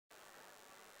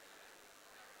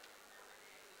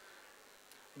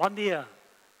Bon dia.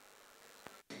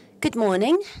 Good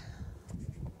morning.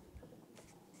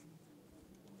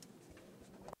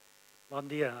 Bon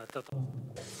dia a tothom.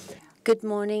 Good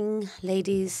morning,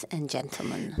 ladies and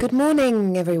gentlemen. Good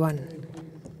morning, everyone.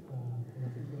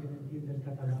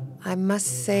 I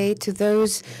must say to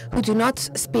those who do not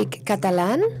speak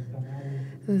Catalan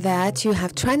that you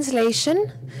have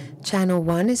translation. Channel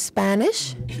 1 is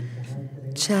Spanish,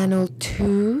 Channel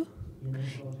 2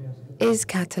 is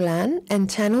Catalan, and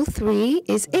Channel 3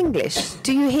 is English.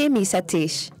 Do you hear me,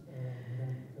 Satish?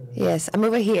 Yes, I'm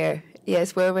over here.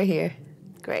 Yes, we're over here.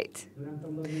 Great.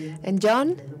 And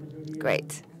John?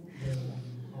 Great.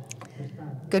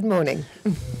 Good morning.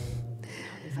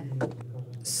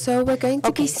 So we're going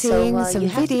to be seeing some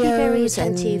videos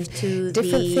and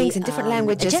different things in different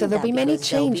languages, so there'll be many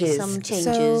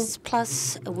changes.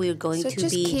 Plus we're going to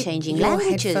just be keep changing your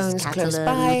languages, headphones close Catalan,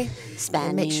 by, Spanish,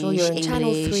 and make sure you're in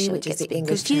channel 3, English, which is the it gets a bit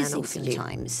English confusing channel for you.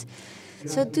 sometimes.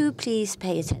 So do please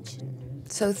pay attention.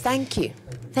 So thank you.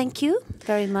 Thank you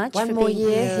very much One for more being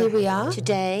year, here we are.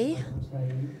 Today.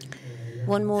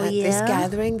 One more At year. this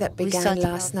gathering that We began started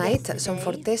last off night at yesterday Son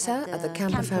Fortesa at the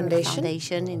Camper Foundation,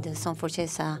 in the Son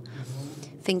Fortesa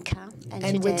finca.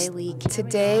 and which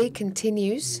today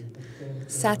continues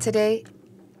Saturday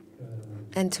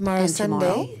and tomorrow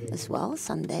Sunday. As well,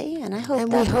 Sunday. And I hope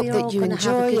And that we hope we're that all you gonna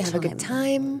enjoy, you have have a good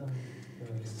time.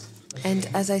 And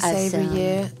as I say As, every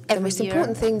year, the every most year,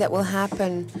 important thing that will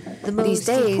happen the these most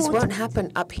days important won't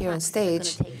happen up here on acts that are gonna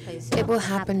stage. take place It will not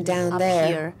happen down up there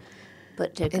here,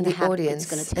 but they're in gonna the audience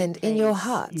it's gonna take and in your place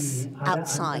hearts.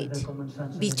 outside,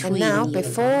 between And now, you.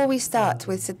 before we start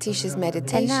with Satish's And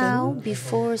meditation, now,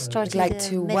 before starting I'd like the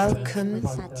to meditation welcome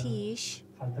with Satish,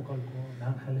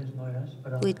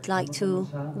 we'd like to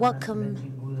welcome,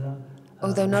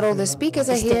 although not all the speakers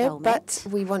are Esteve here, Humet. but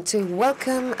we want to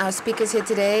welcome our speakers here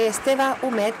today. Esteve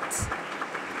Humet.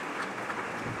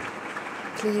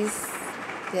 Please,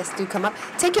 yes, do come up.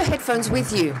 Take your headphones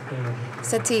with you.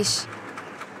 Satish,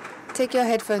 take your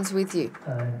headphones with you.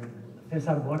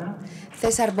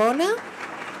 Cesar Bona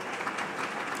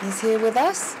is here with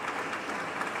us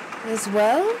as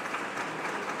well.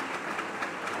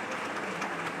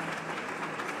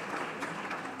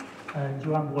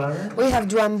 We have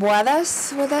Joan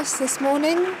Boadas with us this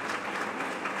morning.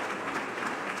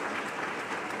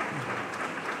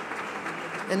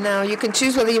 And now you can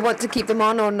choose whether you want to keep them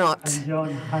on or not.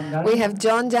 We have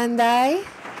John Jandai.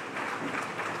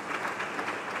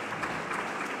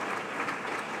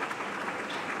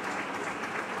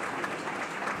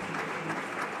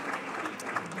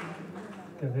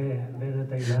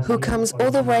 Who comes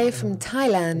all the way from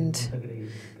Thailand.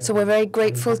 So we're very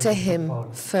grateful to him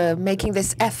for making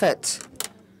this effort.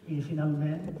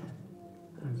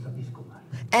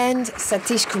 And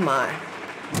Satish Kumar.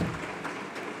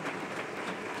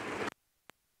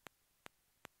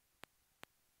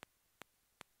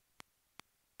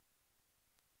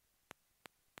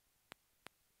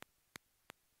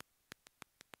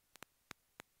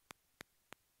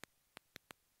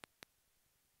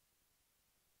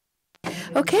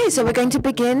 Okay, so we're going to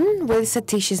begin with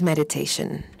Satish's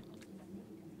meditation.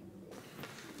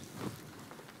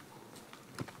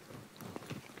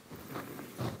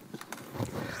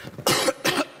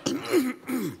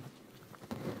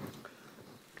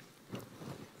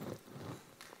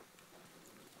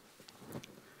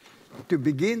 To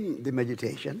begin the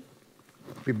meditation,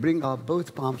 we bring our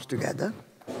both palms together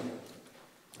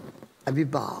and we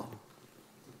bow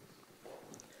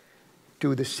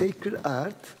to the sacred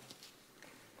earth,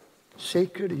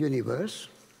 sacred universe,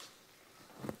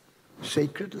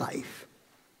 sacred life.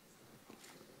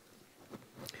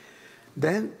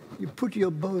 Then you put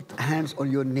your both hands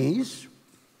on your knees,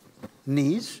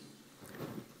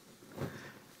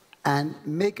 and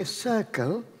make a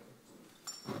circle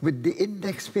with the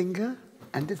index finger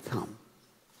and the thumb.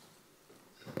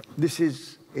 This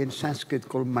is in Sanskrit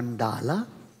called mandala.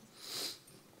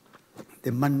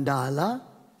 The mandala,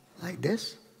 like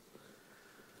this,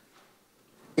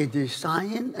 is a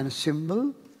sign and a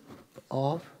symbol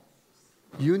of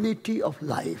unity of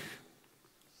life.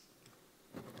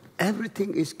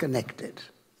 Everything is connected,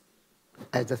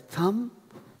 as the thumb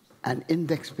and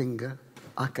index finger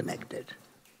are connected.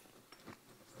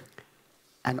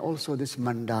 And also this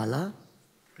mandala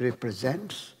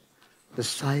represents the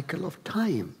cycle of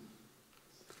time,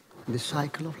 the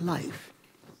cycle of life.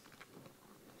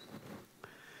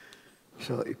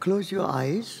 So you close your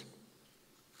eyes.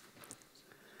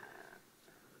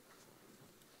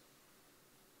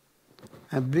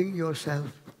 And bring yourself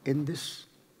in this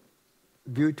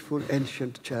beautiful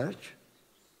ancient church.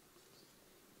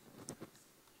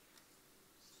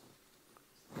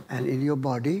 And in your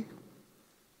body,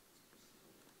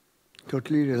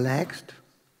 totally relaxed,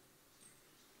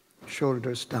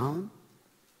 shoulders down,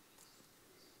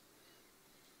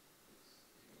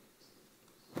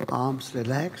 arms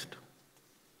relaxed,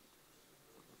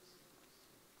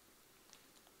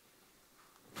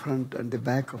 front and the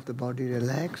back of the body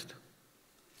relaxed,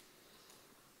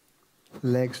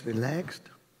 legs relaxed,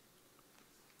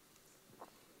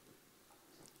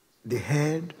 the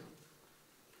head,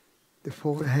 the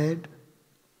forehead,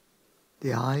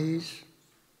 the eyes,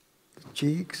 the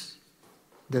cheeks,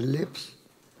 the lips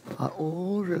are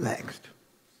all relaxed.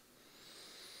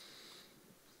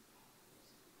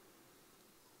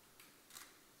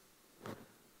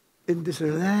 In this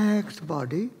relaxed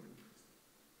body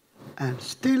and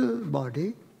still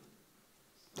body,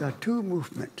 there are two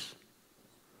movements,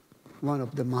 one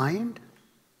of the mind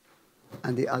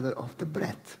and the other of the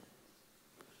breath.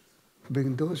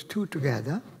 Bring those two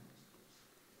together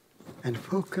and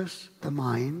focus the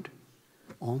mind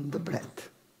on the breath.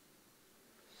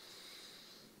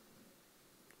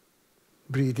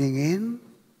 Breathing in,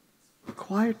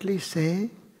 quietly say,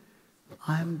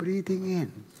 I am breathing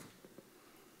in.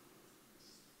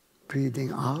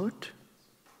 Breathing out,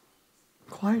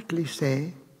 quietly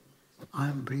say, I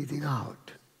am breathing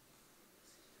out.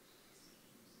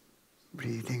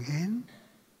 Breathing in,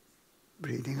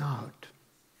 breathing out.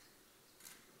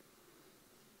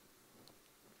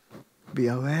 Be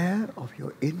aware of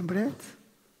your in-breath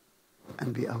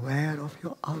and be aware of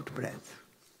your out-breath.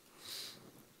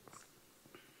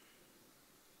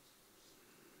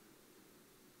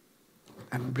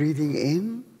 And breathing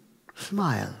in,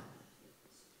 smile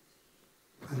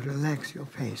and relax your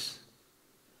face.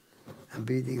 And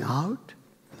breathing out,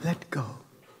 let go.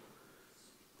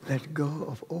 Let go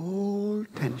of all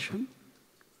tension,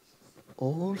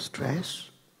 all stress,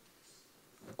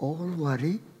 all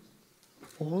worry,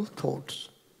 all thoughts.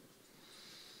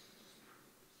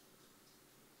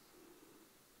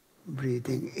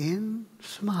 Breathing in,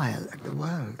 smile at the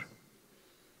world.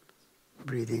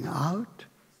 Breathing out,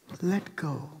 let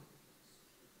go.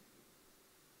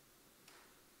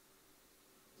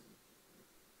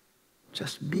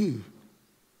 Just be.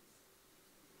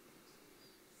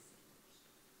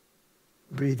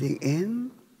 Breathing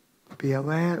in, be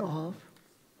aware of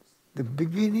the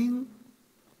beginning,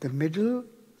 the middle,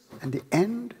 and the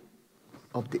end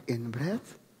of the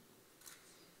in-breath.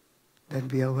 Then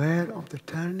be aware of the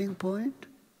turning point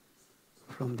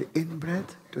from the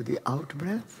in-breath to the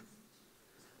out-breath.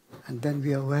 And then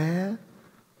be aware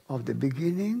of the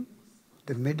beginning,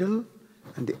 the middle,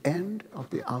 and the end of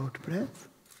the out-breath.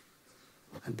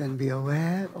 And then be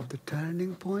aware of the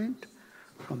turning point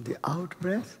from the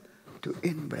out-breath to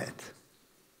in-breath.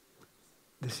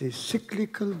 This is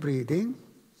cyclical breathing,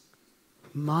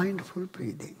 mindful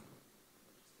breathing.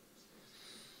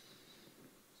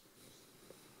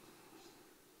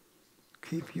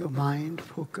 Keep your mind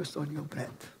focused on your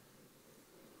breath.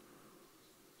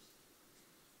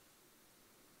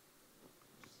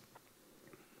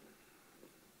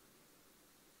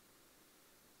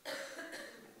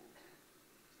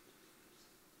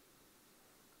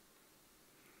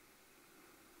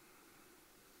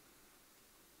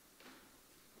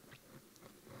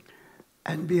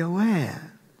 And be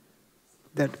aware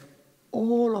that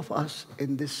all of us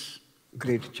in this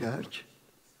great church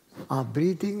are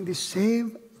breathing the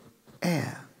same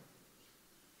air,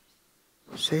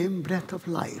 same breath of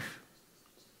life.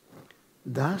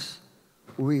 Thus,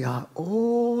 we are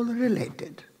all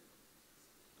related.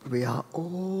 We are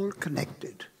all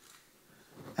connected.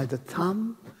 As the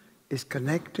thumb is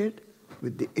connected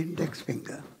with the index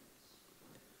finger.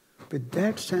 With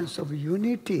that sense of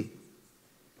unity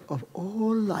of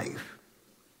all life,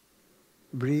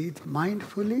 breathe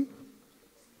mindfully,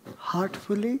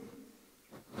 heartfully,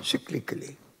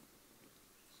 cyclically.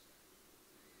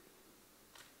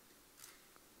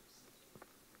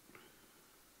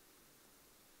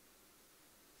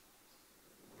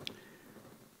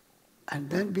 And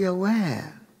then be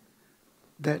aware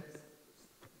that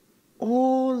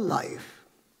all life,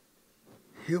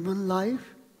 human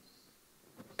life,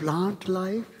 plant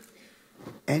life,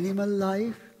 animal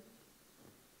life,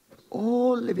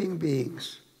 all living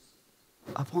beings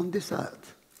upon this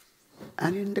earth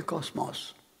and in the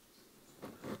cosmos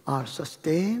are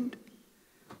sustained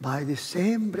by the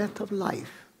same breath of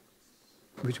life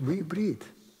which we breathe.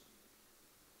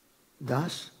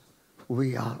 Thus,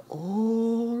 we are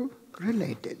all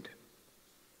related.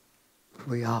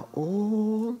 We are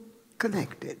all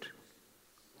connected.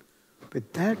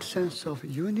 With that sense of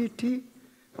unity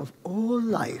of all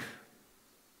life,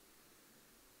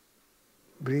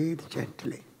 breathe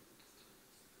gently.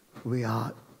 We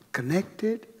are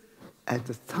connected as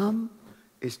the thumb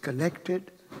is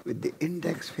connected with the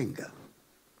index finger.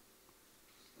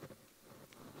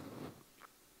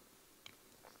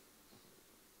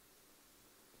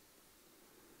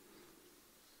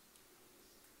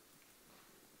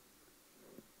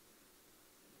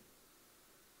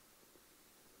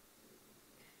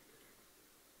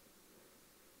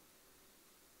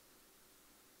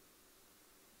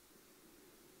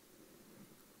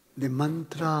 The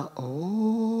mantra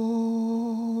Om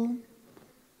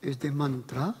is the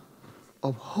mantra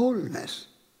of wholeness,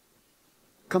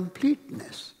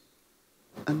 completeness,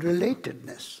 and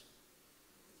relatedness.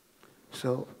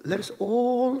 So let us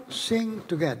all sing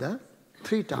together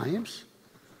 3 times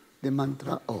the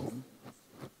mantra Om.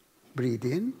 Breathe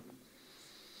in.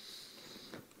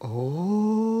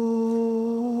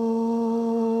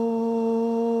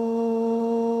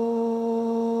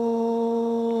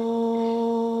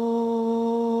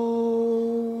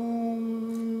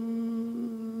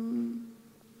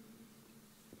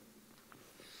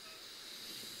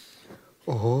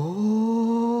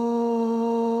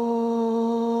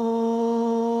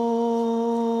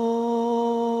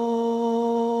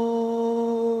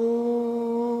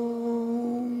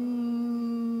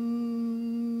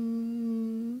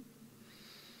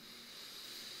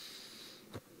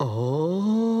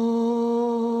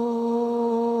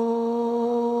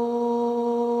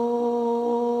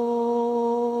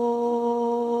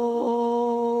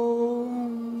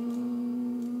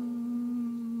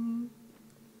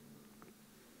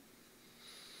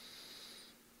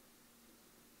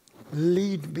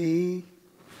 Lead me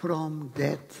from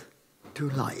death to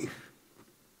life,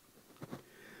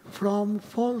 from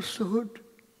falsehood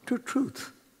to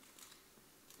truth.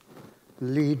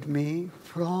 Lead me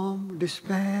from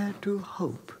despair to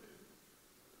hope,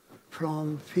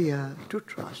 from fear to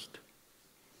trust.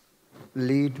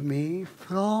 Lead me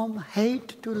from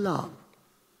hate to love,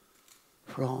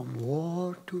 from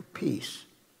war to peace.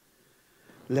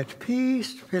 Let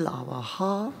peace fill our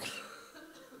hearts,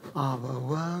 our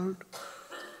world,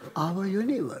 our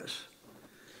universe.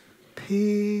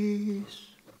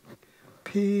 Peace,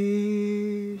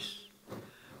 peace,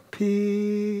 peace.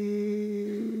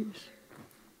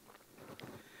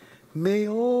 May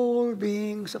all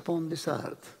beings upon this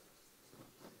earth,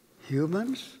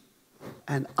 humans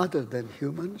and other than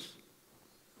humans,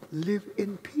 live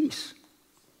in peace,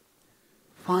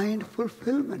 find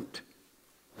fulfillment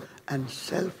and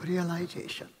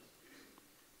self-realization.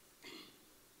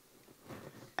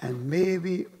 And may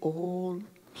we all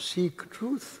seek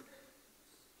truth,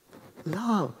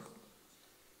 love,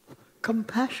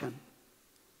 compassion,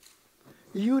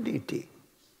 unity,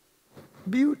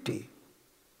 beauty,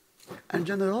 and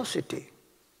generosity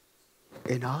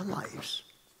in our lives.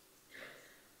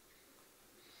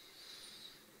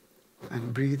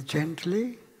 And breathe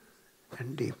gently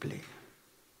and deeply.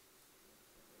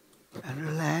 And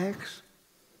relax.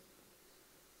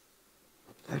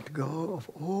 Let go of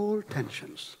all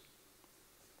tensions.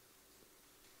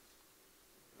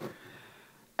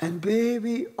 And may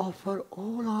we offer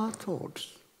all our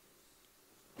thoughts,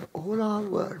 all our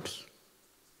words,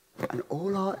 and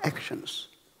all our actions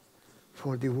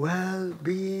for the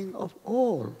well-being of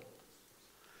all,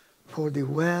 for the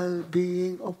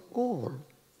well-being of all,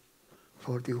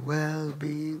 for the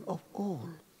well-being of all.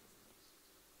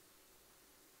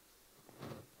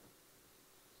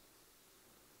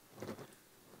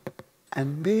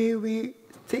 And may we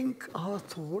think our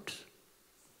thoughts,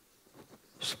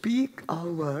 speak our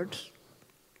words,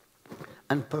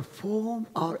 and perform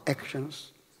our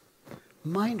actions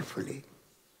mindfully,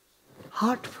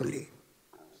 heartfully,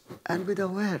 and with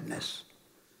awareness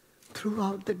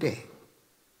throughout the day.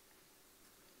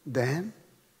 Then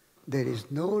there is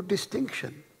no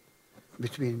distinction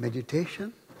between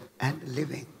meditation and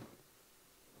living.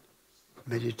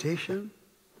 Meditation,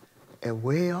 a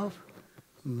way of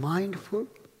mindful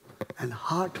and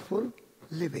heartful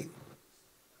living.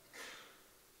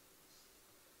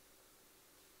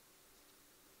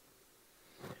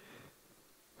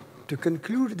 To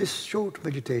conclude this short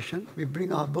meditation, we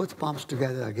bring our both palms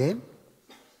together again.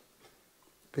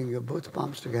 Bring your both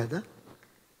palms together.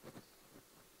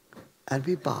 And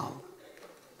we bow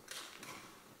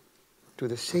to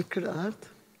the sacred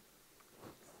earth,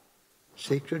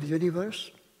 sacred universe,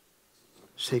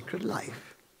 sacred life.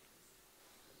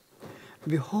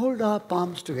 We hold our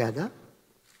palms together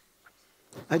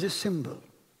as a symbol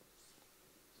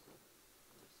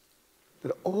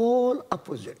that all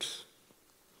opposites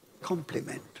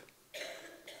complement,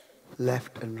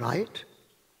 left and right,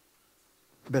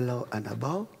 below and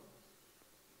above,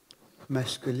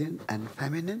 masculine and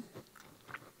feminine,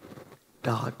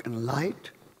 dark and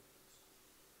light,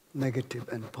 negative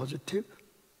and positive,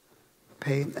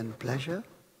 pain and pleasure.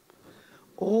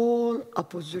 All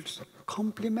opposites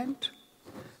complement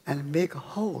and make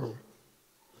whole.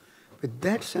 With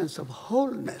that sense of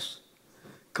wholeness,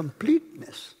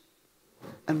 completeness,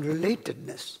 and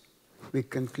relatedness, we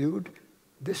conclude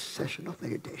this session of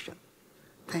meditation.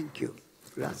 Thank you.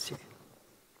 Grazie.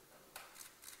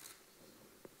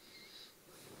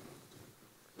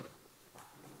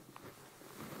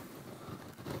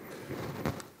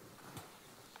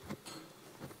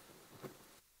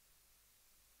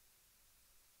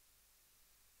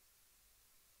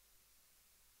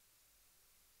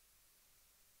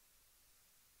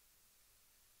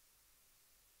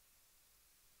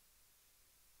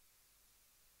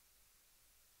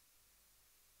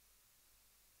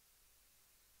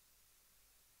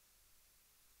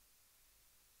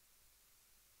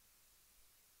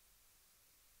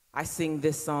 I sing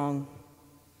this song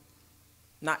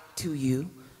not to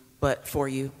you, but for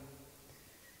you,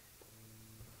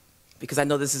 because I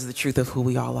know this is the truth of who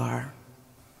we all are.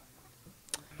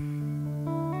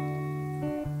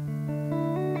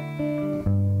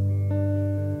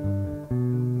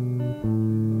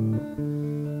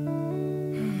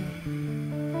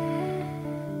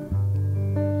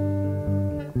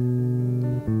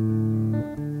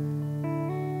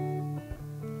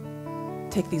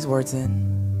 Take these words in.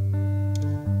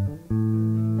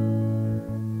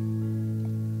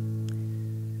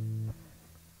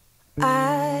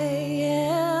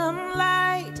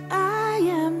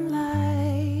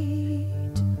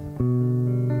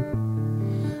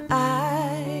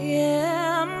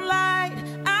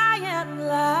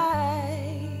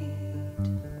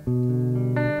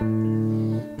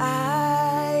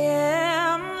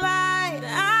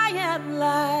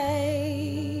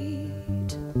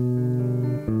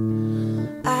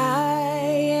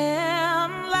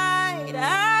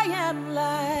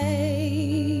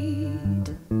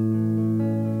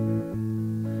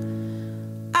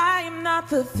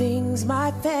 The things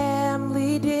my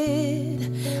family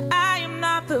did, I am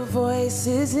not the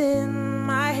voices in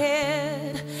my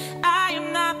head, I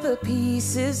am not the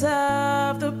pieces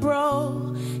of the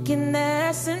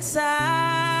brokenness inside.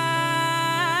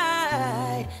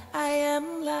 I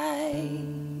am light.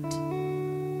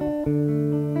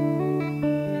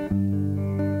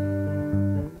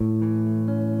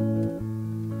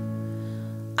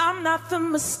 I'm not the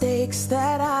mistakes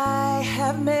that I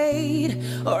have made,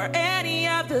 or any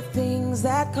of the things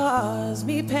that cause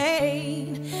me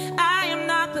pain. I am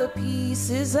not the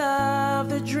pieces of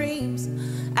the dreams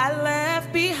I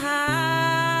left behind.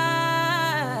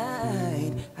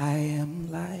 I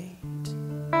am light.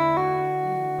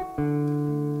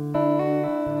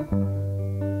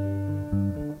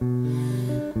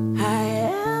 I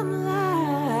am light.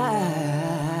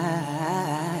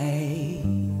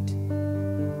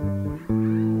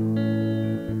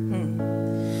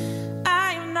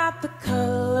 I am not the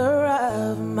color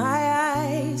of my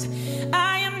eyes,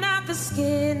 I am not the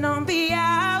skin on the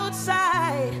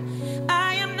outside,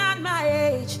 I am not my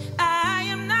age, I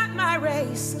am not my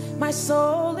race, my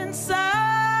soul inside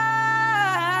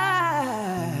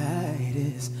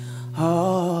is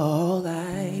all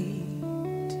light.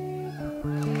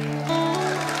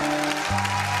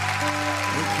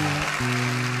 Thank you.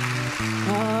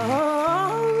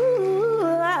 All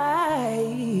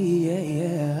light, yeah,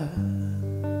 yeah.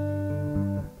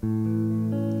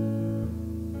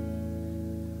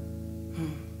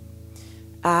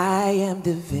 I am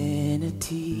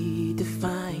divinity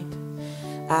defined.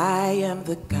 I am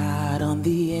the God on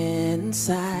the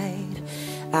inside.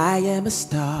 I am a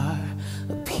star,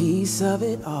 a piece of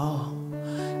it all.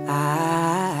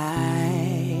 I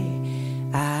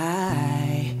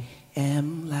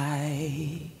am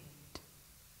light.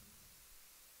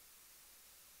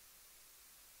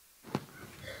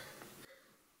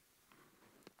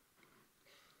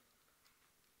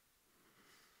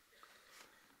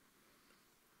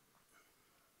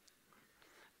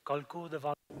 Qualcuno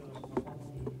devant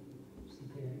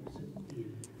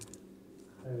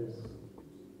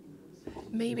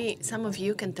Maybe some of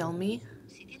you can tell me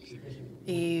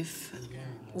if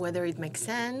whether it makes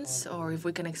sense or if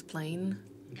we can explain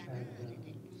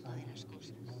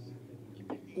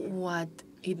what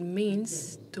it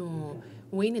means to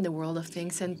win in the world of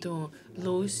things and to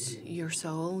lose your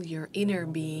soul, your inner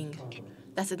being.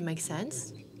 Does it make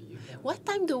sense? What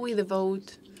time do we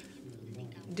devote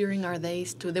during our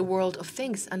days to the world of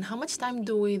things, and how much time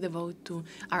do we devote to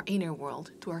our inner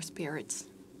world, to our spirits?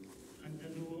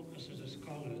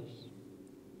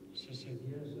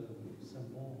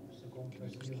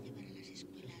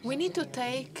 We need to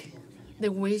take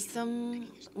the wisdom,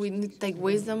 we need to take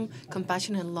wisdom,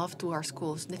 compassion, and love to our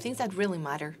schools, the things that really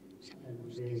matter.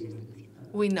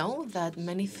 We know that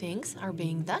many things are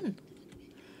being done.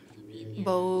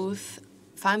 Both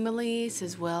families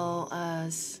as well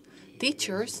as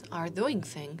teachers are doing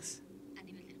things.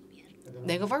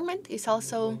 The government is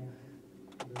also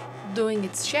doing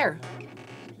its share.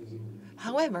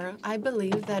 However, I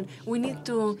believe that we need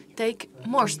to take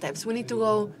more steps. We need to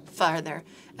go further.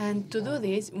 And to do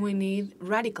this, we need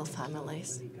radical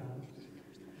families.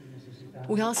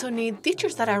 We also need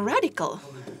teachers that are radical.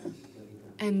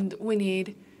 And we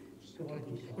need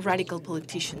radical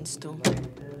politicians too.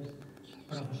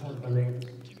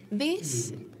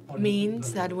 This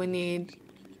means that we need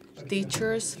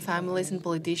teachers, families, and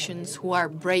politicians who are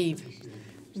brave,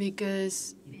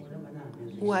 because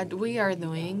what we are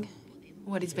doing,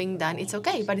 what is being done, it's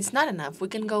okay, but it's not enough. We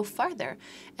can go further.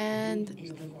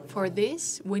 And for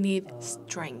this, we need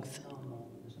strength.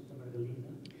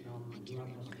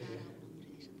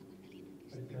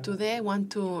 Today, I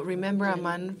want to remember a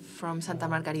man from Santa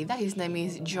Margarida. His name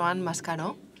is Joan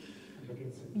Mascaró,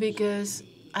 because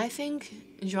I think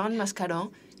Joan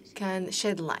Mascaró can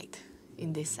shed light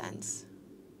in this sense.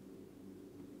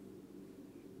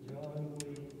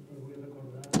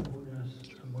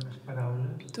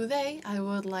 Today, I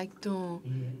would like to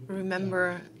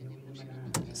remember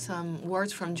some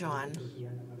words from Joan.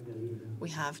 We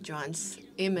have Joan's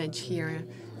image here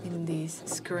in this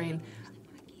screen.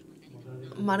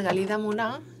 Margalida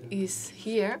Muna is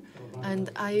here, and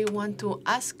I want to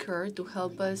ask her to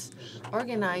help us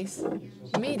organize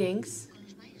meetings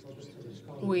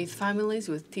with families,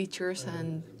 with teachers,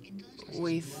 and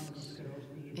with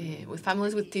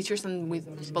families, with teachers, and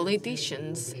with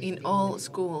politicians in all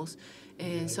schools,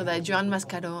 so that Joan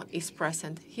Mascaró is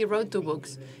present. He wrote 2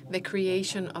 books, The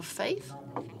Creation of Faith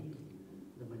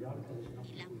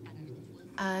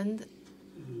and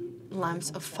Lamps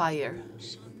of Fire.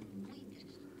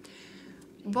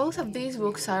 Both of these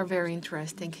books are very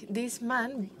interesting. This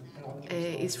man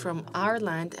is from our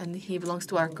land, and he belongs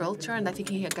to our culture, and I think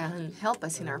he can help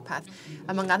us in our path.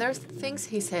 Among other things,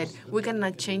 he said, we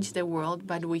cannot change the world,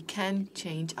 but we can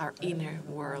change our inner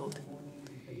world.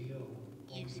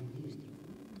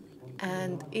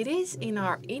 And it is in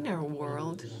our inner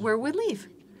world where we live,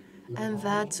 and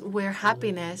that's where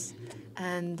happiness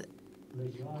and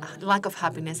lack of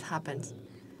happiness happens.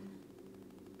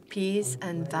 Peace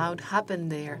and doubt happen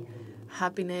there.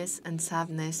 Happiness and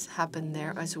sadness happen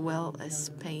there, as well as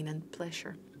pain and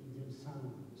pleasure.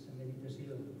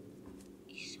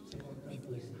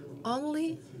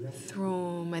 Only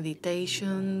through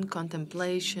meditation,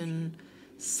 contemplation,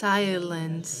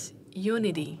 silence,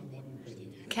 unity,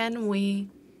 can we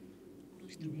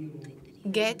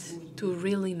get to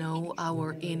really know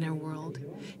our inner world.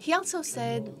 He also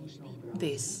said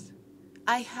this: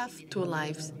 I have 2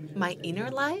 lives, my inner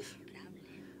life,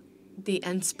 the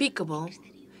unspeakable,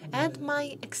 and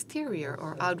my exterior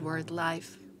or outward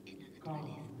life,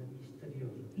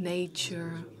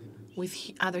 nature with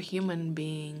other human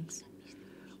beings.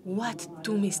 What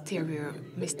 2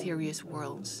 mysterious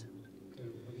worlds.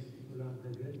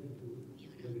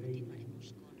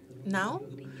 Now,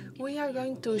 we are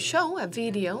going to show a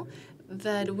video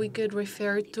that we could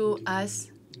refer to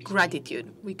as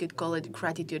gratitude. We could call it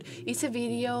gratitude. It's a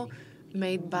video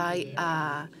made by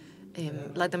a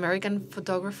Latin American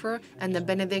photographer and a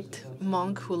Benedict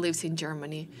monk who lives in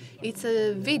Germany. It's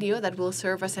a video that will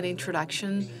serve as an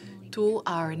introduction to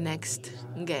our next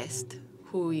guest,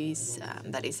 who is,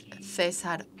 that is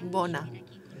César Bona.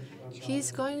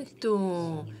 He's going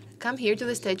to come here to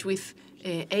the stage with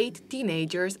 8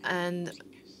 teenagers, and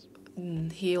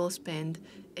he'll spend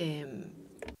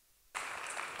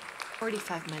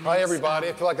 45 minutes. Hi, everybody.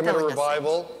 I feel like I'm in a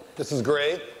revival. This is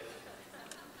great.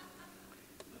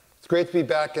 It's great to be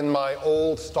back in my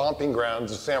old stomping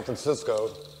grounds of San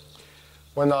Francisco.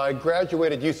 When I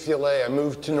graduated UCLA, I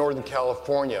moved to Northern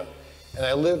California, and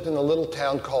I lived in a little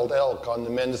town called Elk on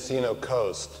the Mendocino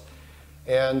coast.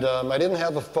 And I didn't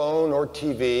have a phone or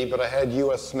TV, but I had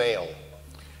U.S. mail.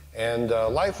 And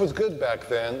life was good back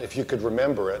then, if you could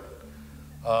remember it.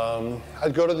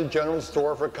 I'd go to the general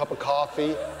store for a cup of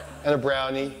coffee and a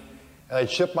brownie, and I'd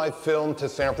ship my film to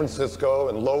San Francisco,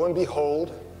 and lo and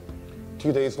behold,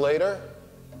 2 days later,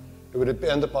 it would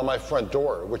end up on my front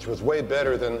door, which was way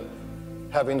better than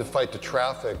having to fight the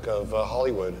traffic of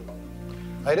Hollywood.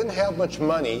 I didn't have much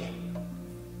money,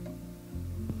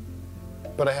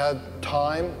 but I had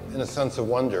time and a sense of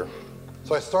wonder.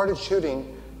 So I started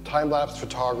shooting time-lapse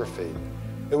photography.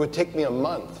 It would take me a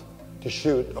month to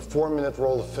shoot a 4-minute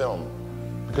roll of film,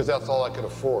 because that's all I could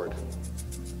afford.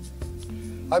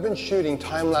 I've been shooting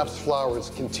time-lapse flowers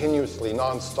continuously,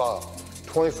 non-stop,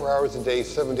 24 hours a day,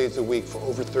 7 days a week for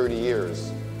over 30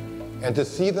 years. And to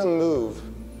see them move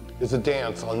is a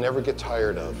dance I'll never get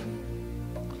tired of.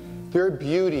 Their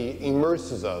beauty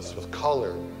immerses us with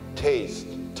color, taste,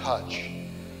 touch.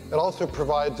 It also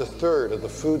provides a third of the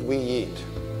food we eat.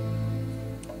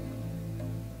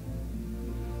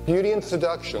 Beauty and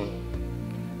seduction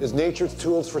is nature's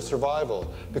tools for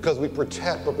survival because we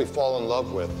protect what we fall in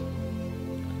love with.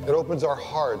 It opens our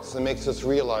hearts and makes us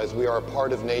realize we are a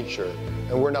part of nature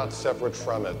and we're not separate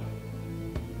from it.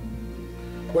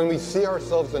 When we see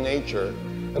ourselves in nature,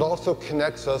 it also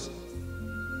connects us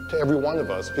to every one of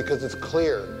us because it's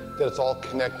clear that it's all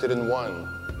connected in one.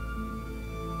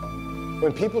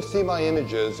 When people see my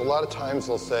images, a lot of times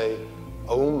they'll say,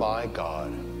 "Oh my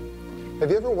God." Have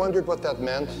you ever wondered what that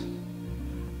meant?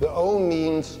 The "oh"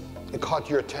 means it caught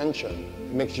your attention.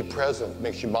 It makes you present,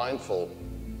 makes you mindful.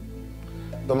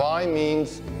 The "my"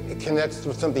 means it connects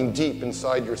with something deep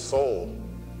inside your soul.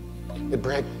 It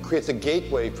creates a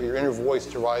gateway for your inner voice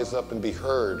to rise up and be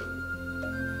heard.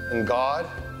 And God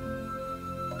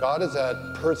is that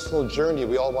personal journey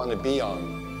we all want to be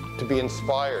on, to be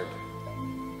inspired,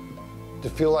 to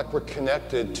feel like we're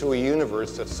connected to a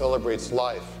universe that celebrates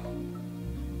life.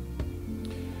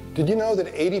 Did you know that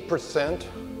 80%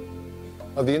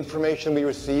 of the information we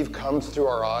receive comes through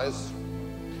our eyes?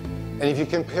 And if you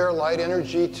compare light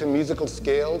energy to musical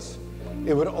scales,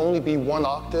 it would only be 1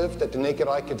 octave that the naked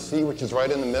eye could see, which is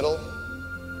right in the middle.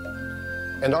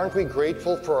 And aren't we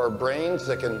grateful for our brains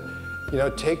that can,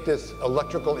 take this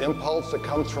electrical impulse that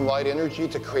comes from light energy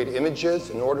to create images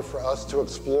in order for us to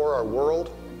explore our world?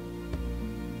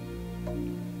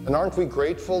 And aren't we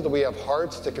grateful that we have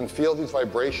hearts that can feel these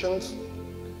vibrations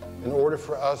in order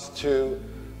for us to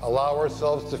allow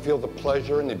ourselves to feel the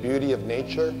pleasure and the beauty of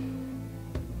nature?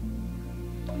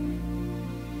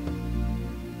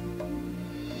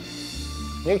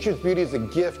 Nature's beauty is a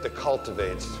gift that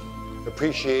cultivates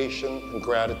appreciation and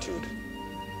gratitude.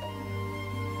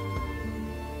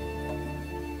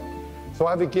 So I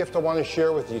have a gift I want to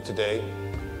share with you today,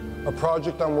 a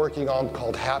project I'm working on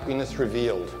called Happiness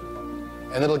Revealed.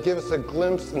 And it'll give us a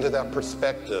glimpse into that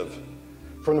perspective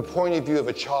from the point of view of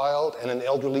a child and an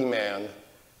elderly man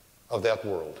of that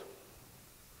world.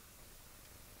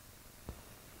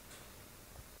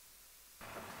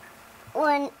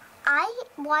 When I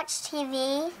watch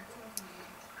TV,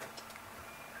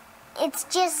 it's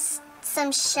just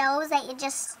some shows that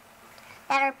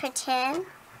are pretend.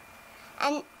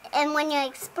 And when you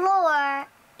explore,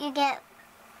 you get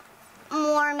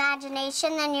more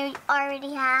imagination than you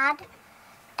already had.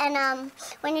 And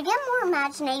when you get more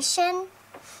imagination,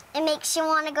 it makes you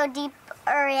want to go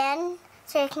deeper in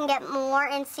so you can get more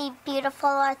and see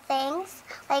beautiful things.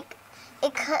 Like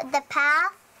the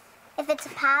path, if it's a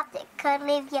path, it could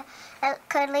lead you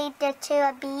to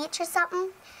a beach or something,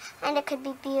 and it could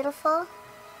be beautiful.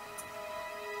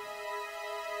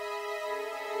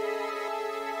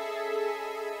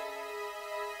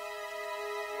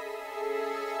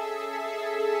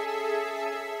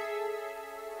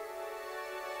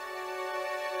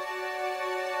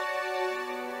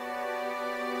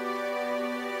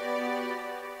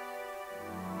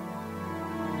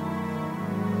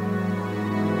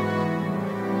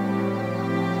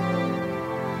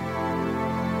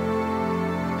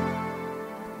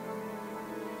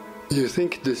 You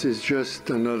think this is just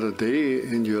another day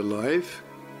in your life?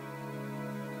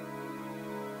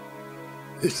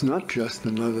 It's not just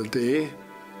another day.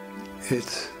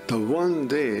 It's the one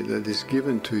day that is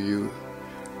given to you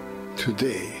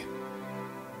today.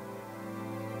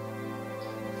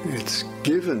 It's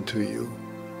given to you.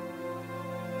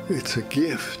 It's a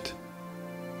gift.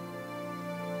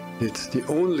 It's the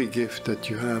only gift that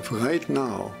you have right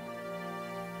now.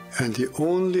 And the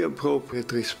only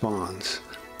appropriate response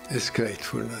is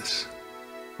gratefulness.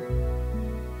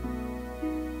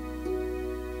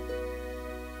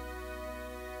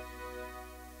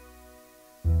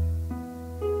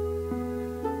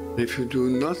 If you do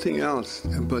nothing else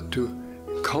but to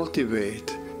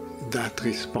cultivate that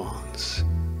response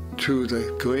to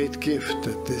the great gift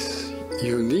that this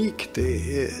unique day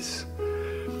is,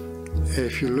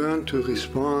 if you learn to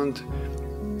respond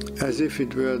as if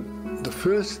it were the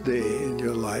first day in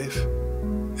your life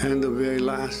and the very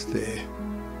last day,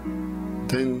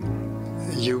 then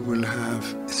you will have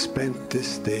spent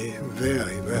this day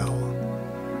very well.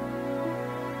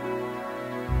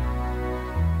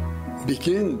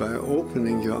 Begin by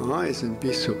opening your eyes and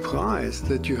be surprised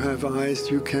that you have eyes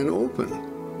you can open.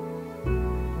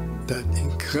 That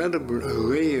incredible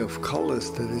array of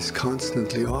colors that is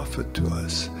constantly offered to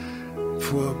us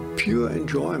for pure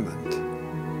enjoyment.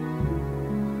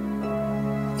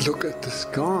 look at the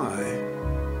sky.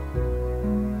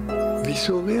 We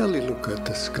so rarely look at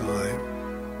the sky.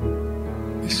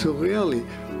 We so rarely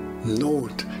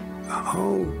note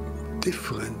how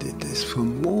different it is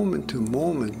from moment to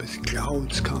moment with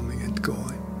clouds coming and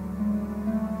going.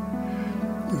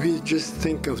 We just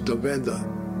think of the weather,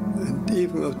 and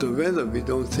even of the weather we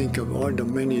don't think of all the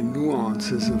many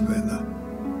nuances of weather.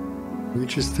 We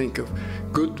just think of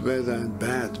good weather and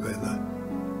bad weather.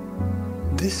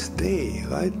 This day,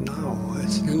 right now,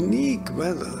 has unique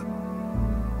weather.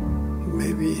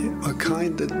 Maybe a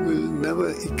kind that will never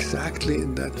exactly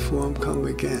in that form come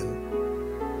again.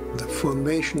 The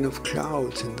formation of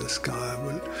clouds in the sky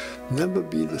will never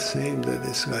be the same that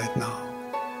is right now.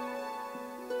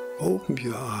 Open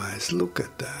your eyes, look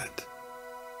at that.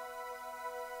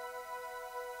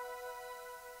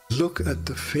 Look at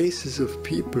the faces of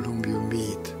people whom you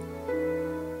meet.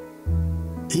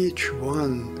 Each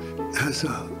one has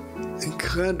an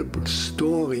incredible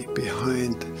story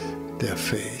behind their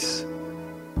face.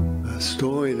 A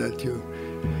story that you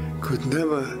could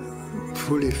never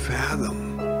fully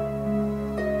fathom.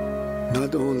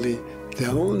 Not only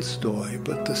their own story,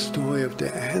 but the story of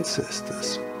their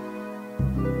ancestors.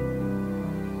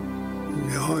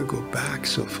 We all go back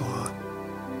so far.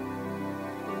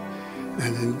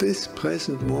 And in this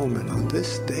present moment, on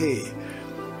this day,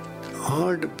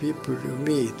 all the people you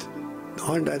meet,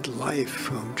 all that life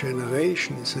from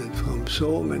generations and from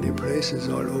so many places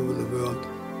all over the world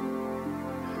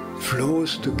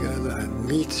flows together and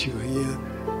meets you here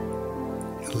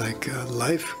like a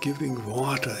life-giving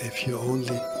water if you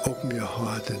only open your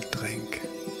heart and drink.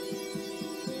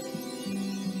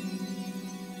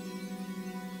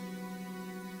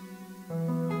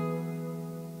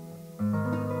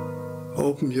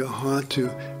 Open your heart to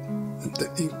the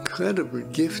incredible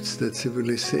gifts that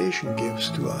civilization gives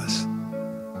to us.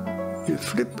 You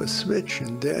flip a switch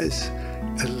and there is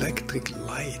electric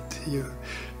light. You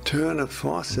turn a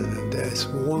faucet and there is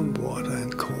warm water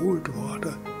and cold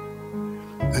water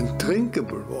and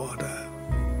drinkable water.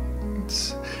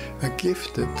 It's a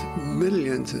gift that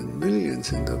millions and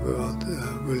millions in the world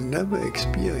will never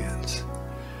experience.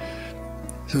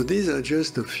 So these are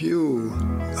just a few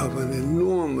of an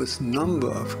enormous number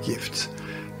of gifts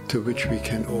to which we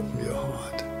can open your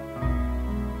heart.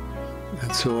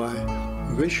 And so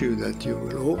I wish you that you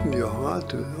will open your heart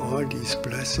to all these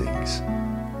blessings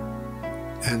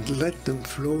and let them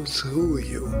flow through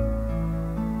you,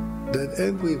 that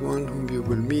everyone whom you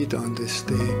will meet on this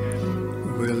day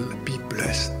will be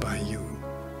blessed by you.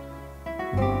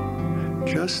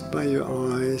 Just by your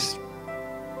eyes,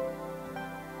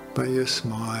 by your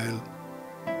smile,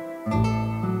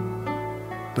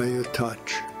 by your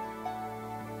touch,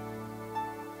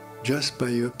 just by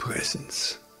your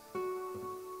presence.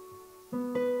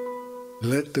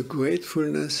 Let the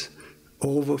gratefulness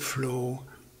overflow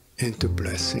into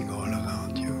blessing all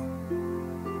around you.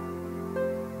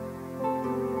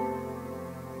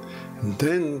 And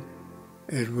then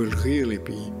it will really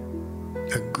be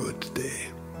a good day.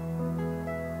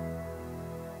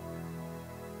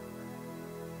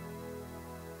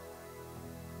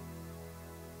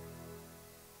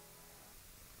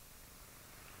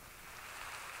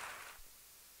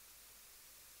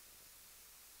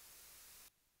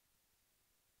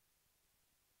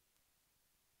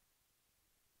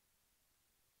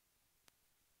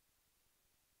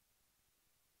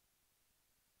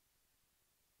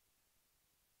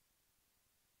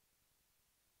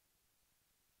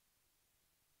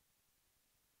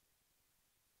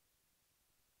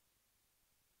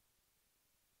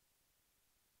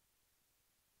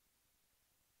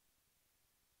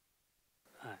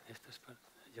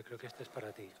 Yo creo que este es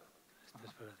para ti. Este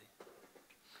es para ti.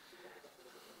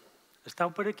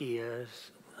 Estão por aqui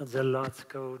els al·lots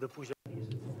que heu de pujar.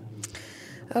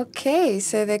 Okay,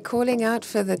 so they're calling out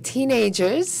for the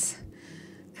teenagers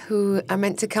who are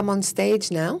meant to come on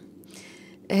stage now,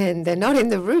 and they're not in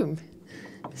the room.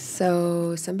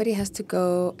 So somebody has to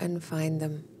go and find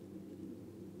them.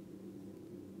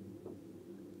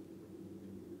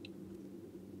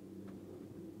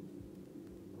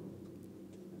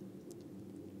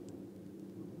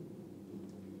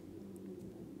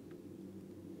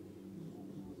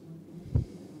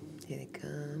 Here they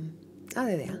come. Oh,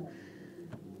 there they are.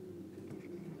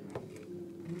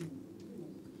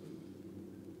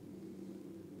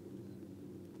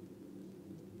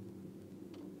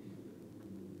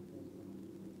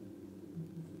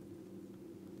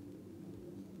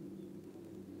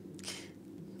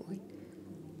 Uy,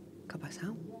 ¿qué ha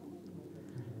pasado?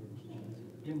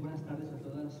 Bien, buenas tardes a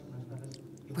todas.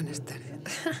 Buenas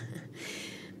tardes.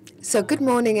 So, good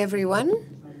morning, everyone.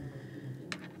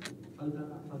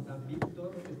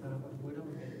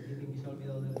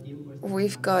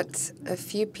 We've got a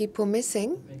few people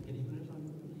missing.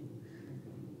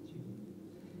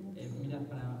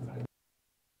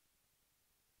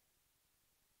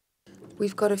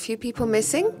 We've got a few people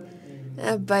missing,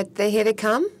 but here they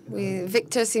come.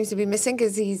 Victor seems to be missing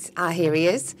because here he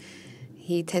is.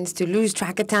 He tends to lose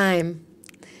track of time.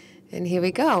 And here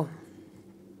we go.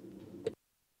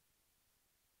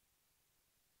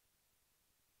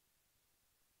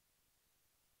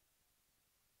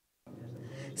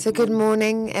 So good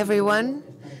morning, everyone.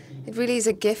 It really is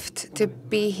a gift to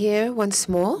be here once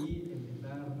more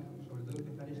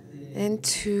and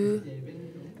to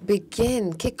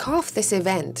kick off this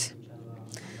event.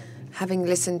 Having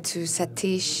listened to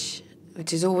Satish,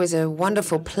 which is always a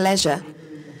wonderful pleasure,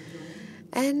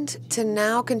 and to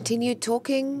now continue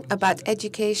talking about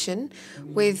education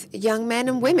with young men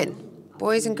and women,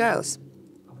 boys and girls.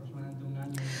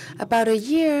 About a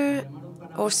year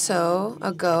or so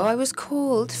ago, I was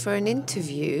called for an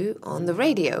interview on the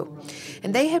radio,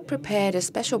 and they had prepared a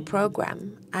special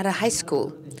program at a high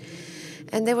school.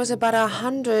 And there was about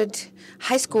 100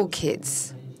 high school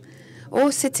kids,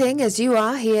 all sitting as you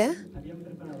are here.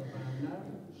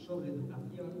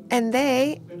 And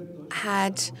they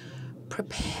had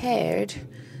prepared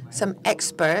some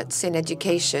experts in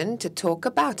education to talk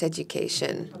about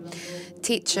education,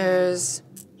 teachers,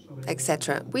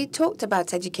 etc. We talked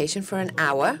about education for an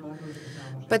hour,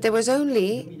 but there was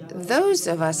only those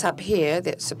of us up here,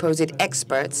 the supposed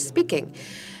experts, speaking.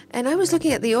 And I was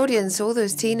looking at the audience, all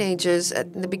those teenagers.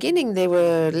 At the beginning, they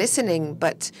were listening,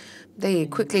 but they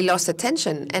quickly lost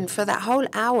attention. And for that whole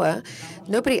hour,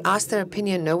 nobody asked their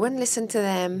opinion. No one listened to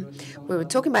them. We were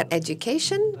talking about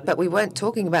education, but we weren't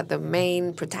talking about the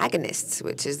main protagonists,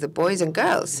 which is the boys and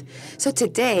girls. So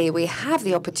today, we have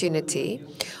the opportunity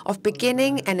of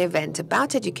beginning an event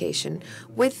about education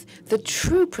with the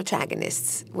true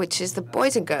protagonists, which is the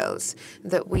boys and girls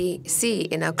that we see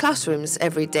in our classrooms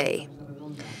every day.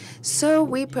 So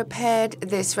we prepared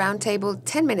this roundtable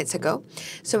 10 minutes ago.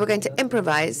 So we're going to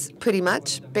improvise pretty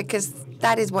much, because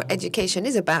that is what education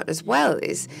is about as well,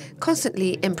 is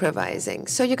constantly improvising.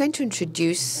 So you're going to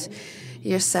introduce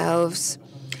yourselves.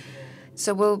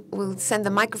 So we'll send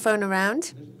the microphone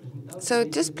around. So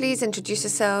just please introduce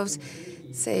yourselves.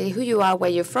 Say who you are, where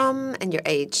you're from, and your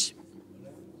age.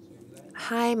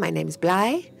 Hi, my name is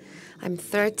Blai. I'm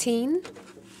 13.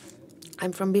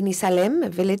 I'm from Bini Salem, a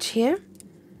village here.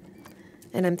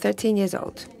 And I'm 13 years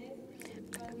old.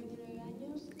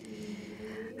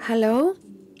 Hello,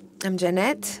 I'm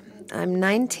Jeanette. I'm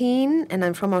 19, and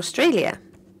I'm from Australia.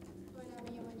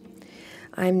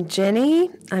 I'm Jenny.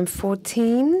 I'm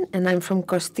 14, and I'm from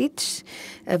Kostich,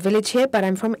 a village here, but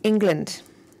I'm from England.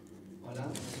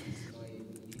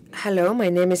 Hello, my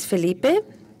name is Felipe.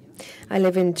 I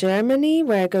live in Germany,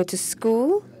 where I go to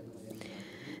school.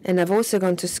 And I've also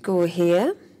gone to school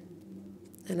here.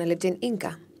 And I lived in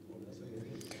Inca.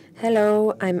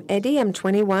 Hello, I'm Eddie. I'm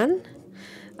 21.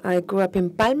 I grew up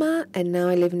in Palma, and now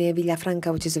I live near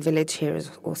Villafranca, which is a village here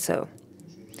also.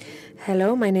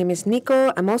 Hello, my name is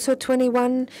Nico. I'm also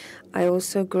 21. I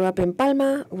also grew up in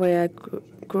Palma, where I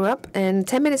grew up. And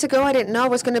 10 minutes ago, I didn't know I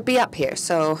was going to be up here,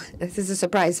 so this is a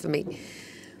surprise for me.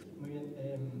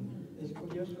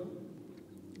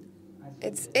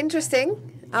 It's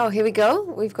interesting. Oh, here we go.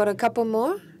 We've got a couple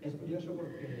more.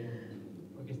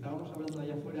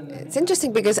 It's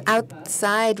interesting because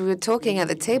outside we were talking at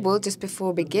the table just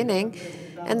before beginning,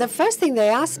 and the first thing they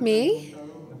asked me,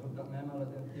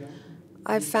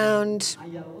 I found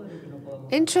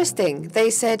interesting. They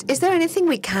said, "Is there anything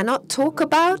we cannot talk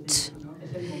about?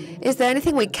 Is there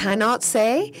anything we cannot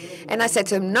say?" And I said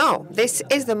to them, "No, this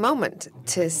is the moment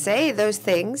to say those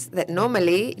things that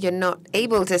normally you're not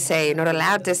able to say, not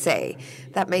allowed to say."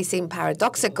 That may seem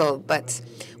paradoxical, but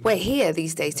we're here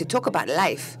these days to talk about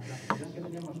life.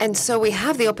 And so we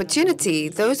have the opportunity,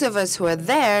 those of us who are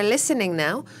there listening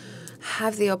now,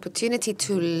 have the opportunity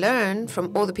to learn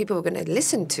from all the people we're going to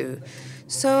listen to.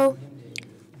 So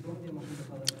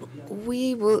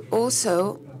we will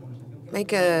also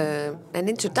make an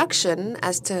introduction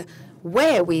as to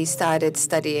where we started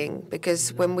studying,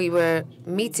 because when we were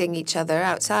meeting each other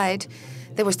outside,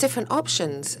 there was different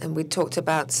options, and we talked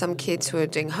about some kids who are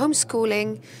doing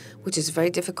homeschooling, which is a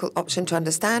very difficult option to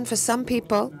understand for some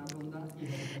people.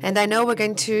 And I know we're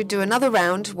going to do another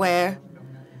round where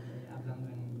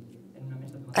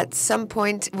at some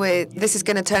point this is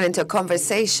going to turn into a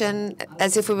conversation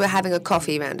as if we were having a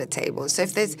coffee around a table. So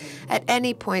if there's at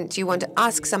any point you want to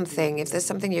ask something, if there's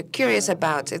something you're curious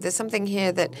about, if there's something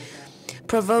here that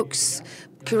provokes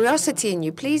curiosity in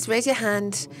you, please raise your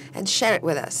hand and share it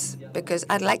with us, because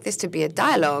I'd like this to be a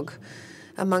dialogue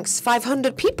amongst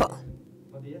 500 people.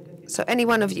 So any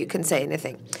one of you can say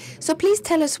anything. So please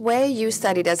tell us where you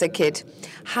studied as a kid.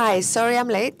 Hi, sorry I'm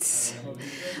late.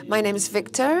 My name is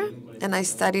Victor, and I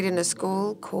studied in a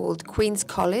school called Queen's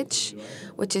College,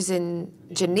 which is in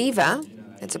Geneva.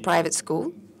 It's a private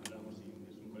school.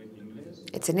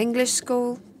 It's an English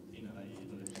school.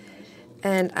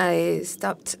 And I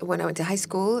stopped when I went to high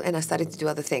school, and I started to do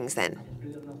other things then.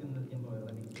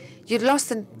 You'd lost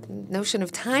the notion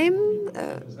of time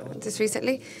just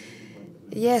recently?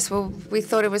 Yes, well, we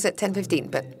thought it was at 10:15,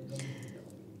 but...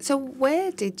 So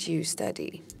where did you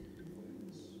study?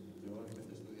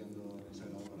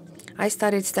 I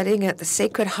started studying at the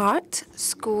Sacred Heart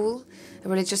School, a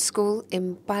religious school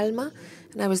in Palma,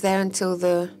 and I was there until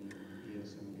the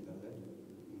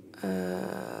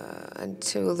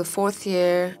fourth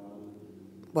year,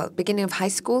 well, beginning of high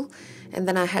school, and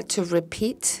then I had to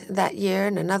repeat that year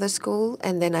in another school,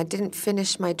 and then I didn't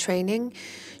finish my training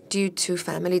due to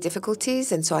family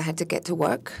difficulties, and so I had to get to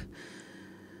work.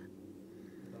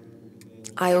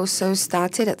 I also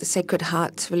started at the Sacred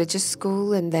Heart Religious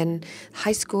School, and then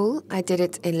high school, I did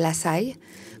it in La Salle,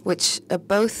 which are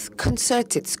both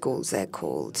concerted schools, they're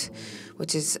called,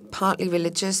 which is partly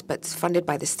religious but funded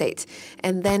by the state.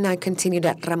 And then I continued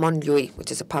at Ramon Llull,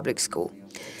 which is a public school.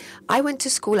 I went to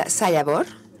school at Sayabor,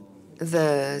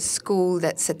 the school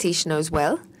that Satish knows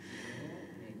well.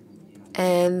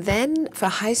 And then for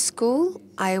high school,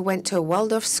 I went to a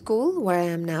Waldorf school, where I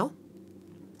am now.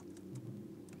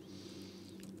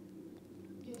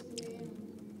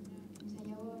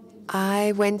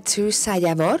 I went to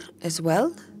Sayabor as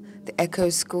well, the Echo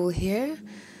School here,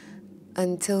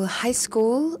 until high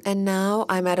school, and now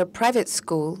I'm at a private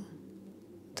school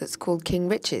that's called King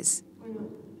Rich's.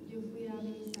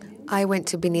 I went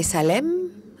to Bini Salem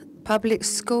public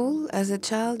school as a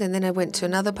child, and then I went to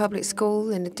another public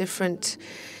school in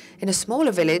a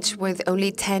smaller village with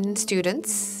only 10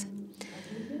 students.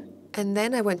 And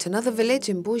then I went to another village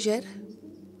in Bujer,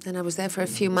 and I was there for a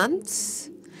few months.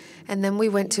 And then we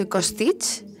went to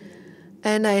Costit,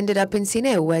 and I ended up in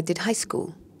Sineu, where I did high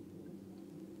school.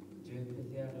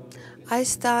 I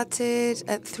started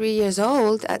at 3 years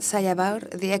old at Sayabor,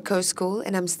 the Echo School,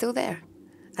 and I'm still there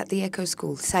at the Echo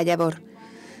School, Sayabor.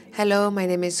 Hello, my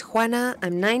name is Juana.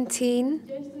 I'm 19.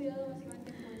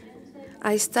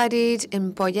 I studied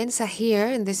in Pollensa here,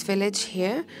 in this village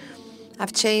here.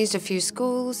 I've changed a few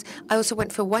schools. I also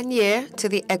went for 1 year to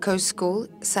the Echo School,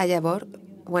 Sayabor,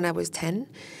 when I was 10.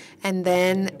 And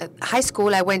then high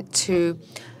school, I went to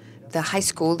the high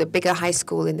school, the bigger high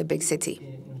school in the big city.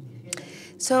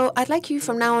 So I'd like you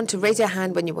from now on to raise your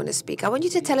hand when you want to speak. I want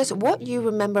you to tell us what you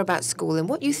remember about school and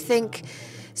what you think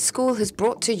school has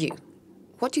brought to you.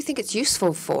 What do you think it's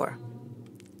useful for?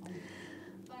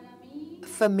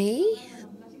 For me,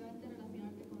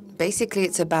 basically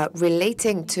it's about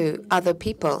relating to other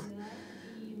people.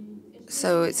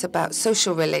 So it's about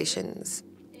social relations.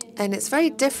 And it's very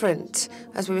different,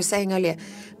 as we were saying earlier,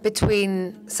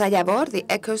 between Sayabor, the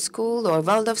Echo School or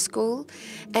Waldorf school,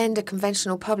 and a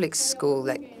conventional public school,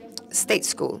 like state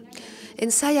school. In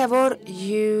Sayabor,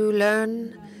 you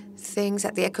learn things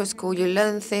at the Echo School. You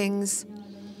learn things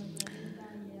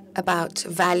about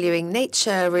valuing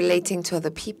nature, relating to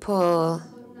other people.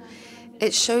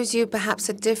 It shows you perhaps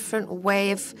a different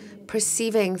way of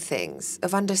perceiving things,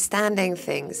 of understanding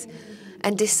things,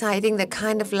 and deciding the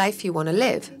kind of life you want to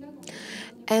live.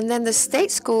 And then the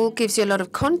state school gives you a lot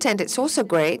of content. It's also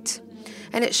great,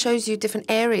 and it shows you different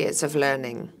areas of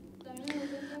learning.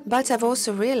 But I've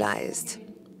also realized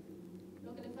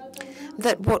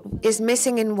that what is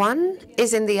missing in one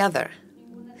is in the other.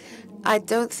 I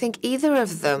don't think either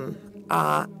of them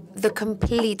are the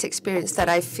complete experience that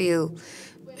I feel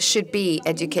should be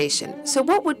education. So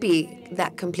what would be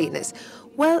that completeness?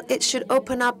 Well, it should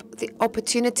open up the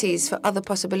opportunities for other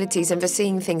possibilities and for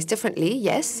seeing things differently,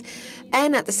 yes.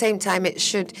 And at the same time, it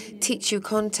should teach you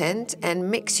content and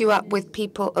mix you up with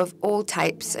people of all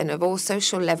types and of all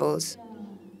social levels.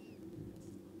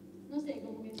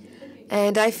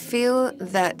 And I feel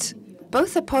that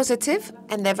both are positive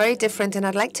and they're very different, and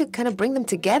I'd like to kind of bring them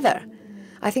together.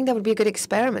 I think that would be a good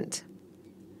experiment.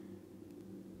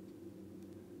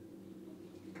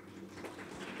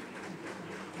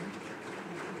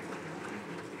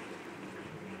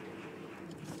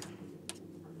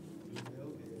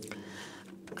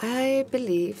 I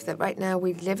believe that right now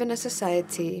we live in a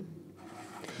society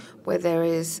where there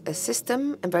is a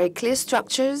system and very clear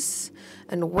structures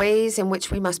and ways in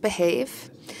which we must behave.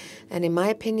 And in my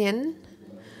opinion,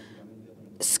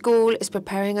 school is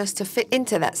preparing us to fit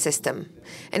into that system.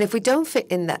 And if we don't fit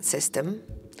in that system,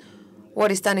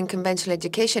 what is done in conventional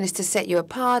education is to set you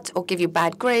apart or give you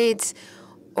bad grades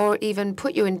or even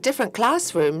put you in different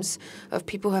classrooms of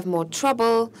people who have more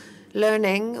trouble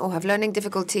learning or have learning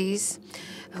difficulties,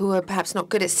 who are perhaps not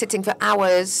good at sitting for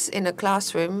hours in a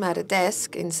classroom at a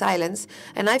desk in silence.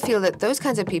 And I feel that those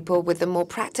kinds of people with the more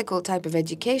practical type of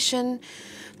education,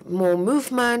 more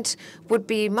movement, would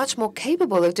be much more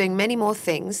capable of doing many more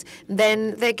things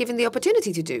than they're given the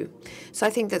opportunity to do. So I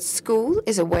think that school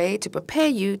is a way to prepare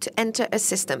you to enter a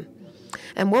system.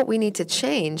 And what we need to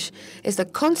change is the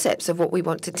concepts of what we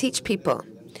want to teach people.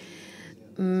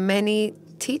 Many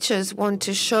teachers want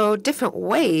to show different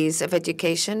ways of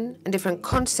education and different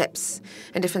concepts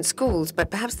in different schools,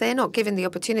 but perhaps they're not given the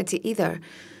opportunity either,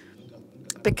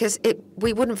 because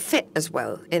we wouldn't fit as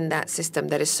well in that system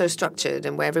that is so structured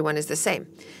and where everyone is the same.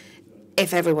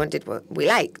 If everyone did what we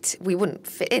liked, we wouldn't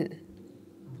fit in.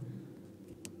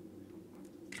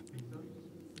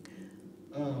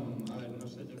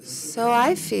 So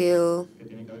I feel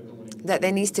that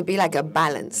there needs to be like a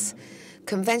balance.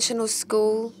 Conventional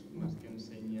school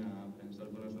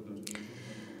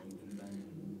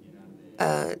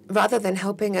rather than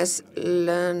helping us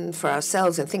learn for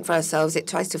ourselves and think for ourselves, it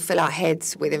tries to fill our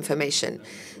heads with information.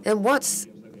 And what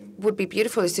would be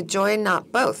beautiful is to join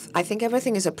up both. I think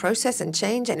everything is a process and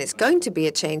change, and it's going to be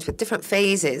a change with different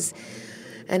phases.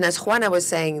 And as Juana was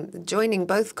saying, joining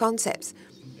both concepts,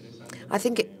 I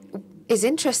think it is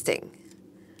interesting.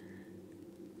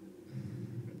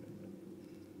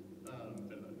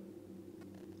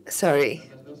 Sorry.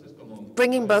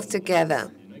 Bringing both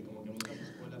together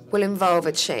will involve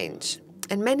a change.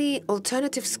 And many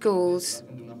alternative schools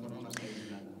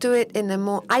do it in a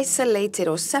more isolated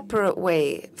or separate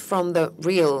way from the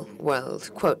real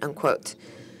world, quote unquote.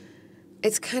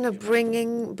 It's kind of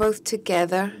bringing both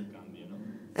together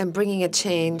and bringing a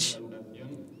change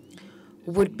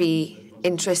would be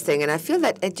interesting. And I feel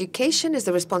that education is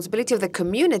the responsibility of the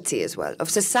community as well, of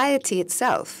society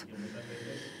itself.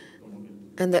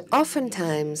 And that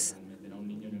oftentimes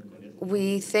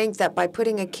we think that by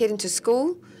putting a kid into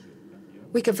school,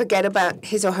 we can forget about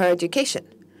his or her education,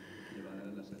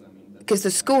 because the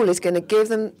school is going to give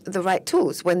them the right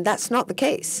tools, when that's not the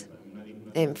case,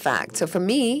 in fact. So for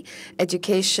me,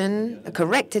 education, a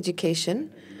correct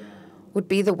education, would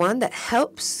be the one that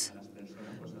helps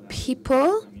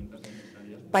people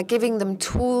by giving them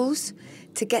tools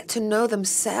to get to know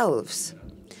themselves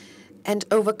and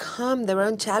overcome their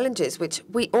own challenges, which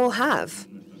we all have.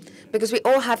 Because we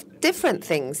all have different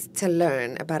things to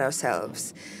learn about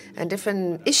ourselves and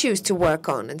different issues to work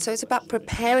on. And so it's about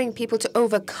preparing people to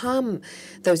overcome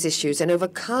those issues and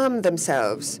overcome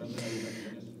themselves.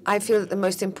 I feel that the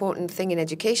most important thing in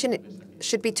education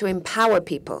should be to empower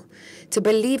people, to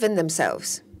believe in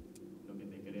themselves.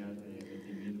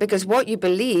 Because what you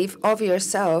believe of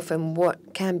yourself and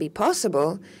what can be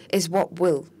possible is what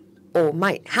will or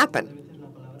might happen.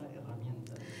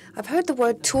 I've heard the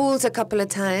word tools a couple of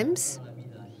times,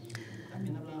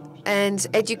 and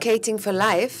educating for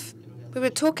life. We were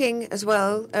talking as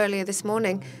well earlier this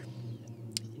morning,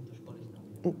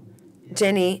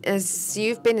 Jenny, as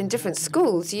you've been in different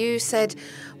schools, you said,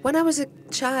 when I was a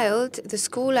child, the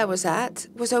school I was at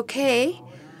was okay,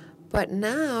 but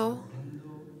now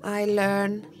I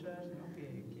learn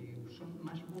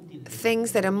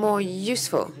things that are more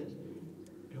useful.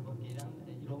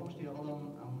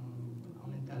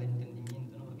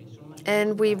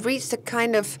 And we've reached a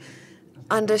kind of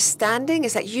understanding.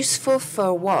 Is that useful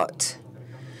for what?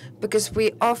 Because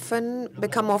we often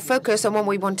become more focused on what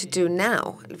we want to do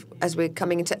now as we're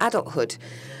coming into adulthood.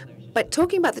 But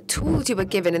talking about the tools you were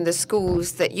given in the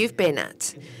schools that you've been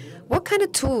at, what kind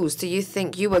of tools do you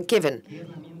think you were given?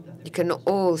 You can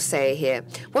all say here.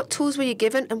 What tools were you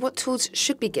given and what tools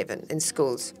should be given in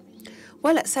schools?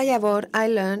 Well, at Sayabor, I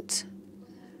learned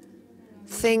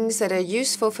things that are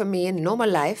useful for me in normal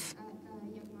life.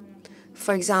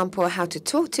 For example, how to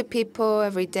talk to people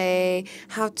every day,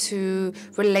 how to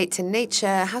relate to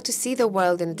nature, how to see the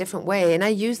world in a different way. And I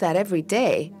use that every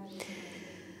day.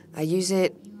 I use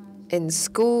it in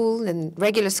school, in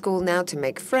regular school now, to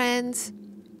make friends.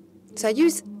 So I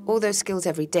use all those skills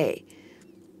every day.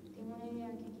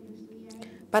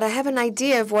 But I have an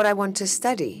idea of what I want to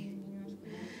study.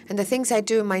 And the things I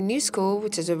do in my new school,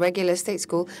 which is a regular state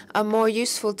school, are more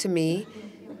useful to me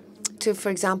to, for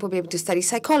example, be able to study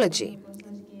psychology,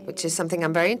 which is something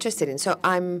I'm very interested in. So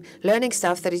I'm learning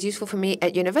stuff that is useful for me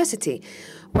at university.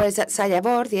 Whereas at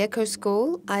Sayabor, the Eco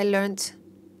School, I learned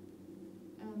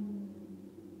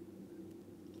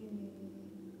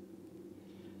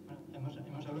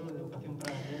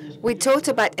We talked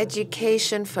about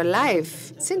education for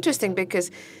life. It's interesting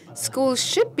because schools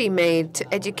should be made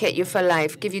to educate you for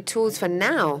life, give you tools for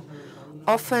now.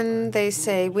 Often they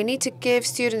say we need to give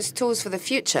students tools for the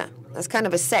future. That's kind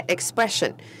of a set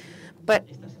expression. But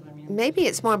maybe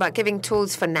it's more about giving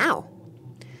tools for now.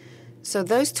 So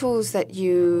those tools that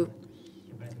you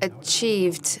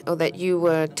achieved or that you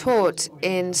were taught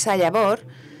in Sayabor,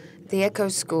 the Eco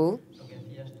School,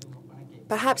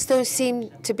 perhaps don't seem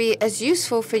to be as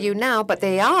useful for you now, but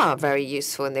they are very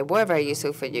useful and they were very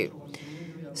useful for you.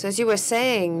 So as you were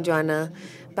saying, Joanna,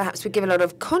 perhaps we give a lot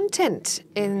of content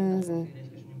in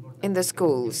the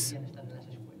schools.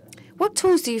 What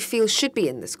tools do you feel should be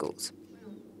in the schools?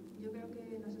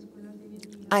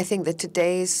 I think that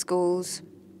today's schools,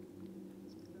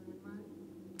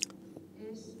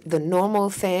 the normal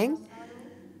thing,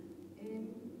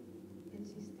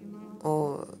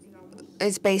 or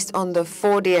is based on the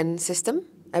Fordian system.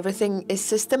 Everything is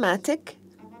systematic,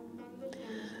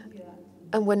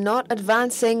 and we're not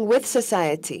advancing with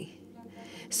society.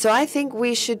 So I think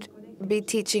we should be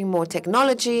teaching more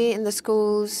technology in the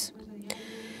schools,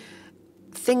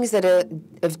 things that are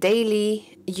of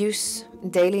daily use,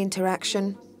 daily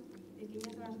interaction,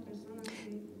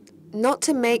 not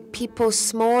to make people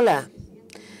smaller.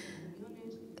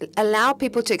 Allow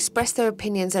people to express their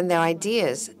opinions and their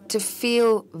ideas, to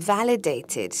feel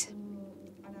validated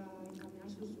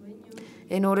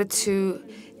in order to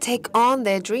take on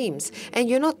their dreams. And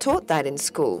you're not taught that in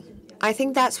school. I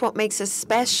think that's what makes us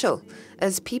special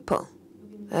as people,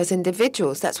 as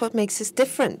individuals. That's what makes us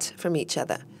different from each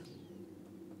other.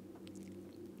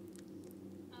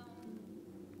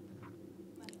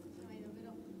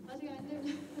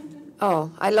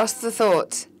 Oh, I lost the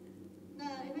thought.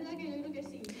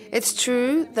 It's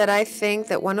true that I think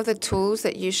that one of the tools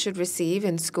that you should receive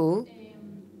in school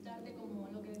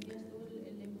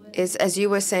is, as you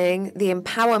were saying, the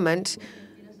empowerment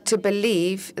to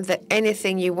believe that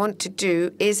anything you want to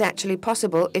do is actually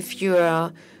possible if you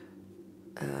are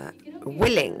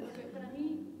willing.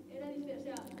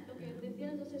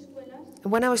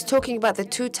 When I was talking about the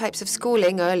two types of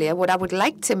schooling earlier, what I would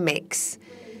like to mix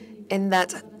in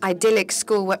that idyllic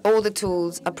school where all the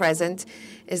tools are present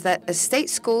is that a state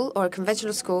school or a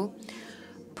conventional school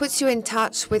puts you in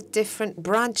touch with different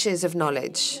branches of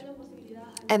knowledge.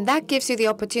 And that gives you the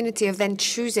opportunity of then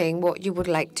choosing what you would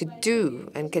like to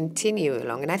do and continue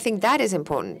along. And I think that is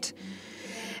important.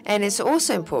 And it's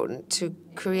also important to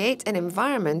create an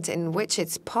environment in which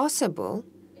it's possible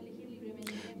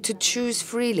to choose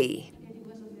freely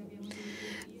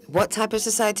what type of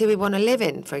society we want to live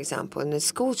in, for example. And the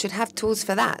school should have tools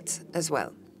for that as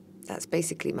well. That's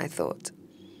basically my thought.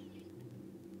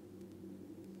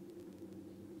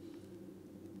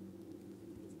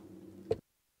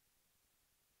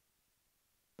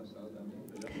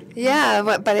 Yeah,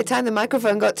 but by the time the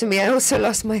microphone got to me, I also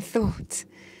lost my thought.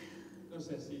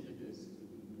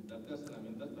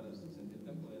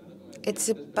 It's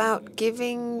about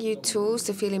giving you tools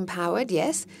to feel empowered,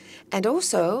 yes. And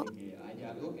also,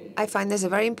 I find there's a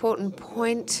very important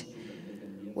point,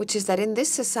 which is that in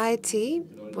this society,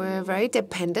 we're very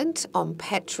dependent on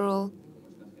petrol,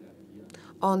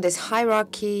 on this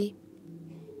hierarchy.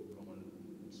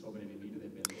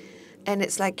 And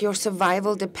it's like your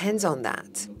survival depends on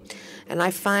that. And I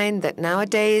find that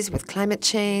nowadays, with climate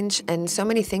change and so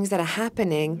many things that are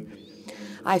happening,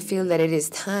 I feel that it is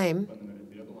time.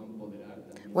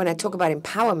 When I talk about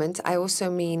empowerment, I also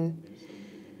mean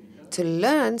to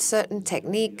learn certain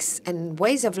techniques and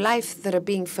ways of life that are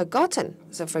being forgotten.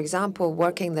 So, for example,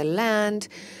 working the land,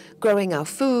 growing our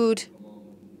food,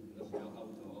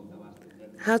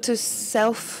 how to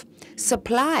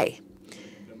self-supply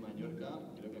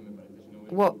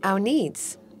what our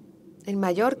needs. In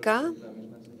Mallorca,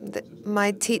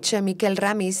 my teacher, Miquel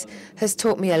Ramis, has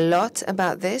taught me a lot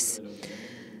about this.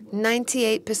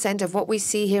 98% of what we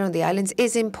see here on the islands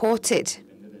is imported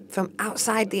from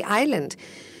outside the island.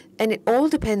 And it all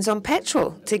depends on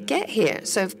petrol to get here.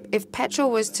 So if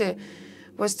petrol was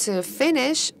to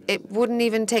finish, it wouldn't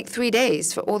even take 3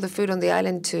 days for all the food on the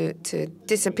island to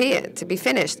disappear, to be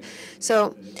finished.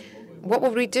 So what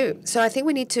would we do? So I think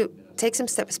we need to take some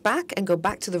steps back and go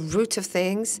back to the root of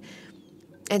things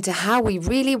and to how we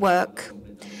really work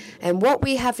and what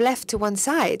we have left to one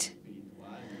side,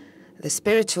 the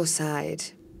spiritual side,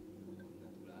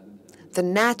 the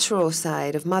natural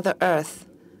side of Mother Earth,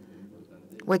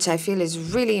 which I feel is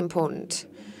really important.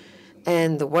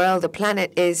 And the world, the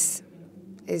planet is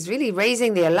really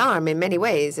raising the alarm in many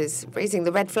ways, is raising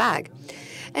the red flag.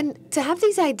 And to have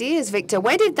these ideas, Victor,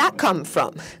 where did that come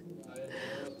from?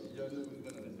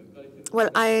 Well,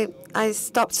 I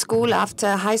stopped school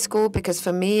after high school because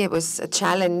for me it was a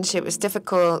challenge. It was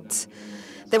difficult.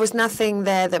 There was nothing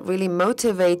there that really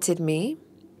motivated me.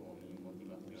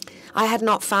 I had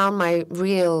not found my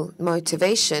real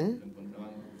motivation.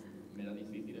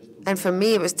 And for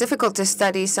me, it was difficult to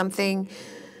study something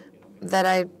that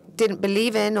I didn't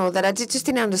believe in or that I just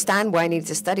didn't understand why I needed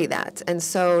to study that. And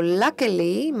so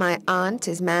luckily, my aunt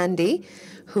is Mandy,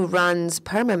 who runs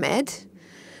PermaMed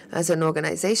as an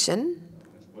organization,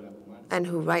 and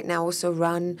who right now also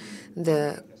run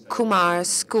the Kumar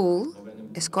school,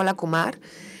 Escola Kumar.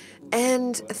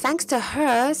 And thanks to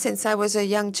her, since I was a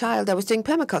young child, I was doing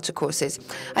permaculture courses.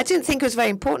 I didn't think it was very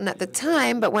important at the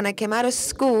time, but when I came out of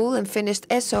school and finished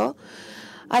ESO,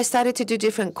 I started to do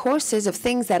different courses of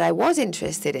things that I was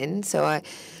interested in. So I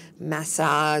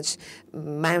massage,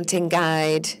 mountain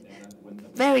guide,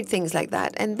 varied things like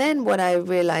that. And then what I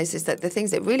realized is that the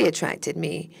things that really attracted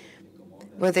me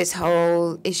were this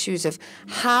whole issues of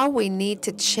how we need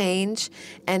to change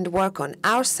and work on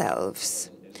ourselves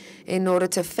in order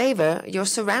to favor your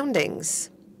surroundings.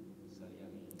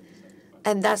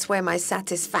 And that's where my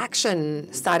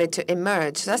satisfaction started to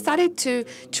emerge. So I started to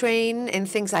train in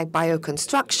things like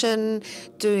bioconstruction,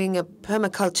 doing a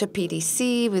permaculture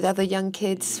PDC with other young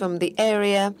kids from the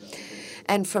area.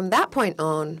 And from that point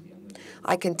on,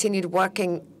 I continued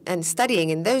working and studying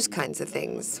in those kinds of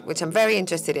things, which I'm very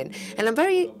interested in. And I'm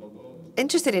very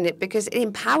interested in it because it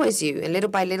empowers you. And little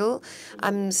by little,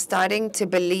 I'm starting to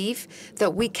believe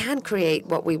that we can create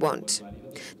what we want.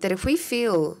 That if we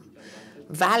feel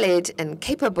valid and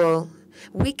capable,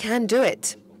 we can do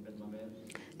it.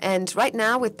 And right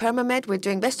now with PermaMed, we're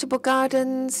doing vegetable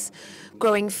gardens,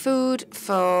 growing food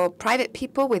for private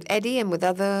people with Eddie and with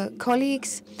other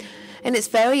colleagues. And it's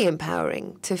very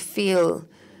empowering to feel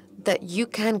that you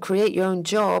can create your own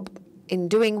job in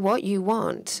doing what you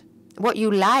want, what you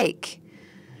like.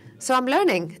 So I'm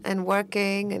learning and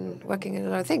working on a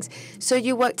lot of things. So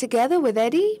you work together with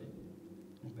Eddie?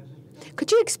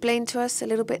 Could you explain to us a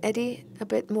little bit, Eddie, a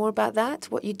bit more about that,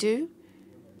 what you do?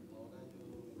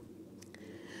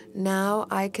 Now,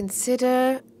 I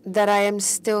consider that I am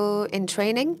still in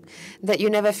training, that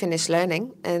you never finish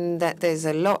learning, and that there's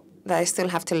a lot that I still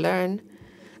have to learn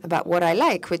about what I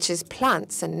like, which is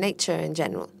plants and nature in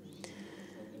general,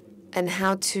 and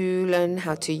how to learn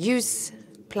how to use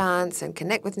plants and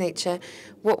connect with nature.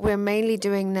 What we're mainly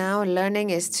doing now and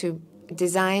learning is to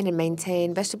design and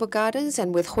maintain vegetable gardens,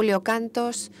 and with Julio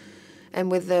Cantos and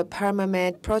with the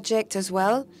PermaMed project as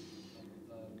well,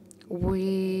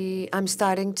 I'm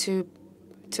starting to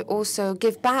also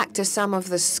give back to some of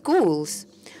the schools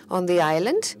on the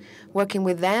island, working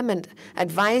with them and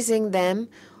advising them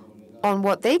on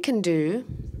what they can do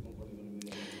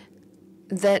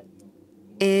that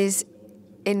is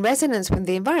in resonance with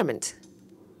the environment,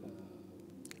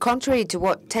 contrary to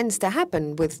what tends to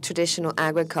happen with traditional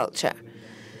agriculture.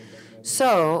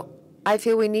 So I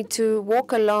feel we need to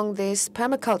walk along this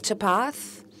permaculture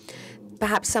path.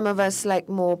 Perhaps some of us like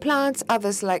more plants,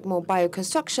 others like more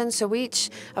bioconstruction, so we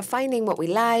each are finding what we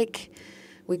like.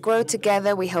 We grow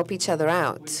together, we help each other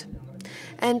out.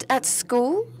 And at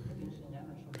school,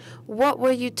 what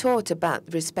were you taught about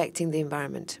respecting the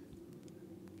environment?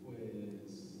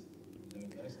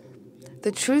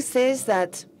 The truth is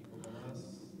that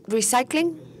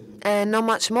recycling and not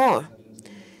much more.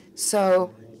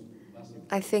 So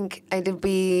I think it's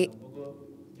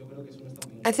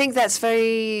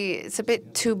a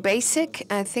bit too basic.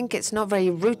 I think it's not very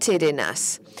rooted in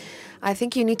us. I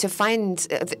think you need to find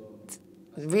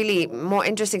really more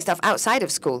interesting stuff outside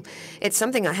of school. It's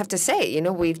something I have to say,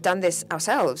 we've done this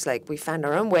ourselves, like we found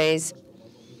our own ways,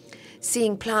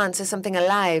 seeing plants as something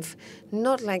alive,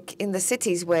 not like in the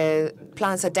cities where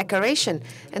plants are decoration.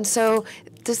 And so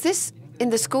does this, in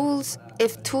the schools,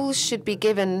 if tools should be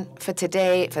given for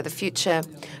today, for the future,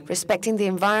 respecting the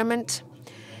environment,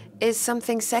 is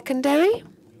something secondary?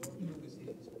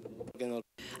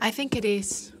 I think it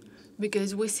is,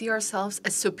 because we see ourselves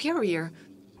as superior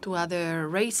to other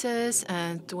races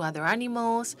and to other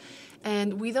animals,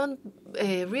 and we don't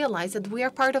realize that we are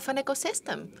part of an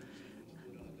ecosystem.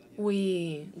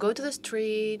 We go to the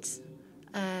streets,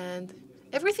 and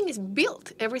everything is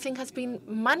built. Everything has been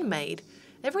man-made.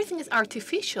 Everything is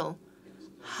artificial.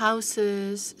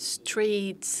 Houses,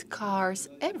 streets, cars,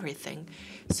 everything.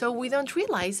 So we don't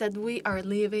realize that we are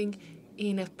living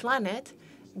in a planet.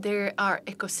 There are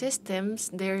ecosystems,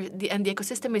 and the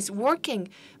ecosystem is working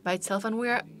by itself, and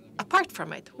we're apart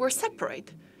from it. We're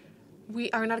separate. We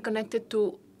are not connected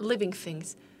to living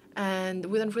things, and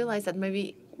we don't realize that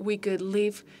maybe we could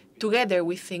live together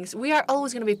with things. We are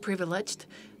always going to be privileged,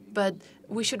 but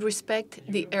we should respect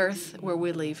the earth where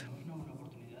we live.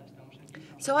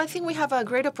 So I think we have a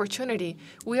great opportunity.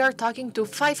 We are talking to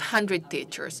 500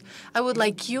 teachers. I would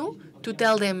like you to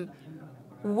tell them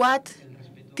what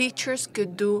teachers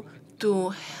could do to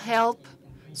help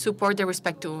support the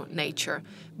respect to nature.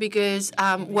 Because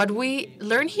what we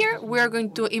learn here, we are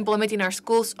going to implement in our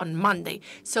schools on Monday.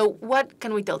 So what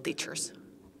can we tell teachers?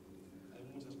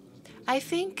 I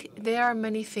think there are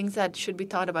many things that should be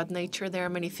taught about nature. There are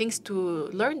many things to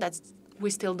learn that we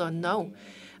still don't know.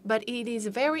 But it is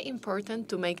very important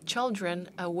to make children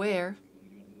aware,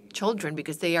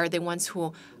 because they are the ones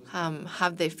who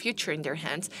have the future in their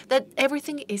hands, that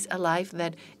everything is alive,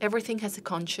 that everything has a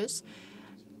conscious,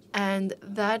 and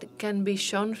that can be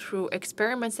shown through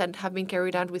experiments that have been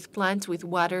carried out with plants, with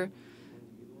water,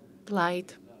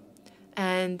 light,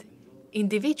 and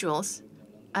individuals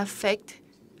affect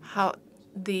how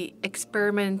the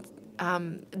experiments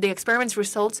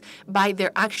results by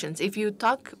their actions. If you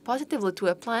talk positively to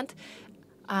a plant,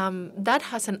 that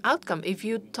has an outcome. If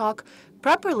you talk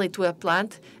properly to a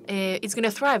plant, it's going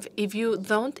to thrive. If you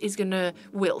don't, it's going to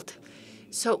wilt.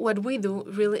 So what we do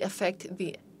really affect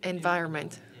the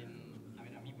environment.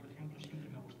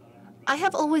 I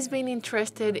have always been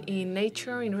interested in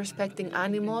nature, in respecting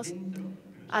animals.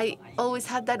 I always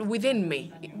had that within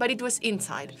me, but it was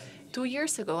inside. 2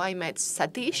 years ago, I met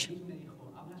Satish,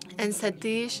 and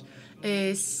Satish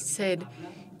said,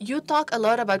 "You talk a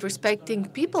lot about respecting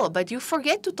people, but you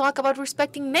forget to talk about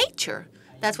respecting nature."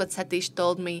 That's what Satish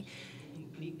told me.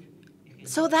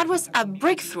 So that was a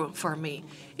breakthrough for me.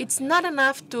 It's not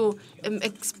enough to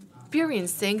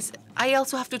experience things. I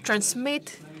also have to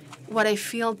transmit what I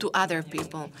feel to other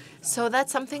people. So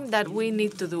that's something that we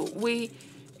need to do.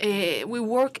 We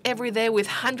work every day with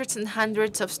hundreds and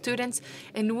hundreds of students,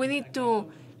 and we need to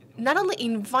not only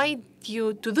invite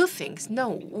you to do things, no,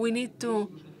 we need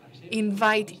to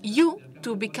invite you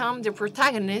to become the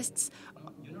protagonists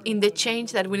in the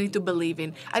change that we need to believe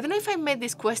in. I don't know if I made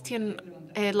this question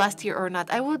last year or not.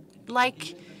 I would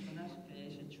like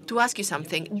to ask you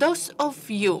something. Those of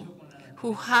you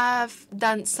who have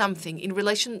done something in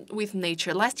relation with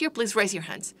nature last year, please raise your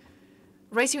hands.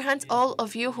 Raise your hands, all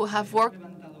of you who have worked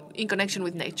in connection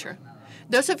with nature.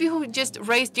 Those of you who just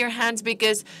raised your hands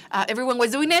because everyone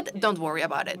was doing it, don't worry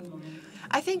about it.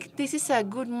 I think this is a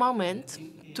good moment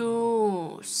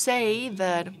to say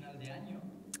that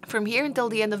from here until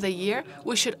the end of the year,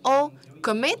 we should all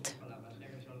commit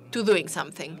to doing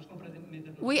something.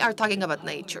 We are talking about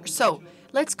nature, so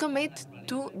let's commit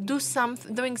to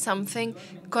doing something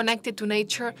connected to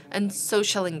nature and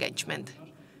social engagement.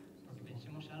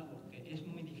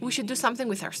 We should do something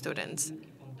with our students.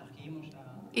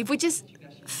 If we just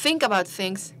think about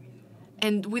things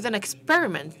and we don't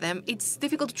experiment them, it's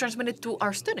difficult to transmit it to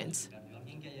our students.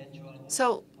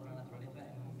 So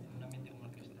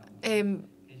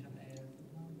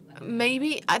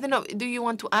maybe, I don't know, do you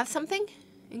want to add something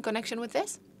in connection with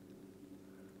this?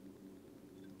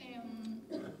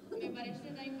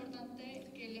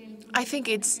 I think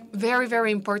it's very,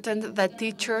 very important that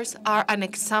teachers are an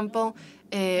example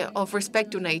of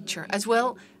respect to nature, as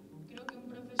well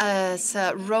as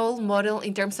a role model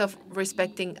in terms of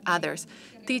respecting others.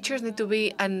 Teachers need to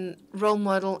be a role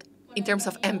model in terms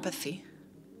of empathy.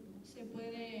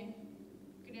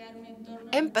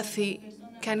 Empathy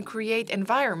can create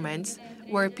environments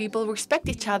where people respect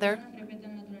each other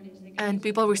and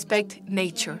people respect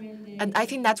nature. And I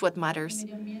think that's what matters,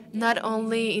 not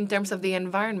only in terms of the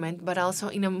environment, but also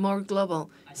in a more global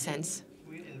sense.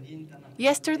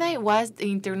 Yesterday was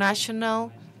the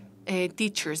International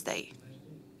Teachers' Day.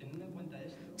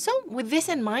 So with this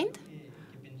in mind,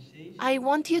 I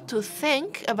want you to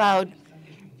think about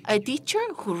a teacher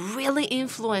who really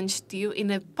influenced you in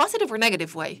a positive or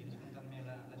negative way.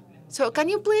 So can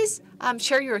you please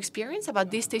share your experience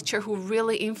about this teacher who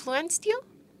really influenced you?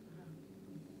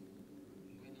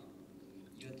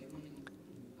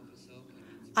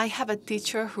 I have a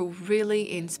teacher who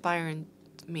really inspired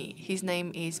me. His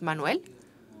name is Manuel,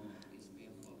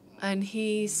 and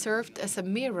he served as a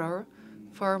mirror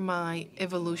for my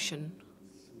evolution.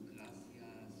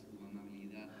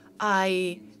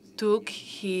 I took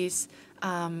his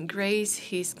grace,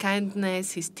 his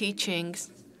kindness, his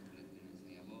teachings,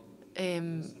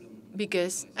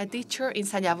 because a teacher in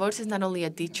Sayavors is not only a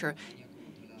teacher.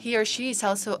 He or she is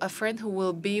also a friend who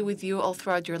will be with you all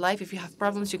throughout your life. If you have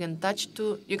problems, you can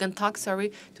talk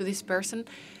to this person.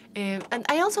 And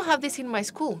I also have this in my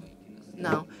school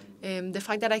now. The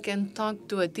fact that I can talk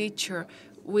to a teacher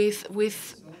with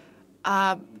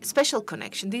a special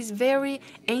connection, this very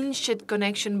ancient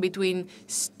connection between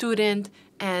student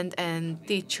and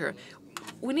teacher.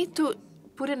 We need to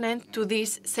put an end to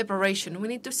this separation. We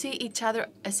need to see each other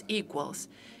as equals.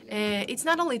 It's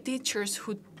not only teachers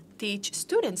who teach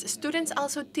students. Students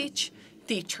also teach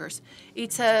teachers.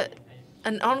 It's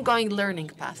an ongoing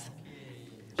learning path.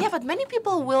 Yeah, but many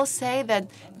people will say that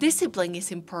discipline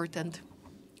is important,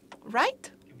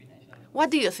 right? What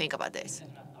do you think about this?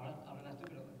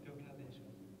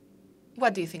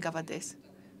 What do you think about this?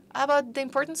 About the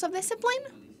importance of discipline?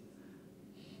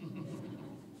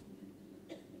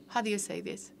 How do you say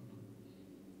this?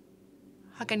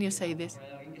 How can you say this?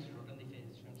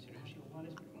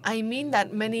 I mean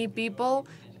that many people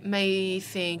may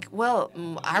think, well,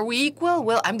 are we equal?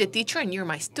 Well, I'm the teacher and you're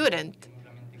my student.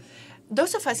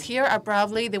 Those of us here are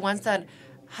probably the ones that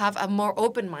have a more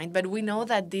open mind, but we know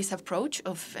that this approach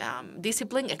of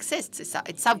discipline exists.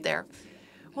 It's out there.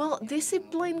 Well,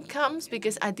 discipline comes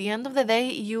because at the end of the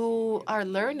day, you are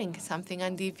learning something,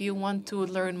 and if you want to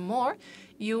learn more,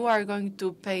 you are going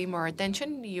to pay more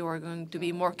attention, you are going to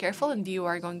be more careful, and you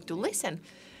are going to listen.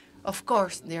 Of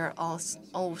course, there are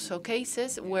also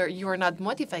cases where you are not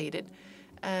motivated,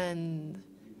 and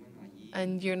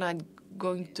you're not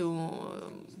going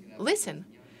to listen.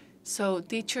 So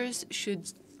teachers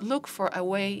should look for a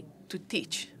way to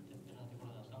teach.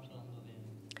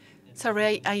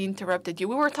 Sorry, I interrupted you.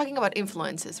 We were talking about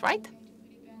influences, right?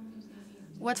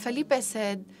 What Felipe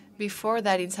said before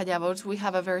that in Sayabots, we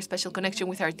have a very special connection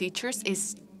with our teachers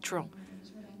is true.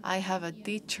 I have a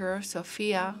teacher,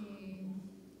 Sofia,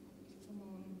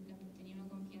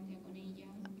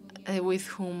 with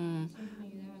whom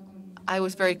I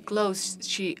was very close.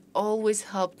 She always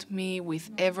helped me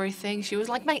with everything. She was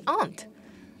like my aunt.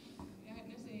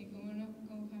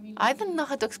 I don't know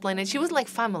how to explain it. She was like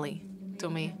family to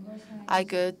me. I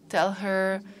could tell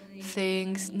her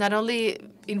things, not only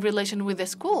in relation with the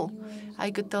school.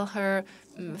 I could tell her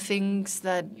things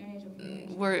that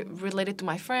were related to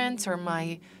my friends or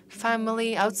my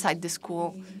family outside the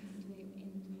school.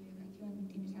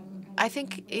 I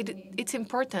think it's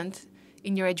important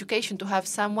in your education to have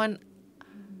someone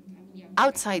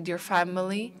outside your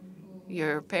family,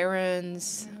 your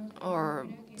parents or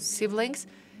siblings.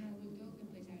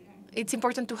 It's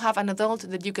important to have an adult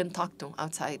that you can talk to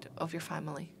outside of your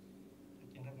family.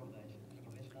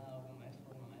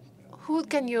 Who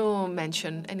can you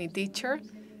mention? Any teacher?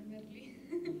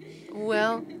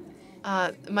 Well,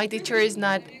 my teacher is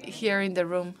not here in the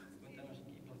room.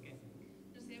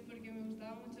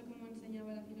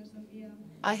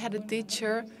 I had a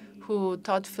teacher who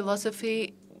taught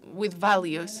philosophy with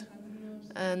values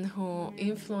and who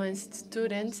influenced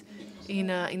students in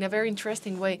a very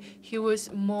interesting way. He was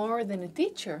more than a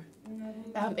teacher.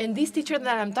 And this teacher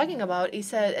that I'm talking about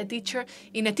is a teacher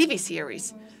in a TV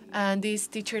series. And this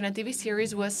teacher in a TV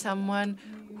series was someone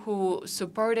who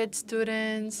supported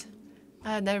students.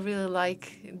 And I really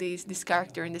like this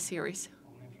character in the series.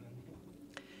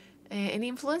 Any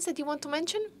influence that you want to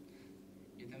mention?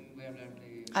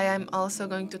 I am also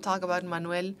going to talk about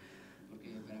Manuel.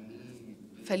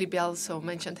 Felipe also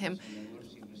mentioned him.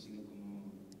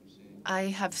 I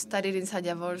have studied in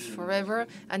Sayabots forever,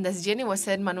 and as Jenny was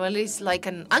said, Manuel is like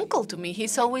an uncle to me.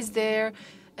 He's always there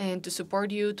and to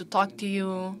support you, to talk to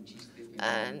you,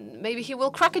 and maybe he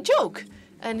will crack a joke,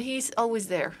 and he's always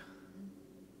there.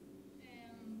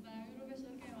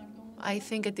 I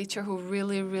think a teacher who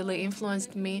really, really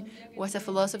influenced me was a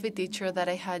philosophy teacher that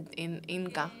I had in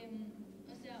Inca.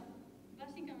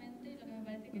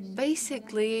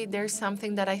 Basically, there's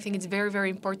something that I think is very, very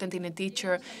important in a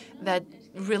teacher that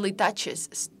really touches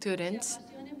students,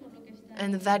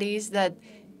 and that is that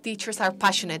teachers are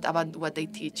passionate about what they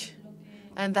teach.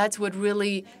 And that's what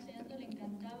really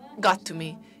got to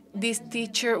me. This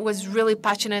teacher was really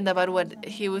passionate about what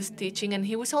he was teaching, and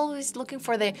he was always looking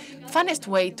for the funnest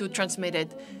way to transmit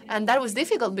it. And that was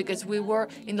difficult because we were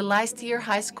in the last year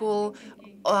high school.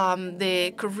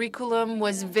 The curriculum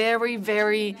was very,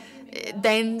 very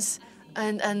dense,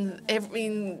 and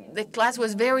the class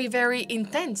was very, very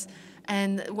intense.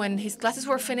 And when his classes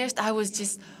were finished, I was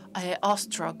just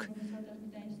awestruck.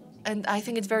 And I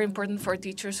think it's very important for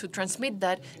teachers who transmit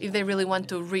that if they really want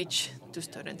to reach to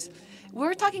students.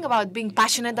 We're talking about being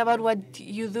passionate about what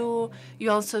you do.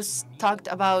 You also talked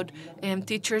about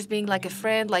teachers being like a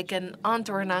friend, like an aunt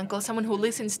or an uncle, someone who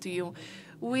listens to you.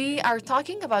 We are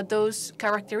talking about those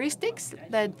characteristics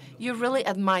that you really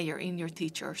admire in your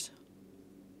teachers.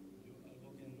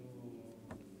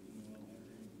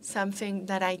 Something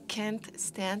that I can't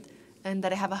stand and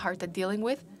that I have a hard time dealing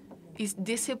with is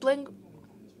discipline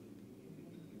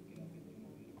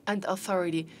and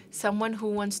authority. Someone who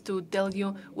wants to tell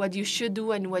you what you should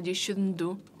do and what you shouldn't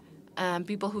do.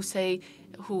 People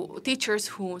teachers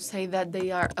who say that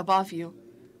they are above you.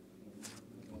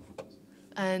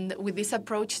 And with this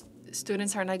approach,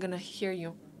 students are not going to hear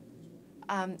you.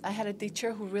 I had a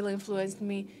teacher who really influenced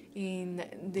me in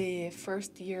the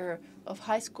first year of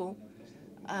high school.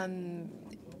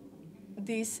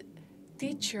 This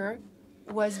teacher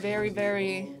was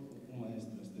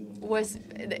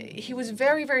he was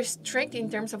very, very strict in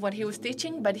terms of what he was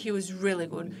teaching, but he was really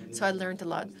good. So I learned a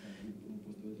lot.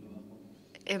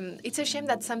 It's a shame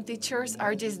that some teachers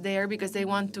are just there because they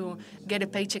want to get a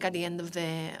paycheck at the end of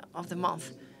the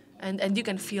month, and you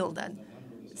can feel that.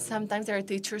 Sometimes there are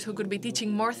teachers who could be teaching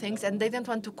more things, and they don't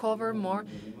want to cover more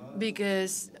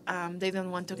because they don't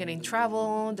want to get in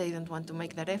trouble. They don't want to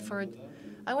make that effort.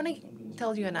 I want to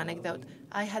tell you an anecdote.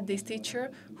 I had this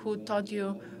teacher who taught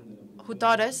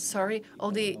us,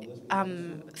 all the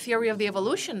theory of the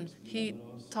evolution. He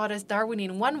taught us Darwin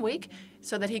in 1 week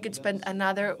so that he could spend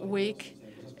another week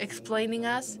explaining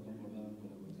us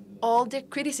all the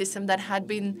criticism that had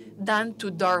been done to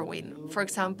Darwin. For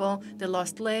example, the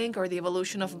lost link or the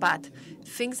evolution of bat,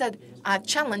 things that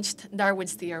challenged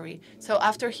Darwin's theory. So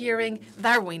after hearing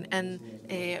Darwin and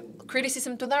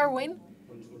criticism to Darwin,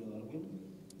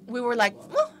 we were like,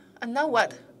 well, and now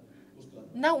what?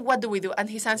 Now what do we do? And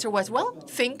his answer was, well,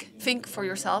 think for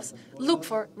yourselves, look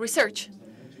for research.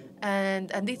 And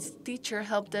this teacher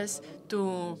helped us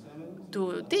to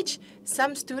teach.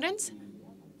 Some students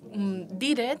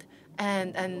did it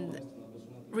and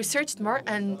researched more,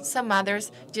 and some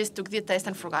others just took the test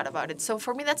and forgot about it. So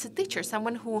for me, that's a teacher,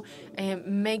 someone who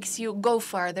makes you go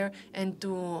farther and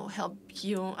to help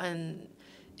you and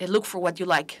look for what you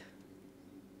like.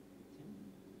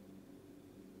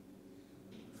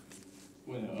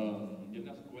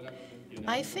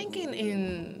 I think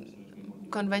in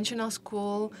conventional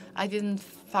school, I didn't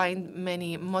find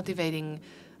many motivating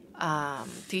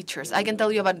teachers. I can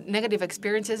tell you about negative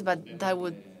experiences, but that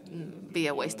would be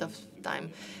a waste of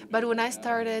time. But when I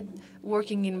started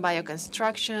working in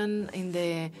bioconstruction, in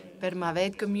the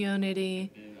Permavet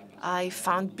community, I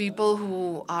found people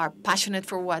who are passionate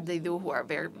for what they do, who are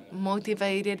very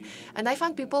motivated. And I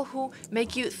found people who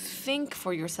make you think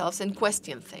for yourselves and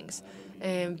question things.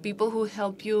 People who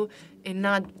help you and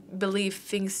not believe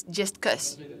things just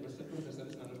because.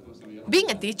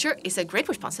 Being a teacher is a great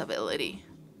responsibility.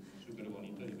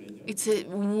 It's a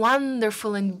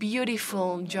wonderful and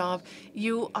beautiful job.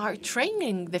 You are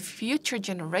training the future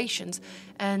generations,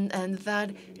 and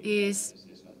that is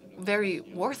very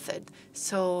worth it.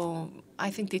 So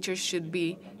I think teachers should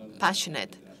be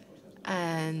passionate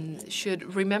and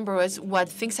should remember us what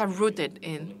things are rooted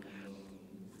in.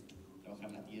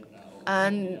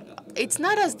 And it's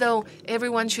not as though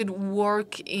everyone should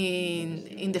work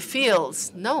in the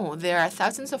fields. No, there are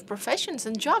thousands of professions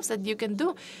and jobs that you can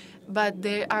do. But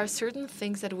there are certain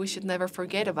things that we should never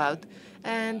forget about.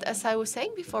 And as I was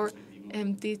saying before,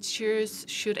 teachers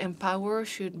should empower,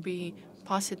 should be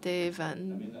positive,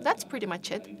 and that's pretty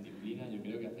much it.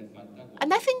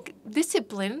 And I think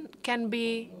discipline can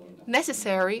be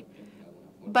necessary,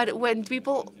 but when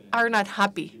people are not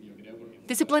happy.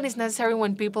 Discipline is necessary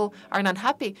when people are not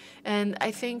happy. And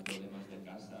I think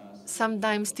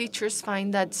sometimes teachers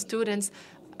find that students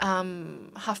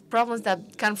have problems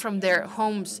that come from their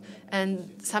homes,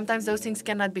 and sometimes those things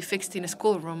cannot be fixed in a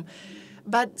schoolroom.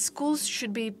 But schools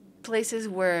should be places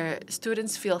where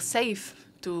students feel safe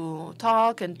to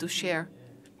talk and to share.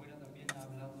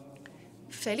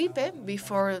 Felipe,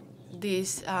 before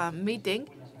this meeting,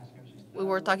 we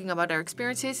were talking about our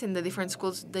experiences in the different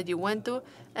schools that you went to,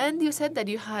 and you said that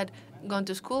you had gone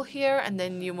to school here and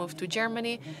then you moved to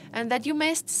Germany, and that you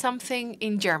missed something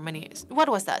in Germany. What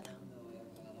was that?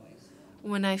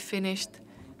 When I finished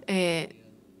the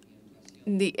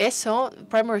ESO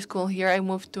primary school here, I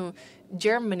moved to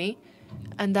Germany,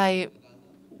 and I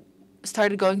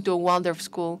started going to a Waldorf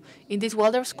school. In this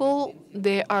Waldorf school,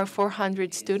 there are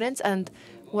 400 students, and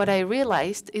what I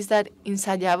realized is that in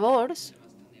Sallavorz,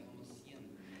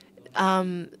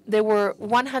 there were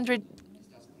 100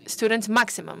 students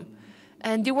maximum,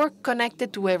 and you were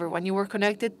connected to everyone. You were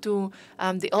connected to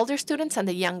the older students and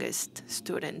the youngest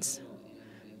students.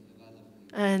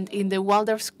 And in the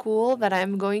Waldorf school that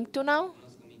I'm going to now,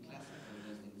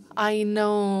 I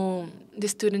know the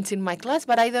students in my class,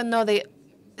 but I don't know the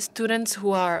students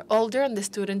who are older and the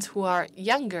students who are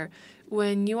younger.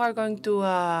 When you are going to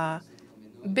a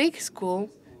big school,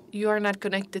 you are not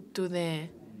connected to the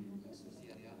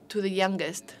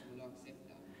youngest.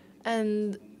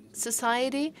 And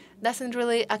society doesn't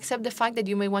really accept the fact that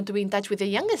you may want to be in touch with the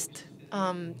youngest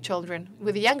children,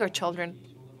 with the younger children.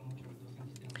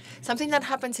 Something that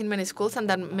happens in many schools and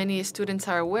that many students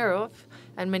are aware of,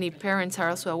 and many parents are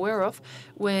also aware of,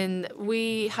 when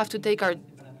we have to take our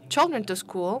children to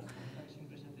school,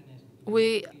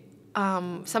 we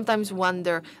sometimes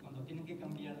wonder,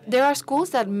 there are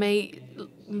schools that may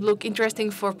look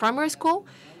interesting for primary school,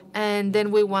 and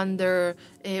then we wonder,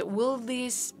 will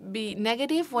this be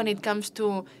negative when it comes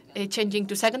to changing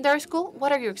to secondary school?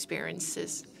 What are your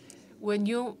experiences?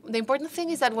 The important thing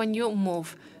is that when you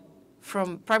move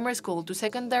from primary school to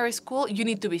secondary school, you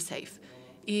need to be safe.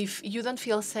 If you don't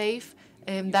feel safe,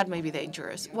 that may be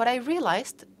dangerous. What I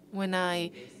realized when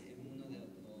I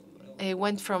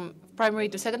went from primary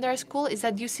to secondary school is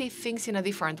that you see things in a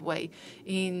different way.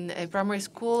 In primary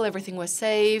school, everything was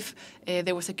safe,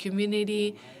 there was a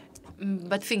community,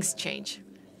 but things change.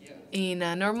 In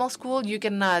a normal school, you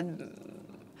cannot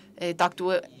talk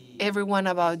to everyone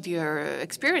about your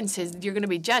experiences. You're going to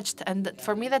be judged. And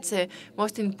for me, that's the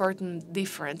most important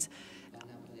difference.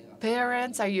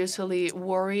 Parents are usually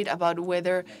worried about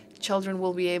whether children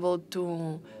will be able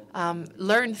to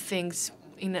learn things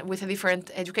with a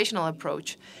different educational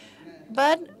approach.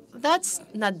 But that's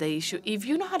not the issue. If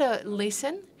you know how to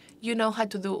listen, you know how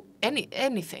to do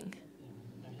anything.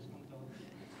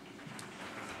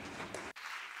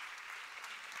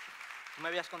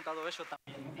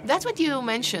 That's what you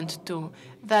mentioned too,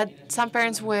 that some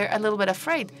parents were a little bit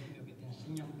afraid.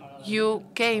 You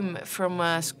came from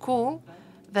a school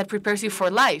that prepares you for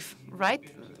life, right?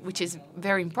 Which is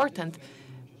very important.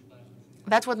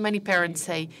 That's what many parents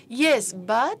say. Yes,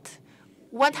 but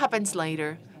what happens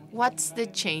later? What's the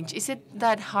change? Is it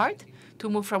that hard to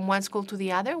move from one school to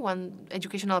the other, one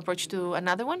educational approach to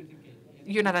another one?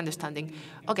 You're not understanding.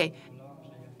 Okay,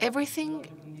 everything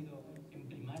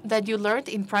that you learned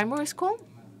in primary school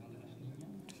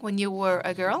when you were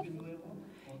a girl,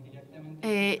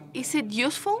 is it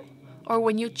useful? Or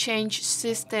when you change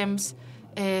systems,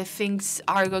 things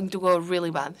are going to go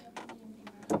really bad?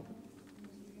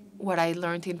 What I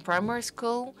learned in primary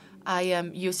school, I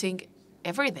am using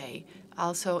every day,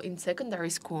 also in secondary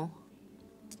school.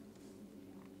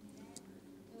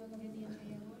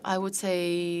 I would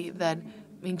say that,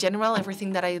 in general,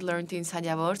 everything that I learned in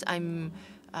Sayabors, I'm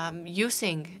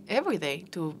using every day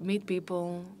to meet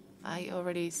people. I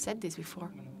already said this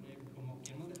before.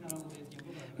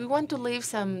 We want to leave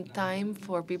some time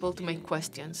for people to make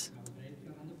questions.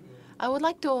 I would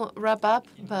like to wrap up,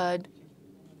 but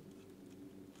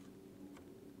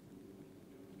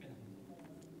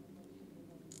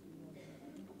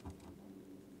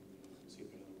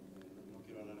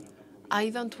I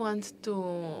don't want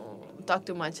to talk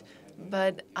too much,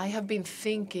 but I have been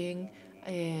thinking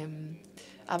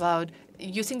about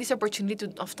using this opportunity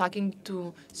of talking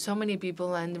to so many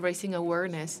people and raising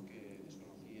awareness.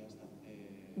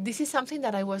 This is something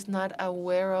that I was not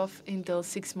aware of until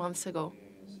 6 months ago.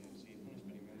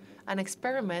 An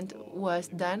experiment was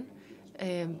done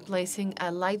placing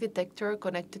a lie detector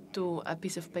connected to a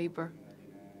piece of paper.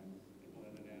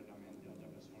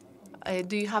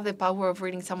 Do you have the power of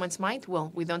reading someone's mind?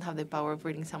 Well, we don't have the power of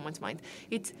reading someone's mind.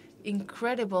 It's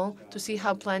incredible to see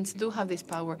how plants do have this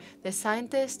power. The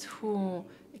scientists who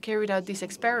carried out this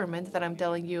experiment that I'm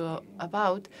telling you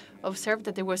about observed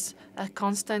that there was a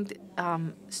constant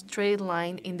straight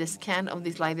line in the scan of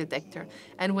this lie detector.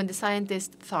 And when the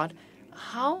scientists thought,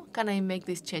 how can I make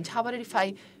this change? How about if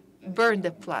I burn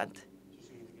the plant?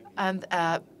 And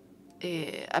a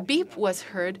beep was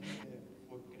heard,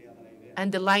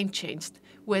 and the line changed.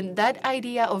 When that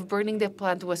idea of burning the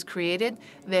plant was created,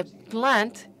 the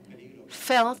plant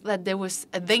felt that there was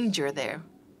a danger there.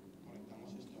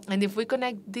 And if we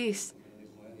connect this,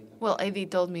 well, Eddie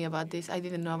told me about this. I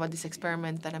didn't know about this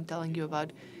experiment that I'm telling you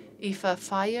about. If a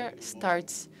fire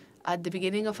starts at the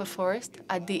beginning of a forest,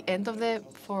 at the end of the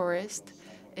forest,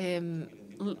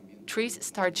 trees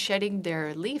start shedding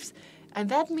their leaves. And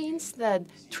that means that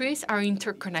trees are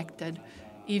interconnected.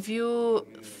 If you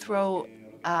throw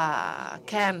a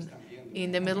can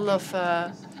in the middle of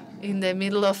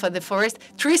the forest,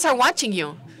 trees are watching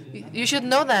you. You should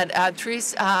know that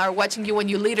trees are watching you when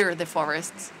you litter the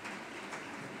forests.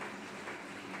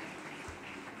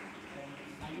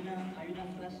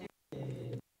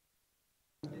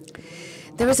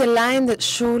 There is a line that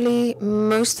surely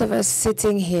most of us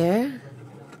sitting here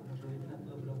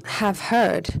have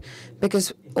heard,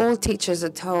 because all teachers are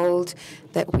told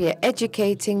that we are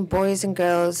educating boys and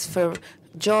girls for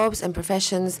jobs and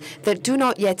professions that do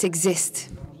not yet exist.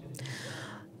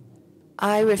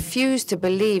 I refuse to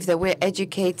believe that we're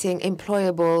educating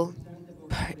employable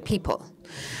people.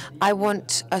 I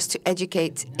want us to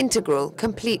educate integral,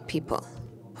 complete people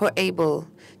who are able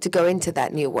to go into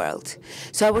that new world.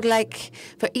 So I would like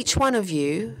for each one of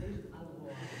you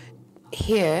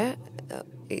here,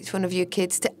 each one of you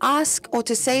kids, to ask or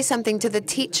to say something to the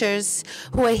teachers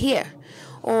who are here,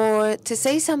 or to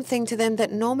say something to them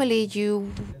that normally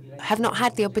you have not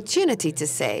had the opportunity to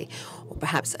say.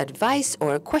 perhaps advice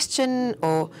or a question,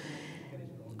 or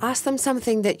ask them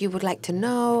something that you would like to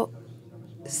know,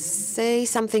 say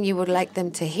something you would like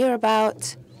them to hear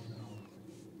about,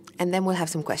 and then we'll have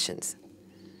some questions.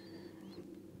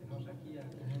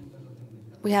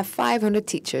 We have 500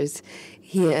 teachers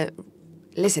here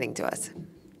listening to us.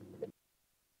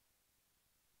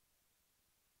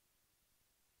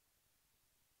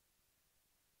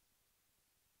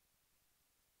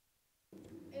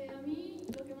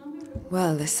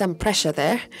 Well, there's some pressure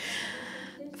there.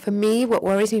 For me, what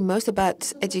worries me most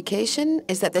about education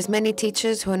is that there's many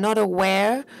teachers who are not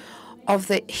aware of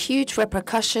the huge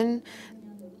repercussion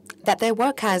that their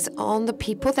work has on the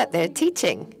people that they're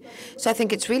teaching. So I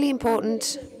think it's really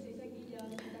important.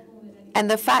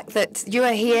 And the fact that you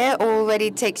are here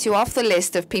already takes you off the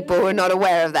list of people who are not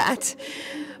aware of that.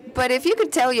 But if you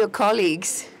could tell your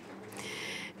colleagues,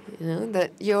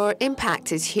 that your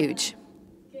impact is huge.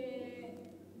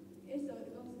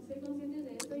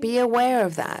 Be aware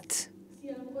of that.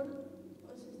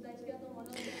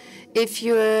 If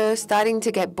you're starting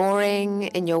to get boring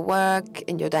in your work,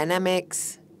 in your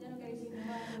dynamics,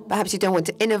 perhaps you don't want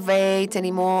to innovate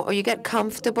anymore, or you get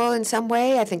comfortable in some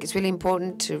way, I think it's really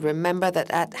important to remember that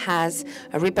that has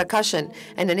a repercussion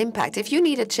and an impact. If you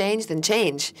need a change, then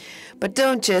change. But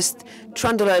don't just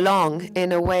trundle along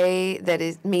in a way that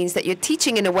it means that you're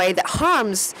teaching in a way that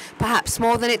harms perhaps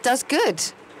more than it does good.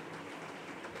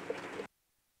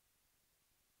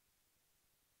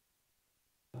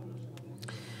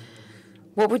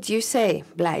 What would you say,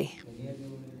 Blay?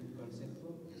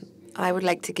 I would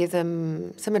like to give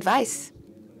them some advice.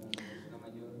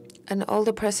 An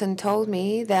older person told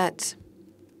me that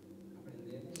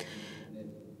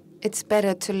it's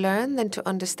better to learn than to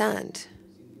understand.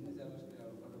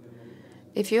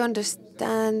 If you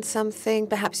understand something,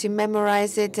 perhaps you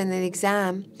memorize it in an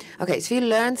exam. Okay, so if you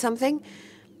learn something,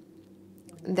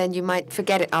 then you might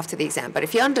forget it after the exam. But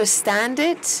if you understand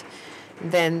it,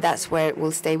 then that's where it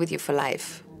will stay with you for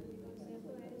life.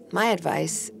 My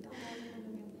advice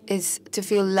is to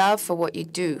feel love for what you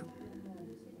do.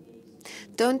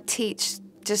 Don't teach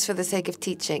just for the sake of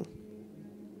teaching.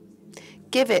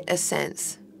 Give it a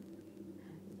sense.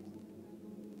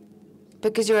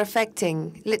 Because you're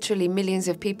affecting literally millions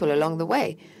of people along the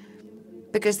way.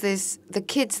 Because there's the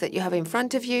kids that you have in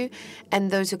front of you, and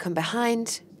those who come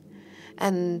behind,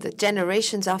 and the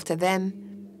generations after them.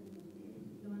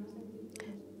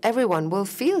 Everyone will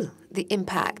feel the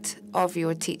impact of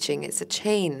your teaching. It's a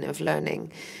chain of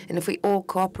learning. And if we all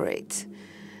cooperate,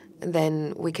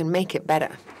 then we can make it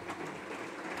better.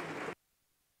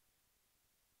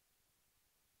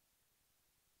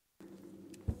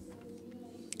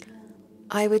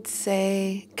 I would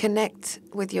say connect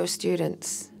with your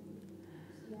students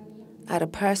at a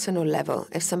personal level.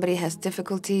 If somebody has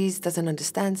difficulties, doesn't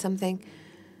understand something,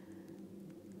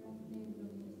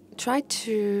 try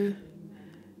to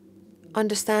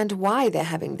understand why they're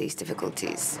having these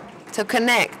difficulties. So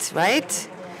connect, right?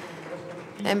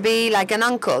 And be like an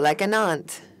uncle, like an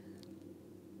aunt.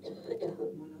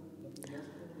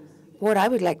 What I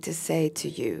would like to say to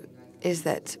you is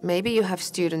that maybe you have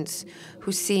students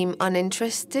who seem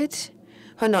uninterested,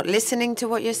 who are not listening to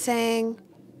what you're saying.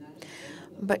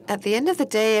 But at the end of the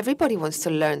day, everybody wants to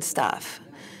learn stuff.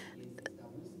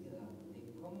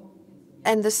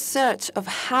 And the search of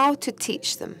how to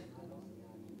teach them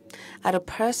at a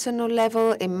personal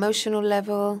level, emotional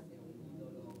level,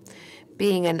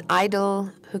 being an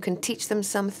idol who can teach them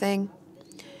something,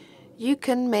 you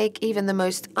can make even the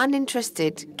most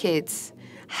uninterested kids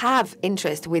have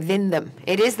interest within them.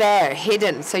 It is there,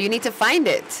 hidden, so you need to find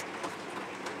it.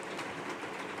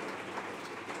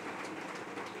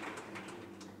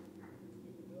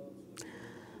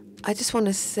 I just want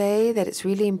to say that it's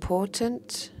really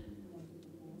important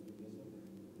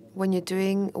when you're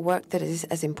doing work that is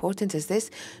as important as this,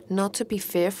 not to be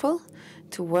fearful,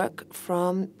 to work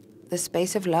from the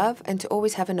space of love, and to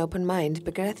always have an open mind.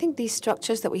 Because I think these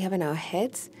structures that we have in our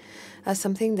heads are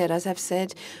something that, as I've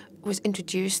said, was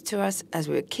introduced to us as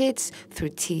we were kids through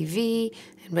TV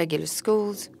and regular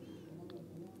schools.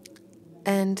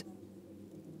 And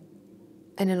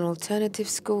in an alternative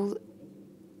school,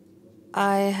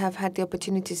 I have had the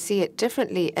opportunity to see it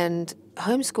differently. And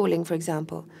homeschooling, for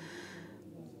example,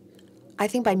 I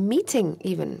think by meeting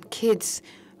even kids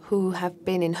who have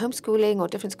been in homeschooling or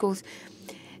different schools,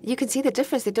 you can see the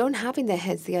difference. They don't have in their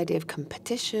heads the idea of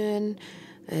competition.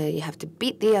 You have to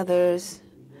beat the others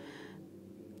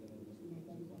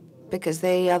because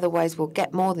they otherwise will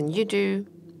get more than you do.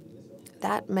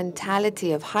 That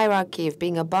mentality of hierarchy, of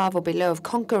being above or below, of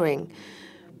conquering.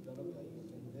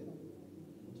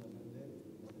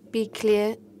 Be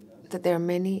clear that there are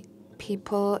many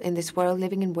people in this world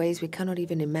living in ways we cannot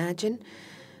even imagine,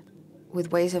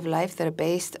 with ways of life that are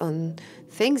based on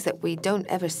things that we don't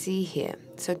ever see here.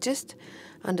 So just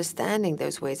understanding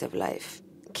those ways of life,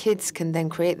 kids can then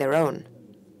create their own.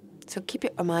 So keep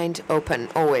your mind open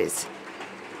always.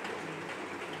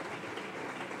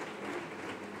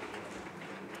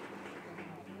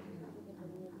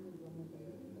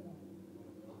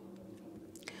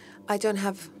 I don't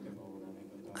have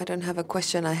a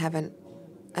question. I have an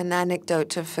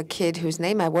anecdote of a kid whose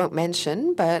name I won't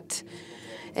mention, but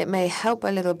it may help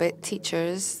a little bit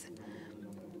teachers,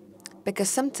 because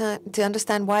sometimes to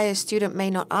understand why a student may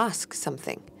not ask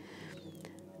something.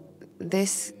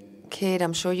 This kid,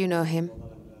 I'm sure you know him,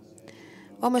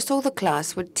 almost all the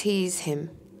class would tease him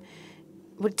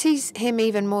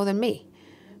even more than me.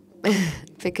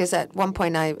 Because at one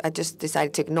point I just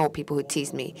decided to ignore people who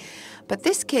teased me. But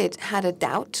this kid had a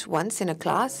doubt once in a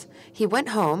class. He went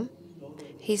home.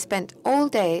 He spent all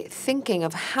day thinking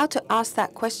of how to ask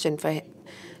that question for him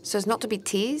so as not to be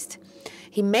teased.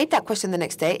 He made that question the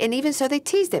next day, and even so they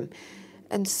teased him.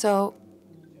 And so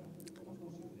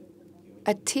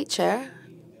a teacher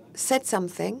said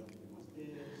something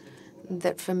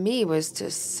that for me was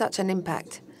just such an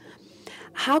impact.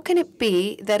 How can it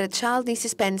be that a child needs to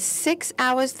spend 6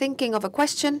 hours thinking of a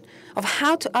question, of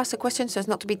how to ask a question so as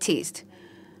not to be teased?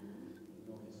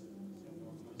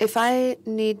 If I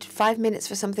need 5 minutes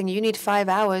for something, you need 5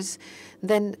 hours,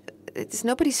 then it's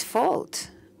nobody's fault.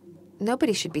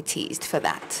 Nobody should be teased for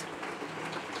that.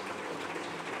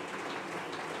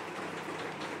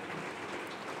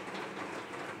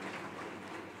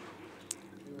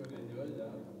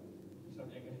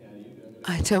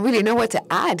 I don't really know what to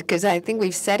add, because I think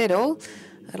we've said it all.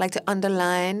 I'd like to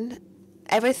underline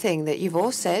everything that you've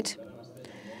all said.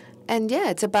 And yeah,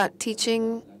 it's about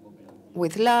teaching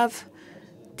with love,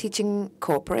 teaching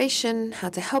cooperation, how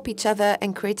to help each other,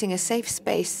 and creating a safe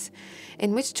space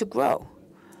in which to grow.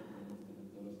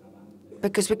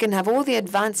 Because we can have all the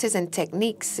advances and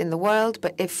techniques in the world,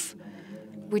 but if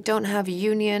we don't have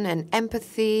union and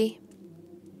empathy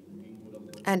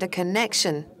and a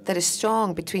connection that is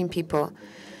strong between people,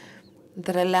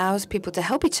 that allows people to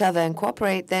help each other and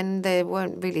cooperate, then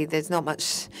there's not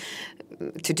much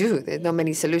to do. There's not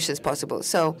many solutions possible.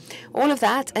 So all of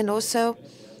that, and also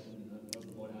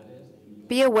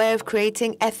be aware of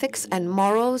creating ethics and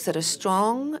morals that are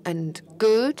strong and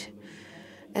good.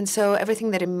 And so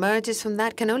everything that emerges from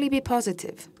that can only be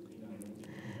positive.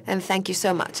 And thank you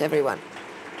so much, everyone.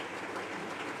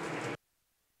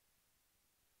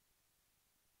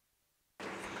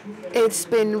 It's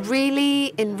been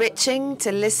really enriching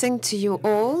to listen to you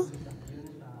all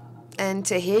and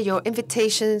to hear your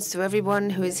invitations to everyone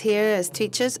who is here as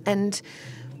teachers. And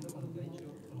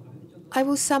I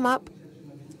will sum up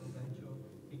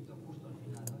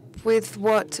with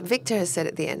what Victor has said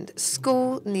at the end.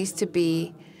 School needs to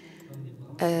be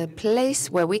a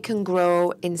place where we can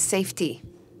grow in safety.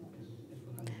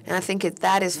 And I think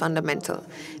that is fundamental.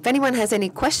 If anyone has any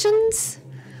questions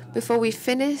before we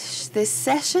finish this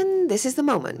session, this is the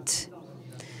moment.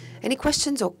 Any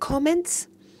questions or comments?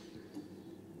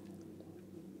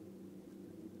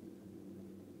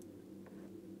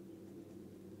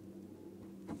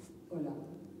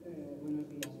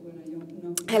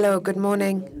 Hello, good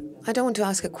morning. I don't want to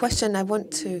ask a question. I want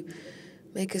to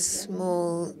make a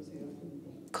small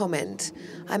comment.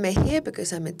 I'm here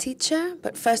because I'm a teacher,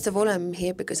 but first of all, I'm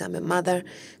here because I'm a mother,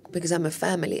 because I'm a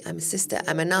family, I'm a sister,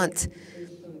 I'm an aunt.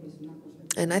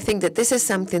 And I think that this is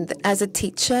something that as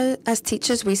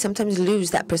teachers, we sometimes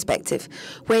lose that perspective.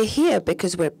 We're here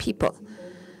because we're people.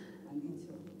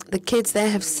 The kids there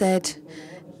have said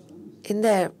in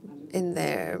their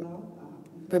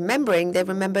remembering, they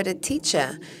remembered a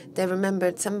teacher. They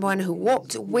remembered someone who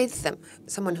walked with them,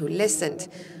 someone who listened,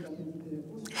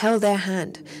 held their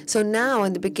hand. So now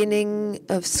in the beginning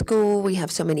of school, we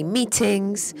have so many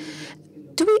meetings.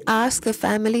 Do we ask the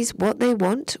families what they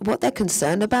want, what they're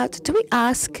concerned about? Do we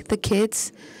ask the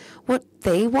kids what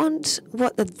they want,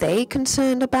 what are they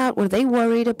concerned about, what are they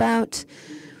worried about?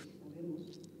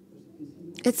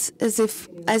 It's as if,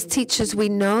 as teachers, we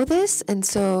know this, and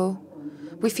so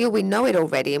we feel we know it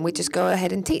already, and we just go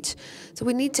ahead and teach. So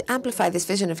we need to amplify this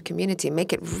vision of community,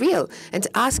 make it real, and to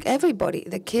ask everybody,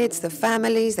 the kids, the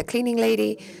families, the cleaning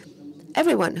lady,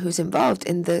 everyone who's involved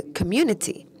in the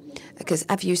community. Because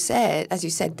as you said,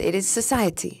 it is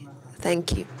society.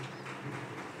 Thank you.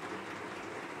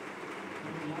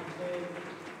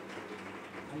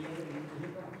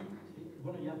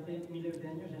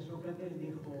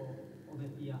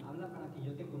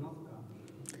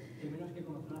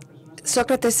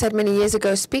 Socrates said many years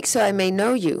ago, speak so I may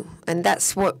know you. And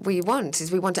that's what we want,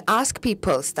 is we want to ask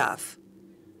people stuff.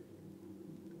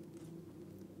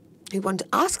 We want to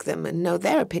ask them and know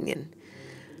their opinion.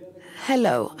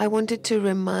 Hello, I wanted to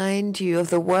remind you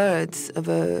of the words of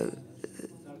a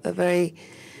very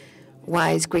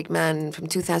wise Greek man from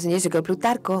 2,000 years ago,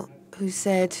 Plutarch, who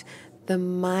said, the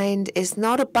mind is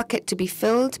not a bucket to be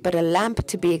filled, but a lamp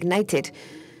to be ignited.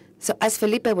 So as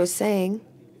Felipe was saying,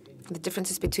 the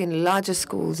differences between larger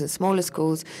schools and smaller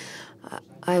schools,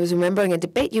 I was remembering a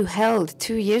debate you held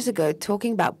 2 years ago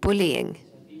talking about bullying.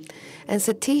 And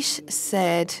Satish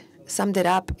summed it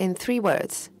up in 3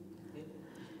 words.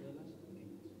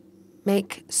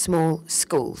 Make small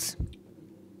schools.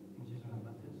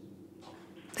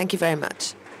 Thank you very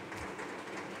much.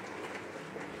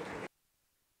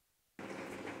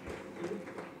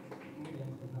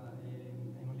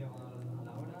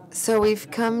 So we've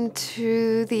come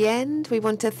to the end. We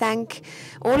want to thank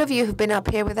all of you who've been up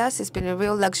here with us. It's been a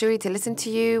real luxury to listen to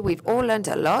you. We've all learned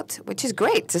a lot, which is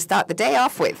great to start the day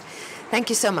off with. Thank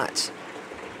you so much.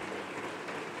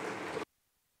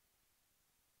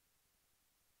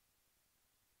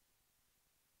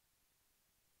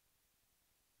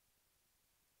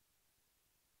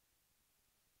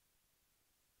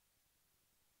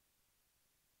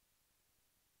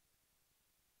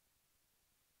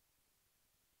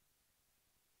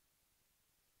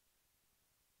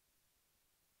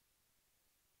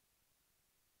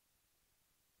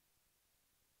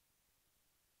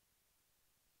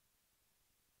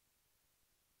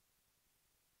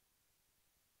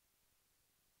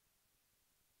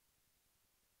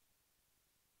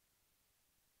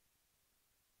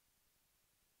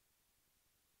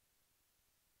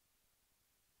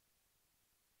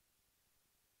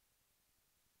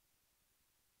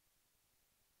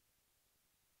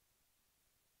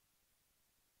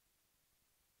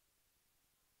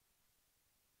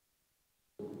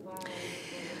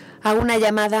 Hago una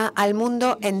llamada al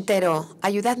mundo entero.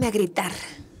 Ayudadme a gritar,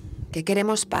 que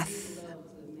queremos paz.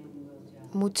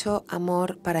 Mucho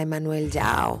amor para Emmanuel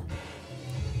Yao.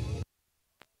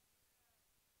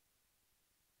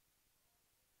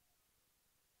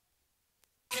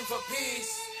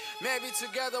 Maybe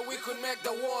together we could make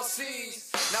the war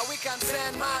cease. Now we can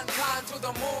send mankind to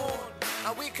the moon,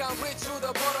 and we can reach to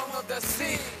the bottom of the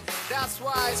sea. That's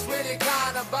why it's really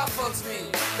kind of baffles me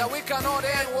that we cannot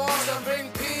end wars and bring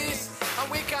peace, and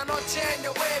we cannot change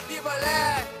the way people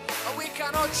act, and we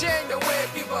cannot change the way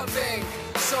people think.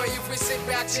 So if we sit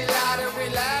back, chill out and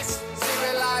relax,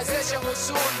 civilization will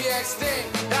soon be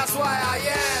extinct. That's why I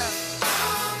am.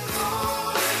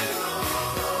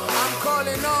 I'm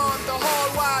calling on the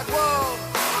whole wide world.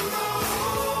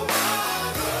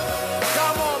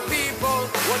 Come on, people,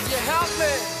 would you help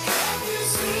me?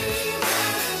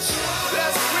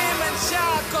 Let's scream and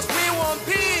shout, cause we want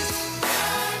peace.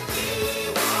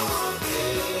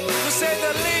 To say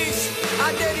the least,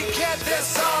 I dedicate this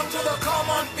song to the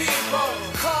common people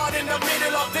caught in the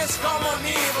middle of this common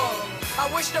evil. I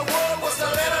wish the world was a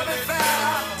little bit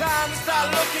fairer. Time to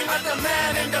start looking at the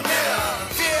man in the mirror.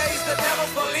 Fear is the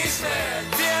devil's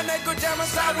policeman. Fear make good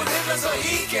genocide with Hitler so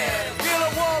he can feel a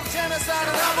war of genocide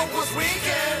and love was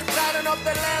weekend. Lighting up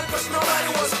the land cause nobody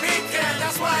was speaking.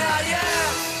 That's why I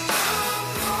am.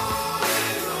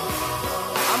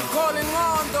 I'm calling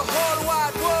on the whole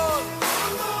wide world.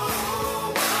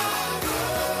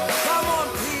 Come on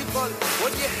people,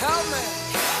 would you help me?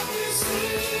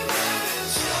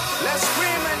 Let's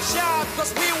scream and shout,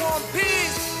 cause we want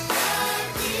peace.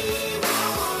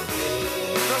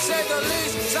 To say the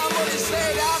least, somebody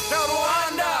said after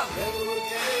Rwanda,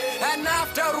 and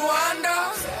after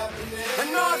Rwanda,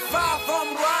 and not far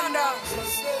from Rwanda,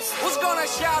 who's gonna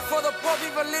shout for the poor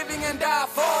people living in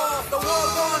Darfur? The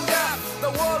world gone deaf,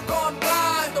 the world gone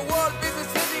blind, the world busy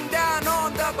sitting down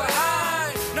on the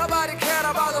behind. Nobody cared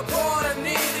about the poor and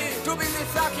needy, too busy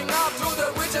sucking up to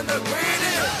the rich and the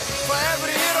greedy. For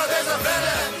every hero there's a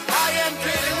villain. I am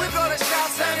kidding, we gotta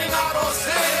shout sending out our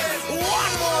sin.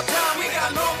 One more time, we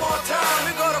got no more time.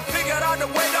 We gotta figure out the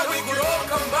way that we could all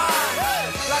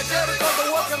combine. Like Jericho,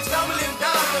 the world comes tumbling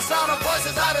down. The sound of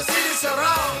voices out of cities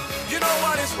surround. You know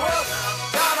what it's worth?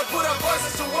 Time to put our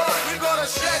voices to work. We gotta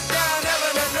shut down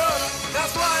heaven and earth.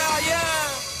 That's why I am.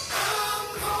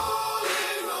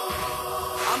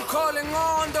 I'm calling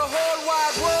on the whole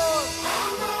wide world.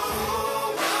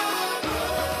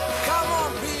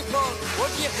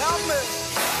 Would you help me?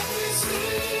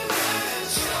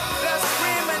 Let's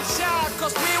scream and shout,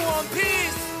 cause we want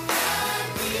peace.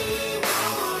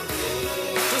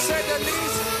 To say the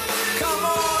least, come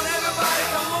on, everybody,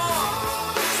 come on.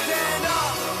 Stand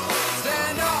up,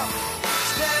 stand up,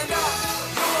 stand up.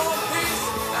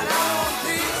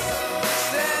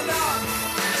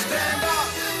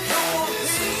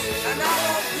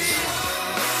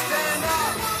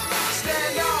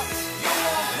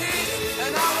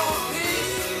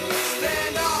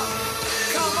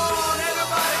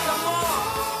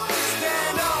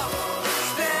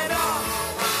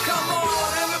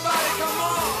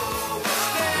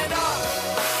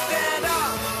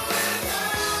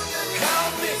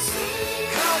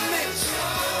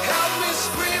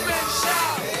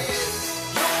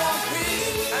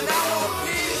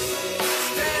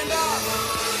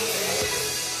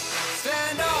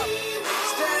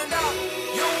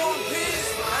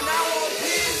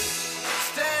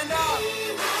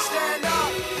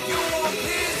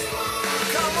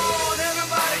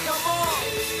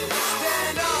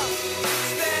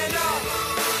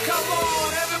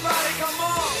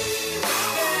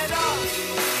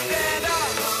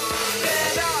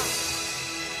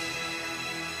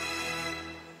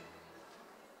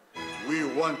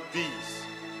 want peace.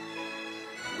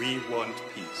 We want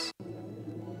peace.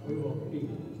 We want peace.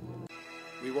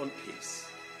 We want peace.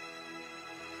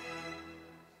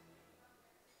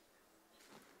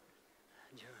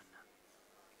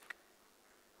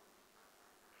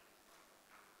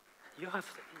 You have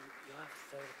 30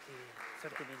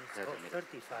 minutes, 30 or minutes.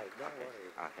 35, don't worry.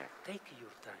 Okay. Take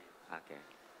your time. Okay.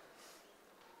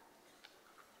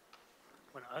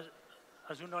 Bueno,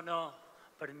 és un honor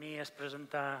per mi és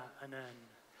presentar en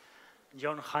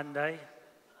John Handay.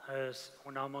 És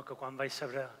un home que quan vaig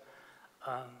saber...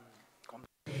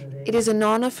 It is an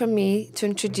honor for me to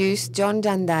introduce John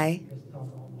Dandai.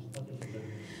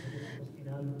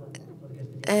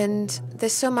 And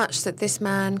there's so much that this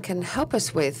man can help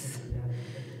us with,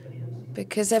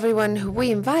 because everyone who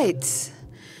we invite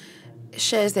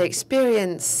shares their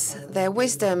experience, their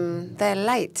wisdom, their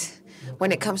light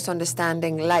when it comes to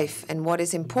understanding life and what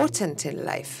is important in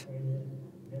life.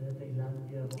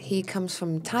 He comes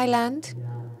from Thailand,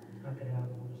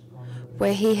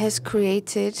 where he has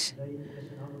created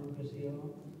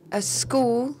a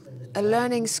school, a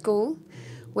learning school,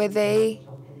 where they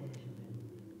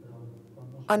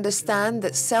understand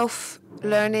that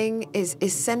self-learning is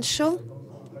essential.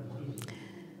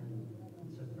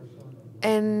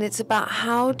 And it's about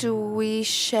how do we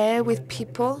share with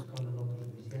people.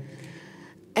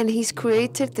 And he's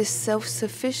created this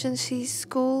self-sufficiency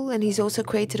school, and he's also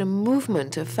created a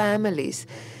movement of families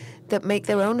that make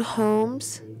their own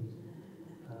homes.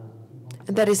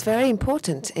 And that is very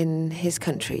important in his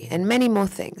country, and many more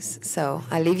things. So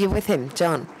I leave you with him,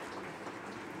 John.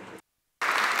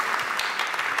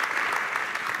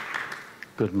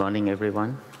 Good morning,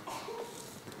 everyone.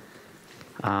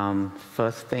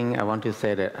 First thing, I want to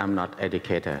say that I'm not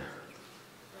educator.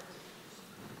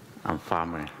 I'm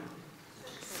farmer.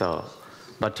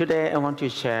 But today I want to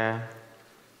share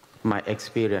my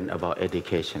experience about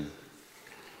education,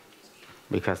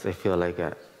 because I feel like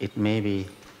it may be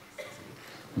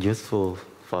useful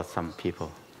for some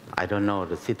people. I don't know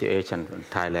the situation in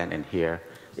Thailand and here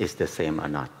is the same or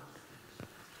not.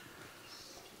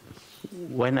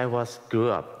 When I grew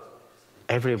up,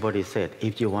 everybody said,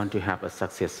 if you want to have a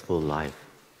successful life,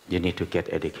 you need to get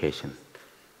education.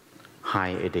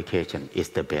 High education is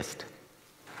the best.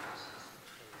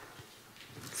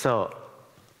 So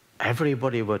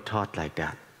everybody was taught like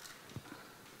that.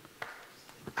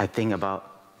 I think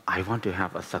about, I want to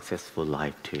have a successful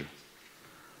life too.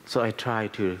 So I try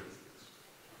to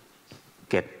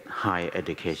get high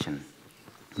education.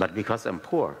 But because I'm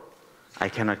poor, I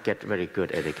cannot get very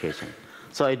good education.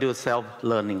 So I do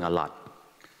self-learning a lot.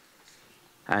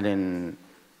 And then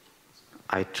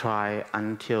I try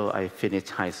until I finish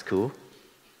high school.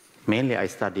 Mainly I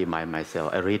study by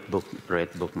myself. I read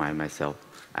book by myself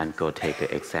and go take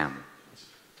the exam.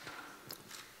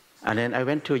 And then I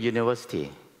went to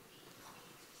university.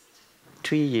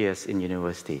 3 years in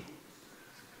university.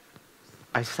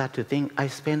 I start to think I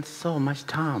spent so much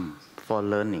time for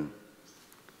learning.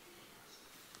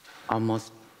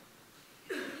 Almost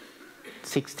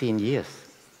 16 years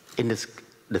in this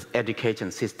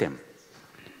education system.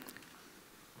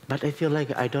 But I feel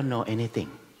like I don't know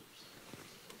anything.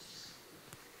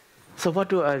 So what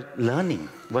do I learning?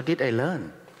 What did I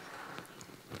learn?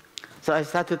 So I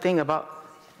start to think about,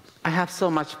 I have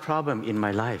so much problem in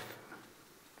my life.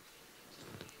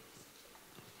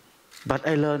 But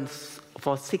I learned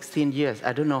for 16 years,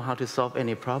 I don't know how to solve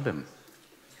any problem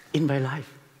in my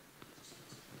life.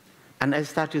 And I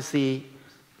start to see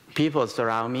people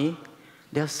surround me.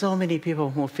 There are so many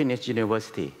people who finish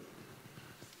university.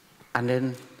 And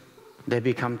then they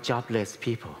become jobless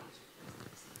people.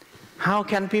 How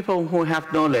can people who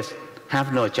have knowledge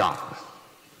have no job?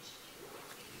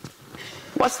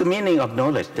 What's the meaning of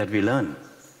knowledge that we learn?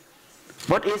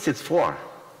 What is it for?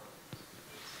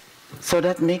 So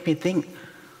that makes me think,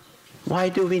 why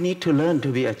do we need to learn to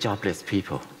be a jobless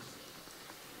people?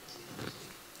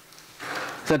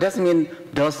 So that means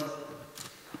those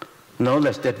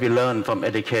knowledge that we learn from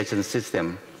education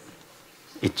system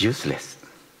is useless.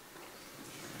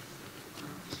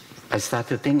 I start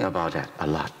to think about that a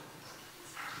lot.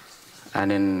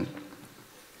 And then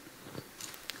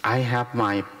I have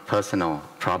my personal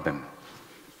problem.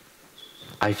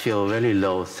 I feel very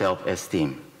low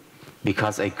self-esteem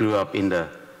because I grew up in the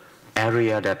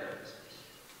area that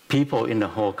people in the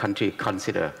whole country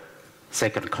consider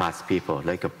second-class people,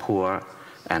 like a poor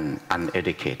and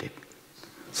uneducated.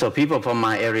 So people from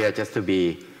my area just to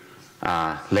be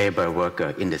labor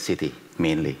worker in the city,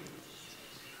 mainly.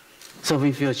 So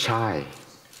we feel shy.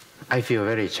 I feel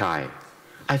very shy.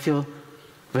 I feel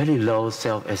very low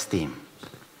self-esteem.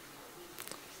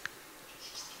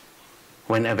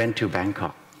 when I went to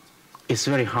Bangkok, it's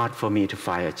very hard for me to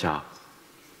find a job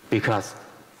because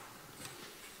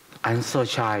I'm so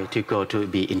shy to go to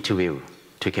be interviewed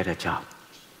to get a job.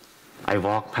 I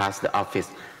walk past the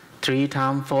office 3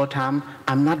 times, 4 times.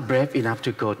 I'm not brave enough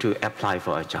to go to apply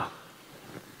for a job.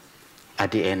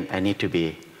 At the end, I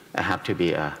have to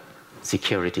be a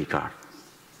security guard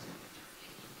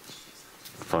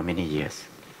for many years.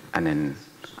 And then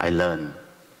I learned,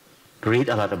 read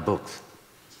a lot of books.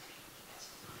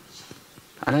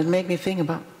 And it made me think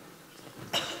about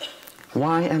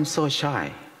why I'm so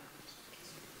shy.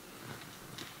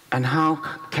 And how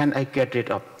can I get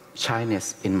rid of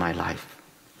shyness in my life?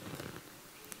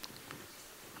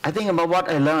 I think about what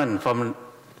I learned from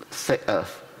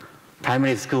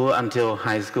primary school until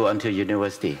high school until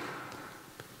university.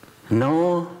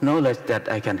 No knowledge that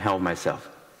I can help myself.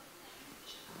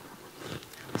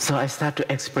 So I start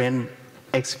to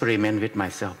experiment with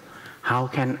myself. How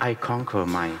can I conquer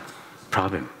my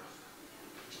problem?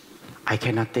 I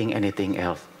cannot think anything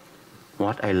else.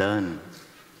 What I learned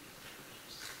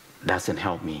doesn't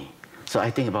help me. So I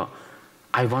think about,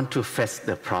 I want to face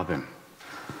the problem.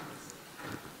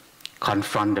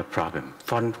 Confront the problem.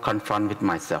 Confront with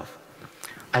myself.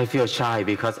 I feel shy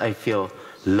because I feel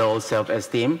low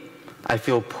self-esteem. I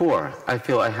feel poor. I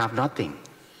feel I have nothing.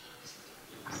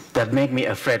 That make me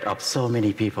afraid of so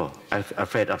many people. I'm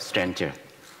afraid of strangers.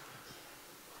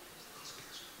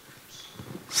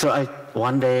 So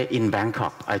one day in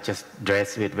Bangkok, I just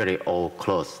dressed with very old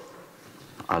clothes,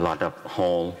 a lot of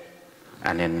hole,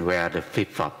 and then wear the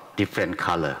flip-flop, different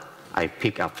color. I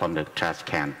pick up from the trash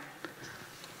can.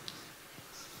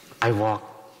 I walk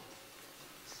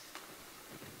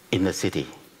in the city,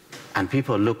 and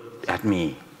people look at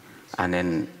me, and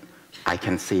then I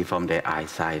can see from their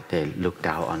eyesight, they look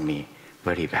down on me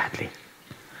very badly.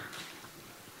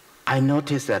 I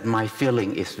notice that my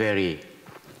feeling is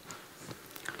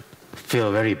feel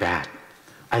very bad.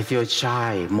 I feel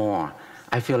shy more.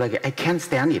 I feel like I can't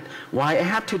stand it. Why I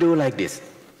have to do like this?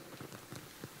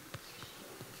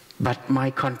 But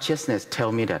my consciousness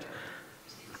tells me that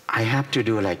I have to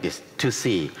do like this to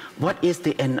see what is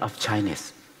the end of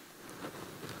shyness.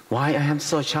 Why I am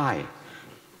so shy?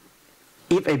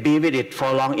 If I be with it for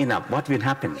long enough, what will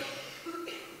happen?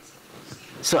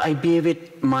 So I be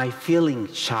with my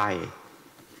feeling shy,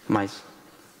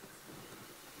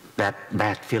 that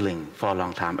bad feeling for a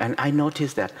long time. And I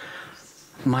noticed that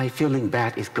my feeling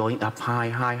bad is going up high,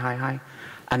 high, high, high.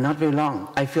 And not very long,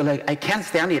 I feel like I can't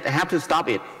stand it, I have to stop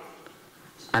it.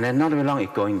 And then not very long,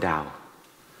 it's going down.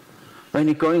 When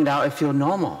it's going down, I feel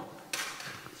normal.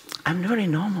 I'm very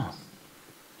normal.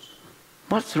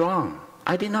 What's wrong?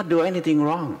 I did not do anything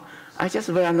wrong. I just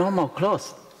wear normal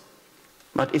clothes.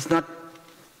 But it's not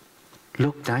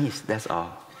look nice, that's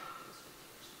all.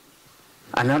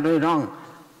 And not very long,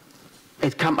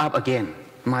 it come up again.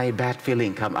 My bad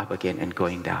feeling come up again and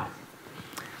going down.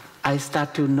 I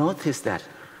start to notice that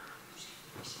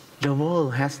the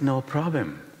world has no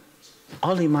problem.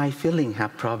 Only my feeling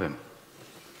have problem.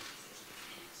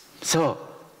 So,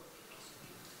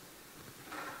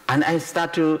 and I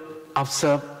start to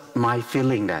observe my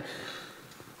feeling that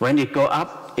when it go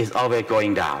up, it's always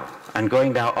going down, and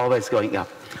going down, always going up.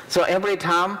 So every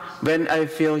time when I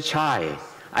feel shy,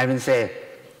 I will say,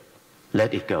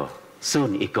 let it go.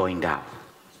 Soon it's going down.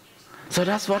 So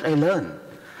that's what I learned.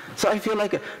 So I feel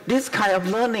like this kind of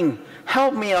learning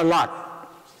helped me a lot.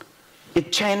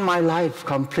 It changed my life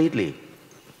completely.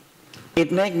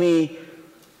 It made me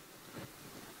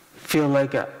feel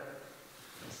like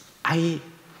I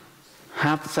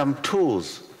have some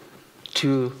tools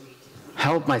to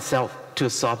help myself to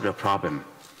solve the problem.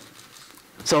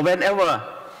 So whenever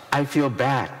I feel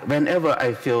bad, whenever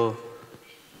I feel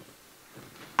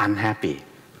unhappy,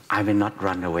 I will not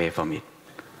run away from it.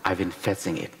 I've been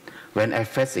facing it. When I'm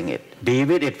facing it, be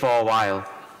with it for a while,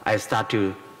 I start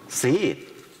to see it,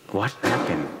 what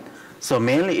happened. So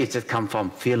mainly it just comes from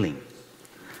feeling.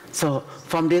 So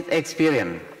from this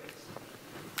experience,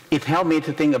 it helped me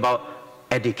to think about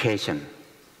education.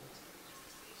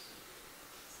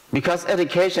 Because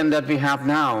education that we have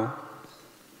now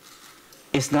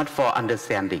is not for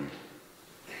understanding.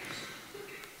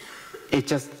 It's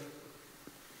just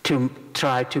to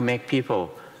try to make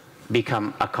people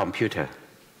become a computer.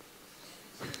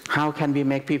 How can we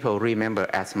make people remember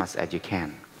as much as you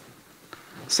can?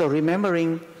 So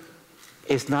remembering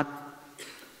is not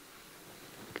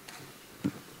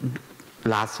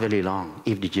last very long.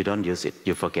 If you don't use it,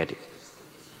 you forget it.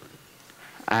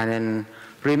 And then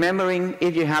remembering,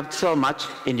 if you have so much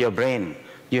in your brain,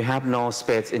 you have no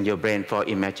space in your brain for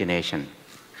imagination.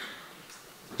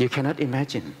 You cannot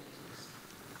imagine.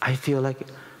 I feel like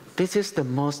this is the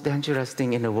most dangerous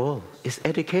thing in the world, is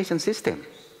education system.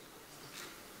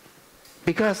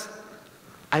 Because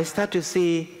I start to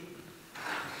see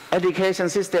education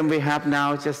system we have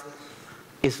now just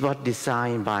is what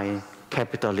designed by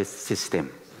capitalist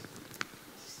system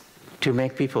to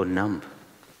make people numb.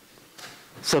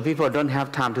 So people don't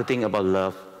have time to think about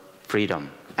love,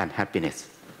 freedom, and happiness.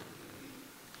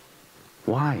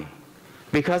 Why?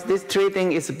 Because these three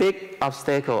things is a big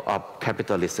obstacle of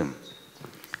capitalism.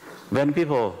 When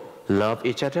people love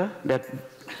each other,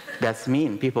 that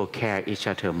means people care each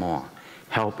other more,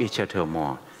 help each other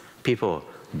more. People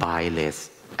buy less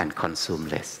and consume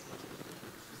less.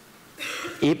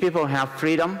 If people have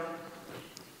freedom,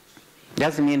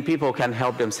 that means people can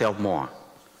help themselves more.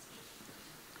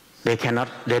 They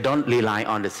don't rely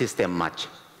on the system much.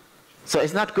 So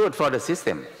it's not good for the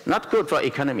system, not good for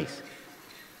economics.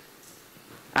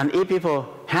 And if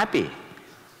people happy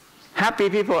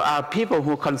people are people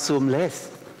who consume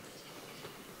less.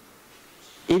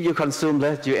 If you consume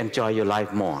less, you enjoy your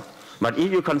life more. But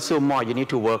if you consume more, you need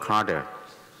to work harder.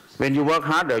 When you work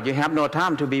harder, you have no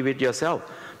time to be with yourself,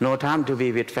 no time to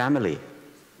be with family.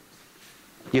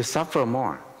 You suffer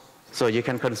more, so you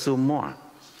can consume more.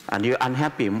 And you're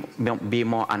unhappy, be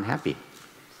more unhappy.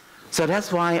 So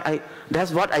that's why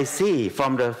that's what I see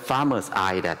from the farmer's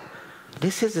eye, that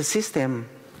this is a system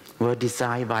were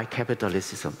designed by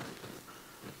capitalism.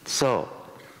 So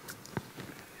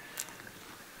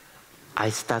I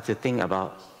start to think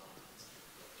about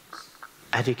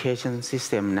education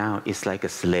system now is like a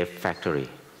slave factory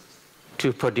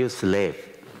to produce slaves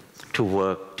to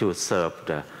work to serve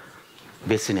the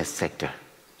business sector,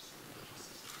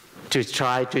 to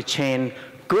try to change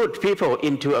good people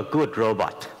into a good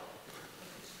robot.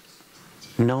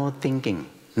 No thinking,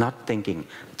 not thinking,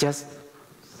 just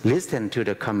listen to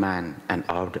the command and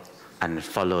order and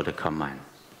follow the command.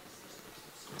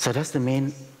 So that's the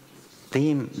main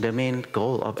theme, the main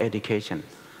goal of education.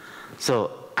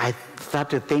 So I start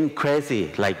to think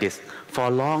crazy like this for a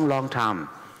long, long time.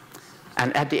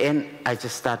 And at the end, I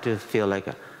just start to feel like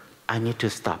I need to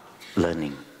stop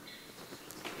learning.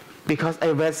 Because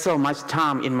I waste so much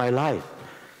time in my life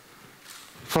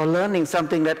for learning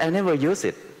something that I never use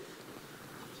it.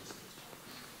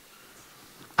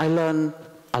 I learned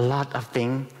a lot of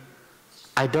things.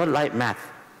 I don't like math,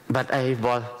 but I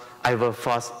was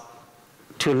forced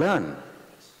to learn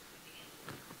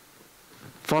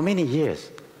for many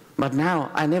years. But now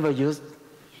I never use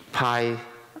pi,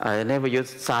 I never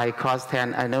use sine, cos,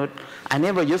 tan, I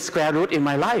never use square root in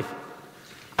my life.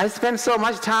 I spend so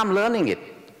much time learning it.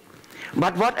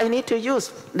 But what I need to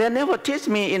use, they never teach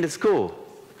me in the school.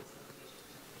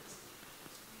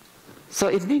 So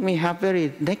it makes me have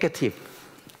very negative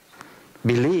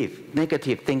belief,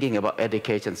 negative thinking about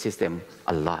education system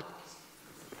a lot.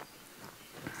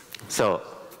 So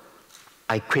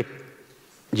I quit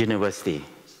university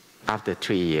after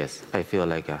 3 years. I feel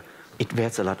like it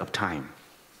wastes a lot of time.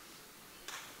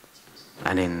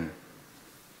 And then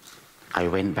I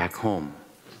went back home.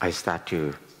 I start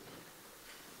to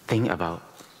think about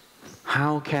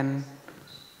how can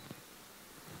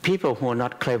people who are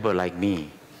not clever like me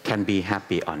can be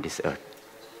happy on this earth,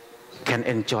 can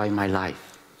enjoy my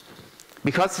life.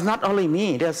 Because it's not only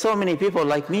me, there are so many people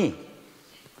like me.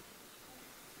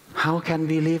 How can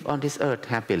we live on this earth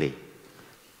happily?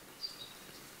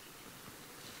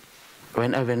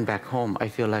 When I went back home, I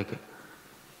feel like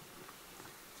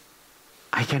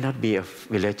I cannot be a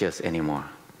villager anymore.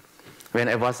 When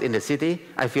I was in the city,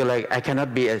 I feel like I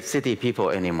cannot be a city people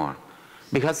anymore.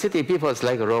 Because city people is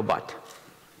like a robot.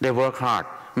 They work hard,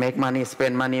 make money,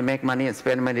 spend money, make money and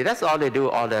spend money. That's all they do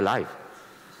all their life.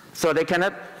 So they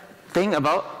cannot think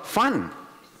about fun,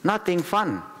 nothing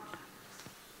fun.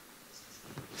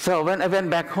 So when I went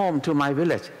back home to my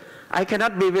village, I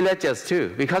cannot be villagers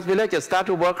too, because villagers start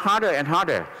to work harder and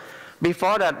harder.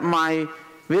 Before that, my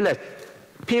village,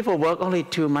 people work only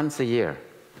 2 months a year.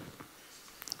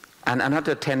 And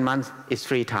another 10 months is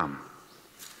free time.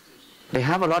 They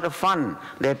have a lot of fun.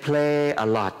 They play a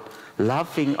lot,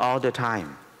 laughing all the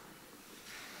time.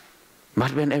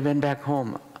 But when I went back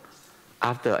home,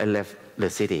 after I left the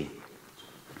city,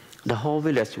 the whole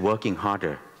village working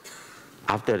harder.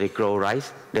 After they grow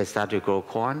rice, they start to grow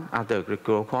corn. After they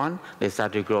grow corn, they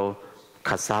start to grow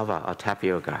cassava or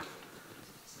tapioca.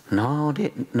 No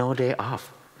day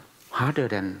off. Harder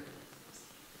than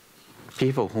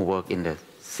people who work in the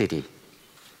city.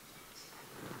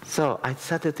 So I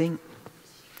started to think,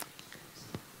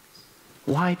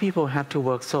 why people have to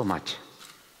work so much?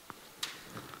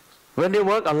 When they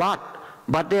work a lot,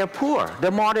 but they are poor.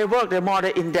 The more they work, the more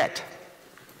they're in debt.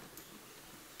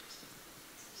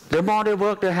 The The more they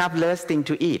work, they have less thing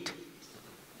to eat.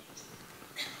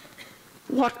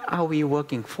 What are we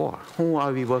working for? Who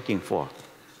are we working for?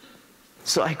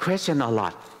 So I question a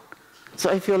lot. So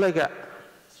I feel like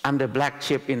I'm the black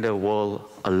sheep in the world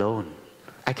alone.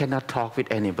 I cannot talk with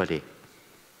anybody.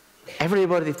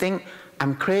 Everybody think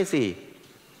I'm crazy.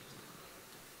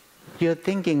 Your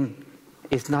thinking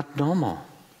is not normal.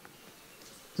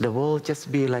 The world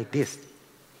just be like this.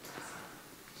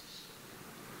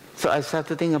 So I start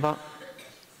to think about,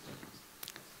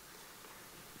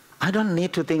 I don't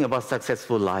need to think about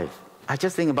successful life. I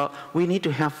just think about we need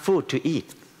to have food to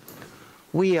eat.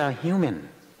 We are human.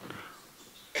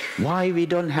 Why we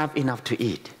don't have enough to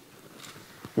eat?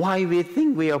 Why we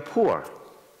think we are poor?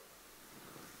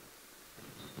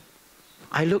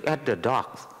 I look at the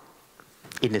dogs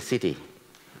in the city.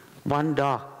 One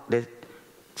dog,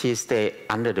 she stay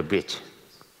under the bridge.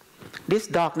 This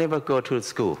dog never go to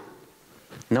school.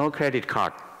 No credit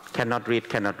card, cannot read,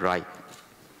 cannot write.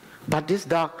 But this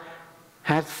dog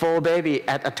has 4 babies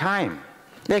at a time.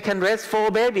 They can raise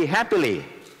 4 babies happily.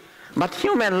 But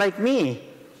human like me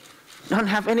don't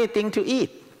have anything to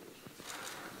eat.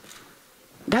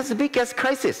 That's the biggest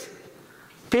crisis.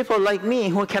 People like me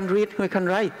who can read, who can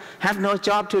write, have no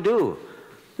job to do.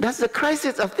 That's the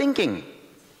crisis of thinking.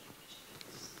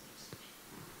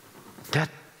 That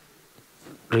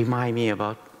reminds me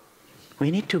about we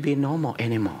need to be normal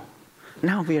anymore.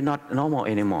 Now we are not normal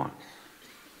anymore.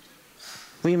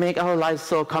 We make our lives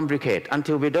so complicated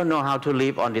until we don't know how to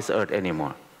live on this earth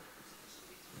anymore.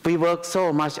 We work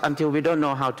so much until we don't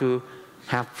know how to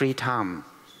have free time.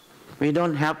 We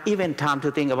don't have even time to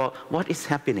think about what is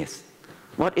happiness,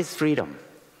 what is freedom.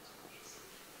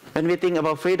 When we think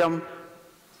about freedom,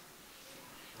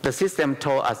 the system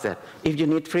told us that if you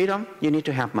need freedom, you need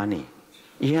to have money.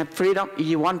 You have freedom,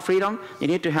 you want freedom, you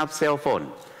need to have cell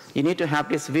phone. You need to have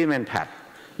this women pad.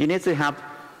 You need to have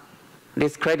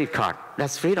this credit card.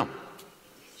 That's freedom.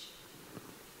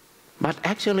 But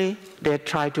actually, they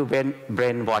try to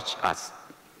brainwash us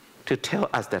to tell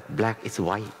us that black is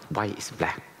white, white is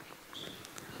black.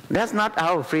 That's not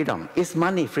our freedom. It's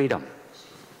money freedom.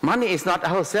 Money is not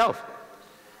ourselves.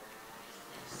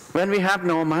 When we have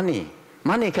no money,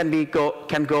 money can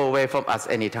go away from us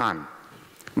anytime.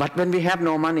 But when we have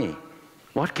no money,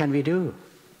 what can we do?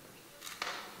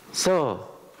 So,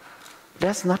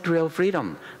 that's not real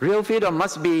freedom. Real freedom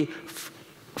must be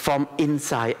from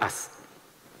inside us.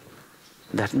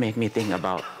 That makes me think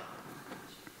about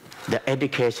the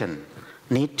education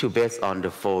need to base on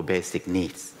the 4 basic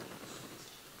needs.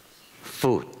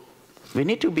 Food. We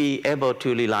need to be able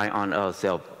to rely on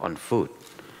ourselves on food.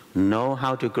 Know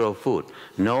how to grow food.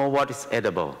 Know what is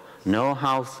edible. Know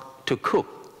how to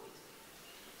cook.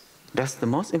 That's the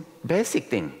most basic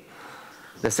thing.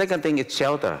 The second thing is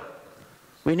shelter.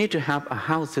 We need to have a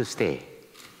house to stay.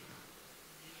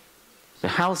 The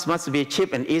house must be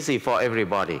cheap and easy for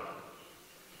everybody.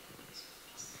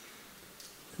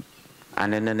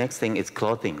 And then the next thing is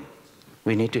clothing.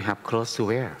 We need to have clothes to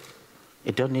wear.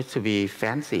 It don't need to be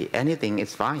fancy. Anything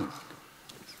is fine.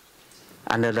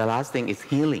 And then the last thing is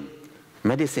healing,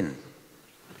 medicine.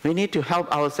 We need to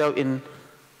help ourselves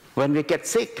when we get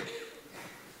sick.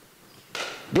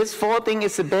 This 4 thing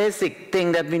is the basic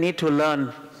thing that we need to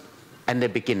learn in the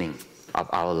beginning of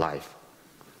our life.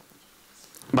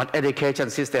 But education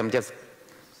system just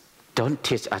don't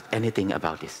teach us anything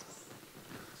about this.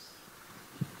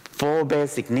 4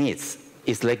 basic needs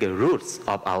is like the roots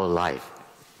of our life.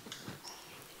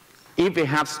 If we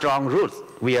have strong roots,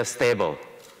 we are stable.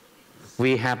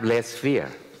 We have less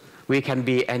fear. We can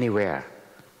be anywhere.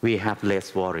 We have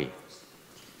less worry.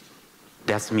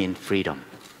 That means freedom.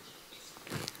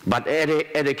 But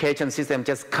education system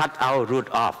just cut our root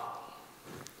off.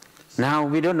 Now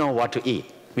we don't know what to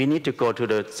eat. We need to go to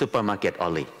the supermarket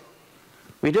only.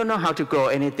 We don't know how to grow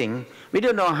anything. We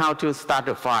don't know how to start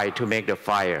a fire to make the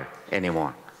fire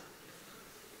anymore.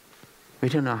 We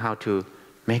don't know how to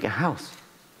make a house.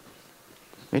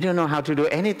 We don't know how to do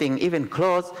anything, even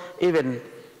clothes, even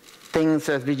things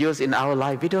that we use in our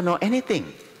life. We don't know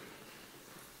anything.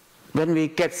 When we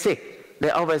get sick, they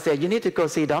always say, you need to go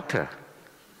see a doctor.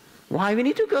 Why we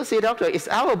need to go see a doctor? It's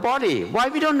our body. Why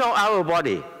we don't know our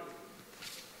body?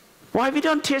 Why we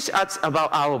don't teach us about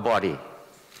our body?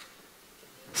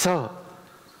 So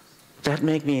that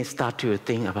made me start to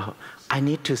think about, I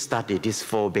need to study these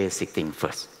 4 basic things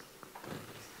first.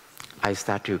 I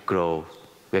start to grow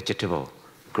vegetable,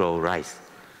 grow rice.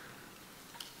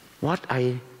 What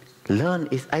I learned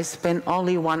is I spend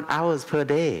only 1 hour per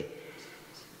day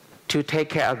to take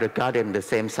care of the garden the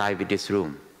same size with this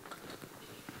room.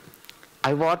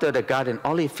 I water the garden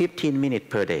only 15 minutes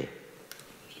per day.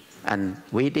 and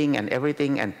weeding and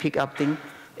everything and pick up things,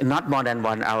 not more than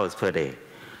 1 hour per day.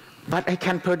 But I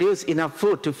can produce enough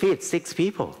food to feed 6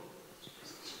 people.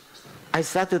 I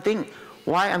start to think,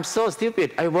 why I'm so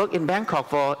stupid. I work in Bangkok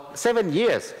for 7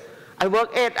 years. I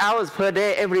work 8 hours per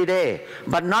day every day,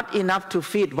 but not enough to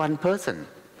feed 1 person.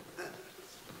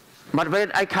 But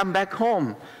when I come back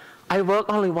home, I work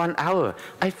only 1 hour.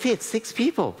 I feed 6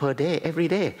 people per day, every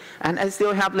day. And I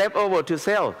still have leftover to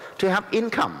sell, to have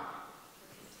income.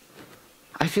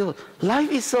 I feel life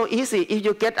is so easy if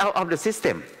you get out of the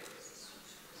system.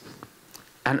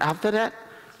 And after that,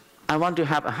 I want to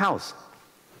have a house.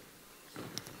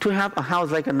 To have a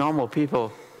house like a normal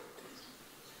people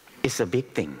is a big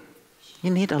thing.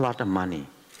 You need a lot of money.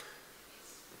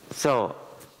 So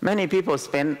many people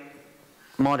spend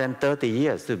more than 30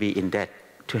 years to be in debt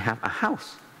to have a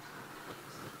house.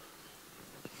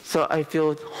 So I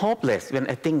feel hopeless when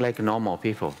I think like normal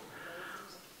people.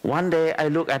 One day I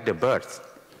look at the birds.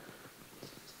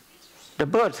 The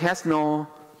bird has no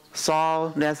saw,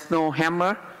 there's no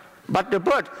hammer, but the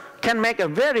bird can make a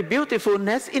very beautiful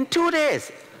nest in 2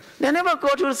 days. They never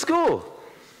go to school.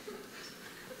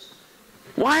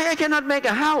 Why I cannot make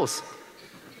a house?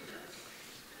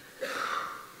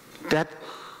 That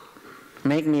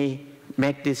make me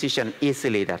make decision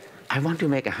easily that I want to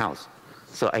make a house.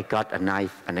 So I got a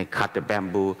knife and I cut the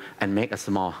bamboo and make a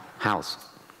small house.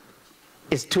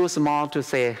 It's too small to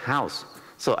say house,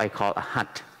 so I call a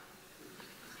hut.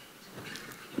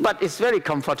 But it's very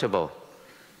comfortable,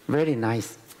 very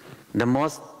nice. The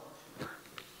most,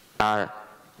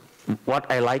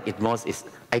 what I like it most is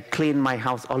I clean my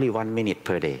house only 1 minute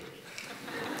per day.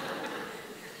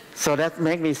 So that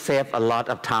makes me save a lot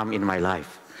of time in my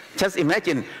life. Just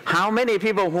imagine how many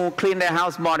people who clean their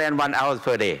house more than 1 hour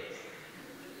per day.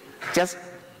 Just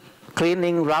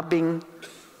cleaning, rubbing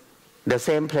the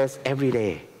same place every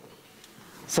day.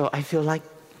 So I feel like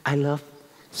I love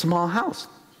small house.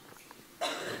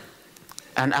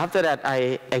 And after that,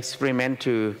 I experiment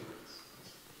to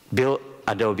build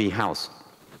adobe house.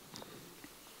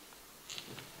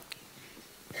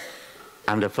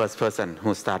 I'm the first person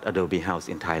who started adobe house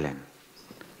in Thailand.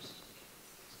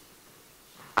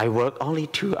 I work only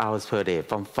 2 hours per day,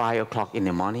 from 5 o'clock in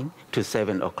the morning to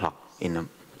 7 o'clock in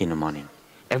the morning,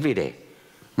 every day.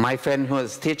 My friend who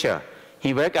is a teacher,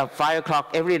 he wake up 5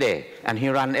 o'clock every day, and he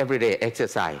run every day,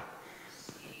 exercise.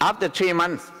 After 3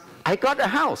 months, I got a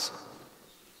house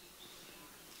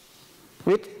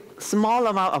with small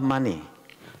amount of money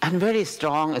and very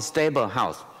strong and stable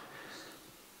house.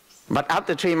 But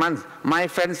after 3 months, my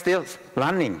friend still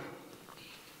running.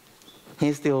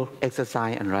 He still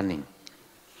exercise and running.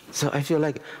 So I feel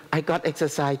like I got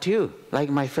exercise too, like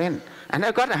my friend. And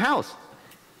I got a house.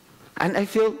 And I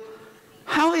feel,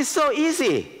 how is so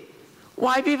easy?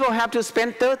 Why people have to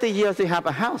spend 30 years to have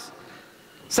a house?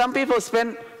 Some people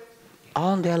spend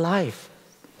all their life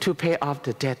to pay off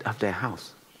the debt of their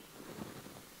house.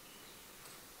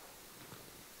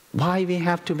 Why we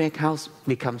have to make house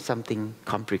become something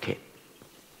complicated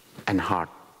and hard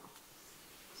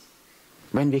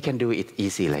when we can do it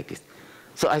easy like this?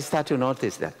 So I start to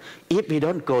notice that if we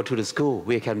don't go to the school,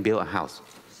 we can build a house.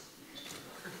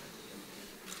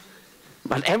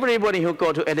 But everybody who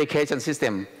go to education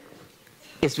system,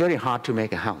 it's very hard to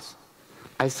make a house.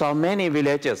 I saw many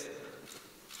villagers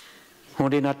who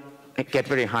did not get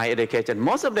very high education.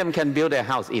 Most of them can build their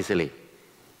house easily.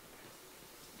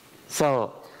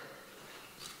 So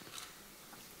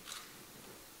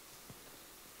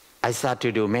I start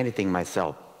to do many things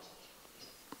myself.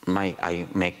 I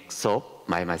make soap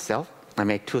by myself. I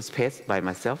make toothpaste by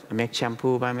myself. I make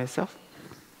shampoo by myself.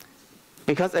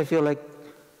 Because I feel like,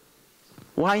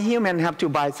 why humans have to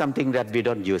buy something that we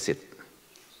don't use it?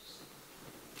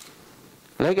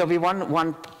 Like if we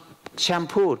want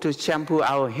shampoo to shampoo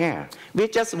our hair, we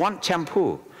just want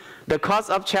shampoo. The cost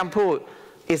of shampoo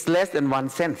is less than 1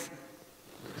 cent.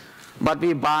 But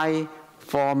we buy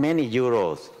for many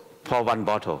euros for 1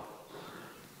 bottle.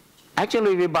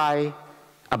 Actually, we buy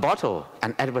a bottle,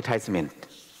 an advertisement.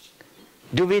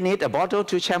 Do we need a bottle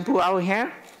to shampoo our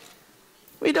hair?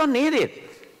 We don't need it.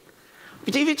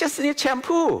 We just need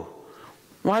shampoo.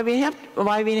 Why we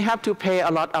have to pay a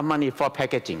lot of money for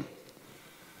packaging?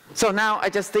 So now I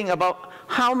just think about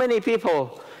how many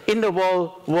people in the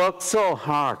world work so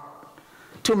hard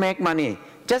to make money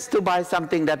just to buy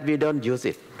something that we don't use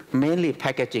it, mainly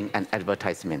packaging and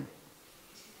advertisement.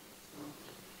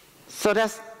 So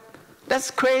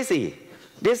that's crazy.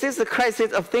 This is the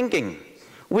crisis of thinking.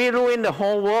 We ruin the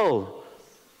whole world.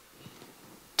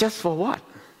 Just for what?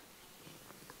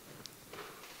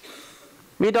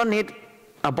 We don't need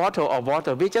a bottle of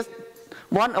water. We just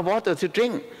want a water to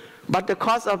drink. But the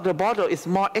cost of the bottle is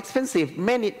more expensive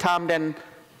many times than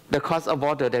the cost of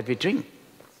water that we drink.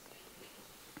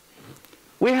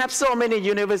 We have so many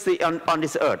universities on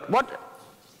this earth. What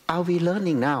are we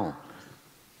learning now?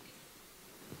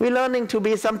 We're learning to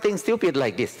be something stupid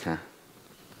like this. Huh?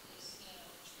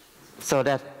 So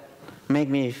that make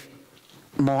me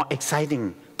more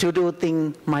exciting to do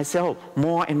things myself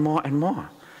more and more and more.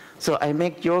 So I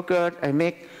make yogurt, I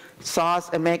make sauce,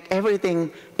 I make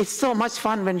everything. It's so much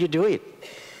fun when you do it.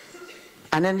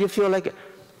 And then you feel like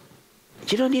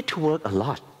you don't need to work a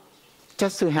lot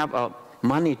just to have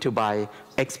money to buy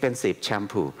expensive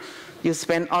shampoo. You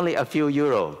spend only a few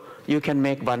euros. You can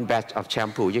make one batch of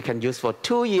shampoo. You can use for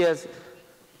 2 years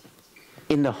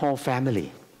in the whole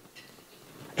family.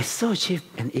 It's so cheap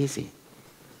and easy.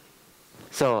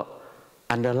 So,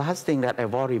 and the last thing that I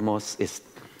worry most is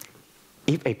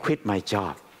if I quit my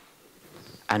job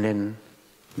and then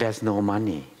there's no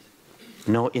money,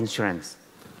 no insurance,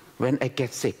 when I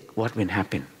get sick, what will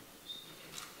happen?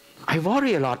 I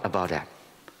worry a lot about that.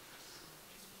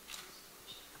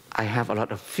 I have a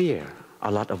lot of fear,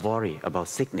 a lot of worry about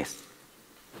sickness.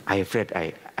 I'm afraid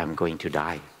I am going to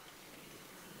die.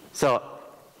 So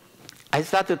I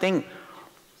start to think,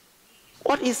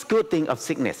 what is good thing of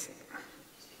sickness?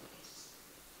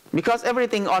 Because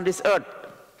everything on this earth,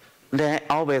 they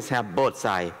always have both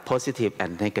sides, positive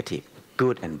and negative,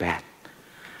 good and bad.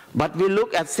 But we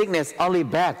look at sickness only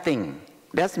bad thing.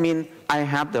 That means I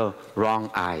have the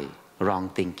wrong eye, wrong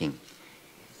thinking.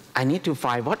 I need to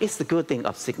find what is the good thing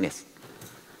of sickness.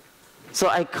 So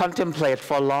I contemplate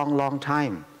for a long, long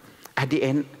time. At the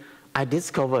end, I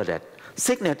discovered that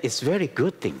sickness is a very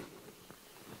good thing.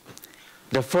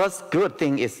 The first good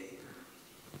thing is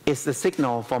the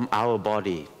signal from our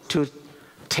body to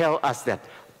tell us that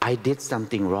I did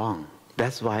something wrong.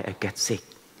 That's why I get sick.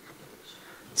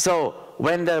 So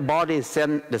when the body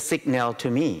sends the signal to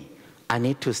me, I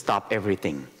need to stop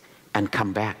everything and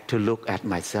come back to look at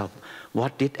myself.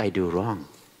 What did I do wrong?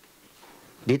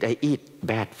 Did I eat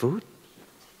bad food?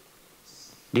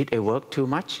 Did I work too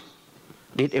much?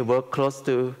 Did I work close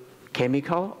to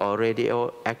chemical or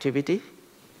radioactivity?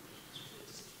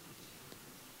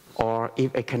 Or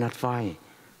if I cannot find,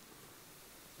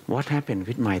 what happened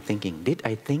with my thinking? Did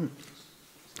I think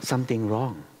something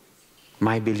wrong?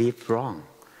 My belief wrong?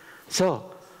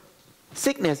 So,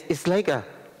 sickness is like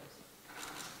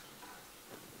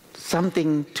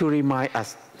something to remind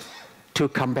us to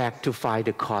come back to find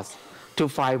the cause, to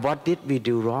find what did we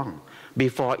do wrong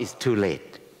before it's too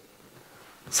late.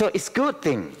 So it's a good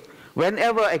thing.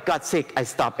 Whenever I got sick, I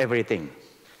stop everything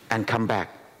and come back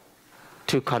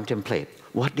to contemplate,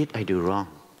 what did I do wrong?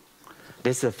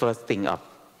 This is the first thing of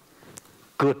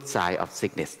good side of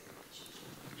sickness.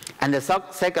 And the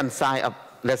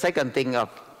second thing of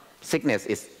sickness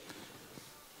is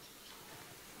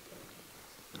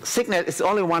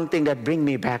only one thing that brings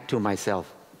me back to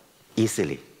myself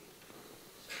easily.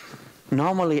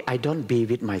 Normally, I don't be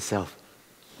with myself.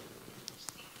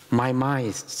 My mind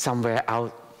is somewhere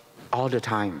out all the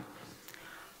time.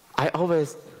 I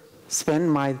always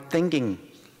spend my thinking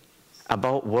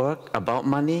about work, about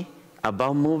money,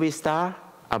 about movie star,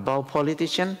 about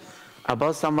politician,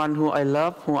 about someone who I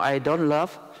love, who I don't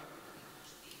love.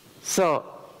 So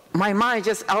my mind is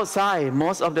just outside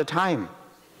most of the time.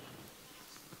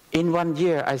 In 1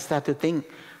 year, I start to think,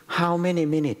 how many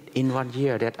minutes in 1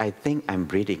 year that I think I'm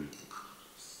breathing?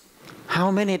 How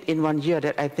many in 1 year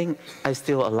that I think I'm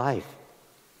still alive?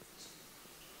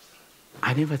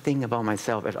 I never think about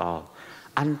myself at all.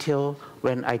 Until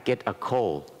when I get a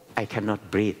cold, I cannot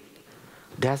breathe.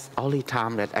 That's the only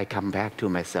time that I come back to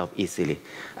myself easily.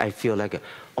 I feel like,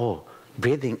 oh,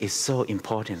 breathing is so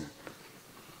important.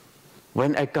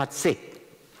 When I got sick,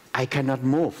 I cannot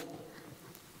move.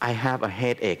 I have a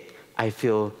headache. I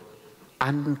feel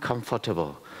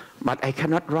uncomfortable. But I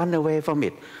cannot run away from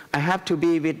it. I have to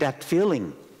be with that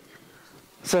feeling.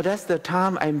 So that's the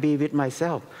time I be with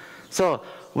myself. So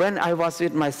when I was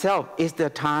with myself is the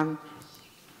time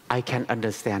I can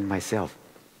understand myself.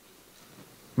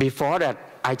 Before that,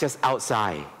 I just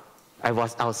outside. I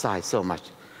was outside so much.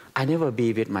 I never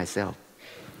be with myself.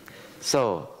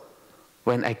 So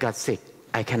when I got sick,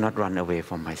 I cannot run away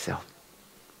from myself.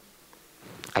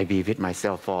 I be with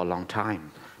myself for a long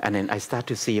time. And then I start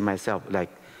to see myself like,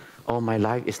 oh, my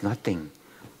life is nothing.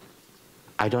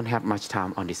 I don't have much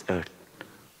time on this earth.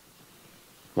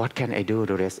 What can I do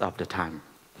the rest of the time,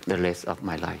 the rest of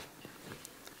my life?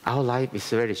 Our life is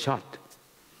very short.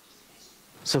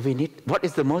 So we need, what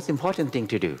is the most important thing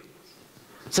to do?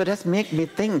 So that makes me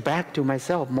think back to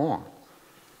myself more.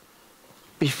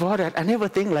 Before that, I never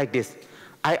think like this.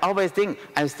 I always think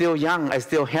I'm still young, I'm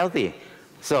still healthy.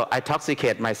 So I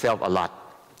toxicate myself a lot.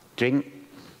 Drink,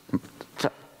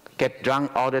 get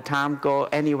drunk all the time, go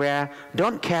anywhere,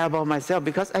 don't care about myself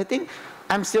because I think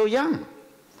I'm still young.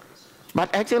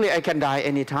 But actually I can die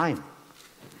anytime.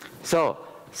 So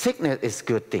sickness is a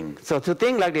good thing. So to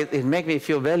think like this, it makes me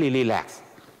feel very relaxed.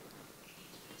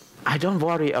 I don't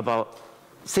worry about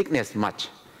sickness much.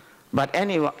 But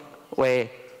anyway,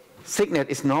 sickness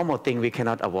is a normal thing, we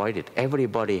cannot avoid it.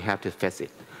 Everybody have to face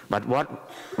it. But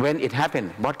when it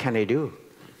happens, what can I do?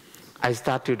 I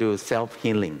start to do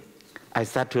self-healing. I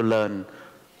start to learn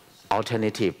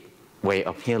alternative way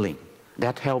of healing.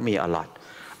 That helped me a lot.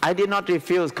 I did not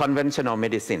refuse conventional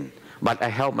medicine, but I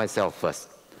helped myself first.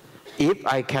 If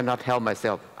I cannot help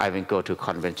myself, I will go to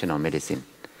conventional medicine.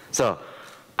 So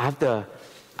after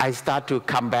I start to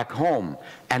come back home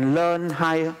and learn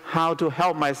how to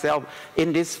help myself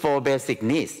in these 4 basic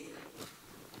needs,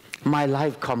 my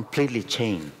life completely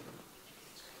changed.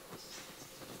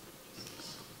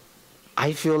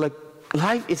 I feel like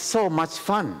life is so much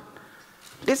fun.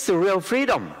 This is real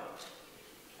freedom.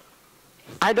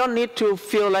 I don't need to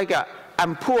feel like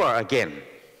I'm poor again.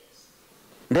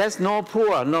 There's no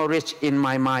poor, no rich in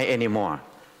my mind anymore.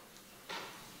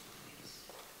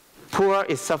 Poor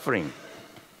is suffering.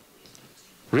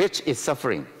 Rich is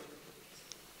suffering.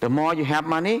 The more you have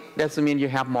money, that means you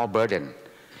have more burden.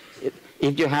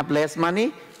 If you have less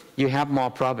money, you have more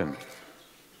problems.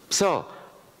 So,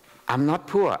 I'm not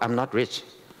poor, I'm not rich.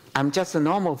 I'm just a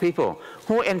normal people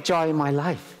who enjoy my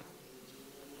life.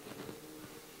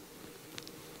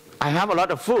 I have a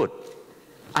lot of food.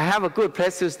 I have a good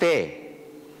place to stay.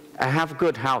 I have a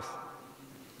good house.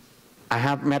 I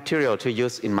have material to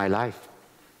use in my life.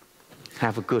 I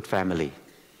have a good family.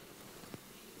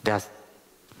 That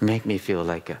makes me feel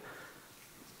like,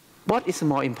 what is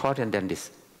more important than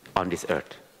this on this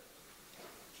earth?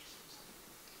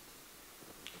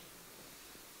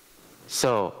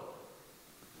 So,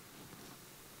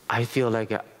 I feel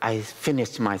like I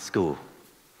finished my school.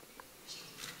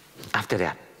 After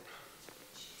that,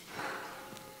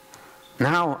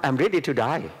 now I'm ready to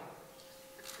die.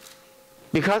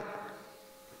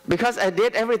 Because I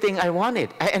did everything I wanted.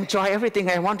 I enjoy everything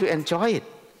I want to enjoy it.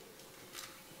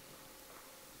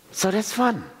 So that's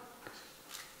fun.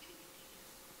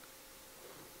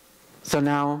 So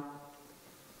now,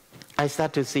 I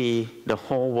start to see the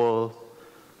whole world,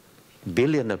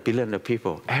 billion of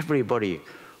people, everybody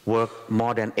work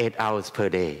more than 8 hours per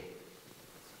day.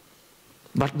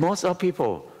 But most of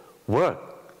people work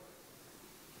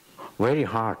very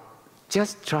hard.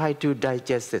 Just try to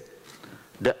digest it,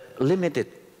 the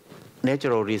limited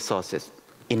natural resources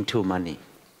into money.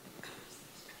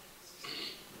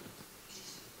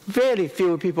 Very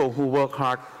few people who work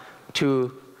hard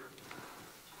to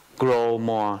grow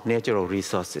more natural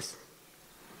resources.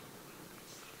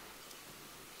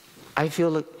 I feel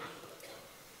like,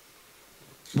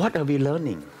 what are we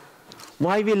learning?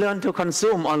 Why we learn to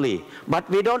consume only, but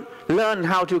we don't learn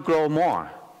how to grow more?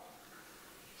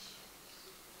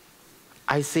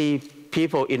 I see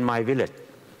people in my village,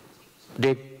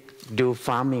 they do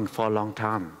farming for a long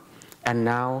time, and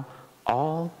now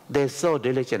they're so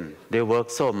diligent, they work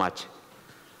so much.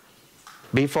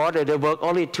 Before they work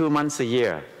only 2 months a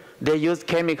year. They use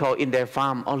chemical in their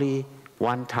farm only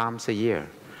 1 time a year.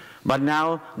 But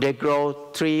now they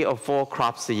grow 3 or 4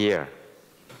 crops a year.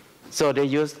 So they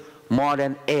use more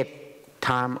than 8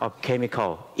 times of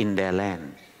chemical in their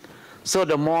land. So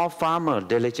the more farmer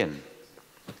diligent,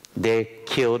 they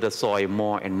kill the soil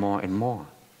more and more and more.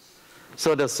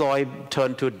 So the soil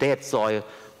turned to dead soil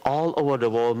all over the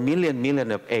world,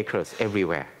 million of acres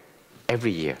everywhere,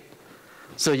 every year.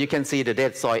 So you can see the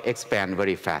dead soil expand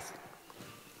very fast.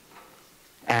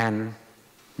 And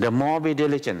the more we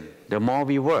diligent, the more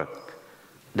we work,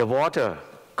 the water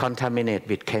contaminated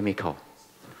with chemical.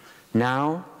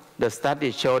 Now, the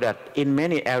studies show that in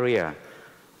many areas,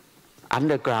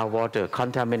 underground water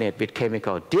contaminated with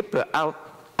chemical deeper out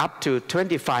up to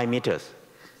 25 meters.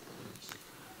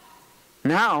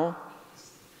 Now,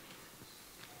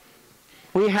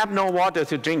 we have no water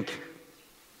to drink.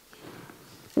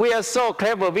 We are so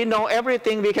clever, we know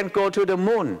everything, we can go to the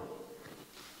moon.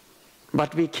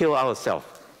 But we kill ourselves.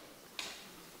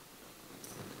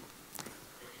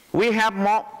 We have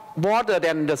more water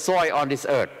than the soil on this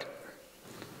earth.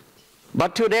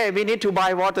 But today we need to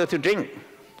buy water to drink.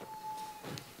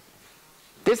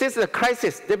 This is a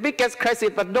crisis, the biggest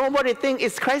crisis, but nobody thinks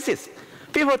it's crisis.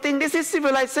 People think this is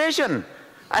civilization.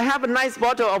 I have a nice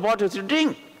bottle of water to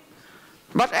drink.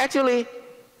 But actually,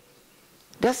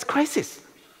 that's crisis.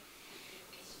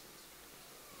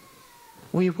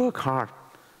 We work hard.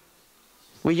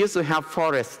 We used to have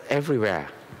forests everywhere,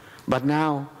 but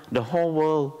now The whole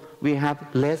world, we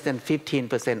have less than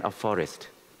 15% of forest.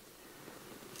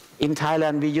 In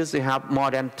Thailand, we used to have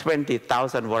more than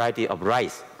 20,000 varieties of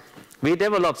rice. We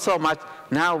developed so much,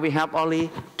 now we have only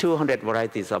 200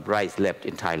 varieties of rice left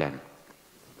in Thailand.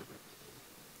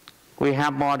 We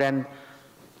have more than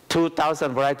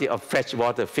 2,000 varieties of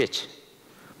freshwater fish.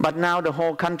 But now the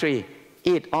whole country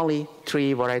eats only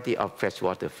 3 varieties of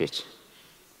freshwater fish.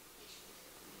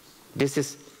 This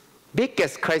is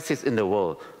biggest crisis in the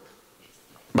world.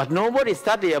 But nobody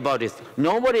study about this.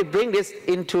 Nobody bring this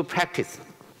into practice.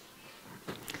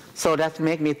 So that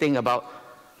makes me think about,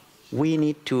 we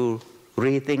need to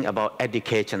rethink about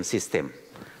education system.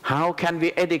 How can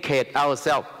we educate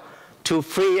ourselves to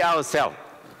free ourselves?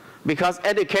 Because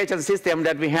education system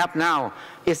that we have now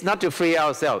is not to free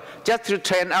ourselves, just to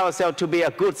train ourselves to be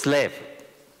a good slave.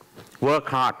 Work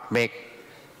hard, make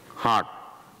hard,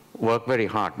 work very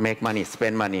hard, make money,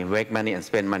 spend money, make money and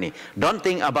spend money. Don't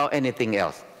think about anything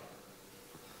else.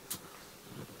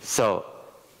 So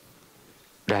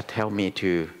that helped me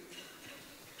to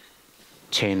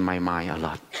change my mind a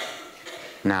lot.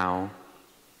 Now,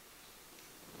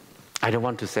 I don't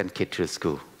want to send kids to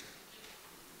school.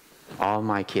 All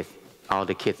my kids, all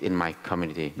the kids in my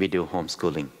community, we do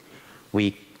homeschooling.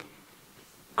 We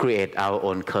create our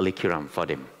own curriculum for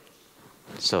them.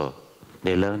 So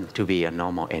they learn to be a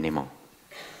normal animal.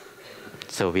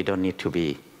 So we don't need to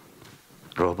be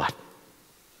robot.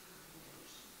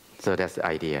 So that's the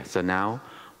idea. So now,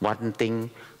 one thing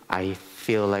I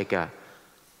feel like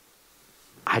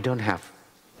I don't have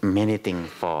many things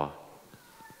for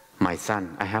my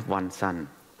son. I have one son.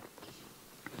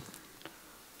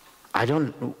 I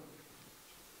don't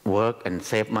work and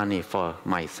save money for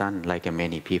my son like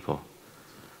many people.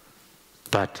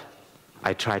 But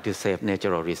I try to save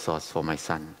natural resource for my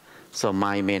son. So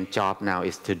my main job now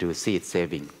is to do seed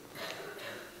saving.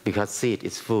 Because seed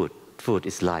is food. Food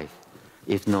is life.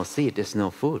 If no seed, there's no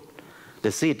food.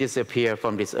 The seed disappears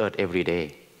from this earth every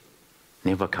day.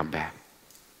 Never come back.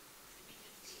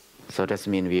 So that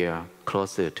means we are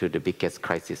closer to the biggest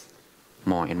crisis,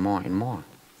 more and more and more.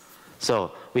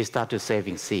 So we start to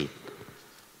saving seed.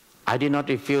 I did not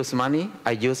refuse money.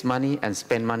 I use money and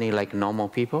spend money like normal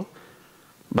people.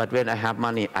 But when I have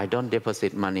money, I don't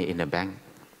deposit money in the bank.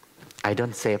 I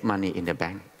don't save money in the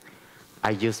bank. I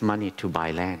use money to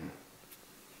buy land.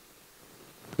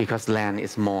 Because land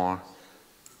is more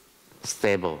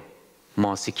stable,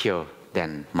 more secure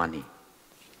than money.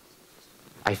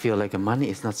 I feel like money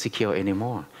is not secure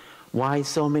anymore. Why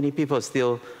so many people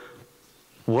still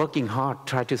working hard,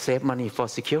 try to save money for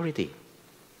security?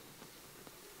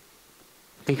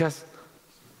 Because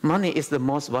money is the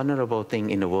most vulnerable thing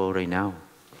in the world right now.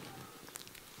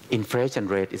 Inflation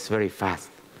rate is very fast.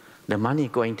 The money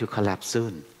is going to collapse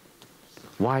soon.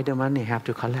 Why the money have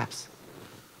to collapse?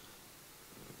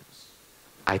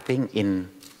 I think in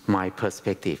my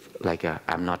perspective, like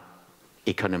I'm not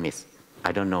economist.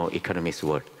 I don't know economist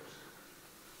word.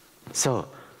 So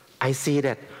I see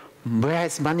that where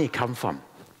does money come from?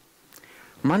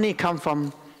 Money come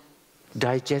from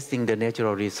digesting the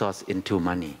natural resource into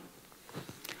money.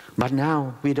 But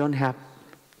now we don't have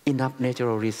enough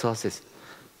natural resources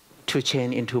to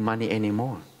change into money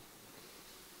anymore.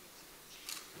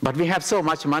 But we have so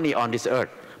much money on this earth,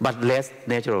 but less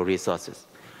natural resources.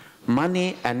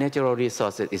 Money and natural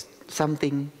resources is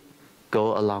something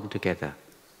go along together.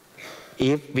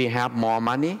 If we have more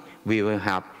money, we will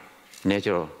have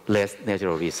less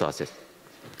natural resources.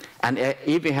 And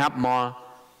if we have more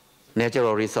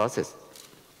natural resources,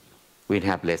 we'll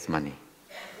have less money.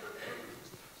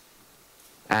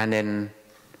 And then,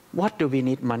 what do we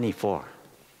need money for?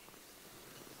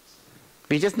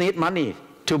 We just need money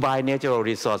to buy natural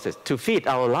resources, to feed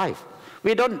our life.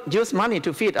 We don't use money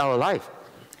to feed our life.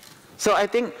 So I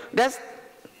think that's,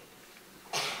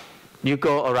 you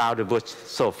go around the bush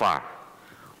so far.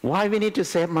 Why we need to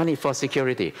save money for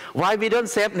security? Why we don't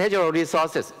save natural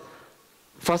resources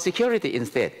for security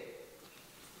instead?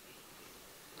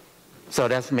 So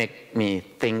that makes me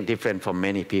think different from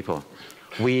many people.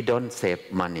 We don't save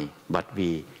money, but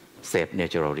we save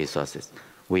natural resources.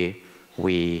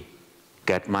 We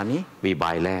get money, we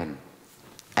buy land.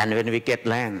 And when we get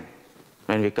land,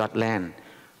 when we got land,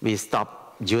 we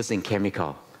stop using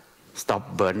chemical,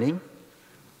 stop burning,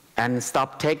 and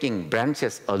stop taking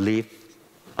branches or leaves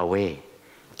away.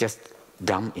 Just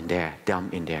dump in there,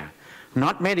 dump in there.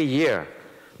 Not many years,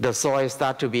 the soil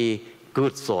starts to be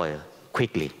good soil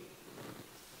quickly.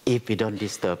 If we don't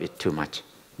disturb it too much,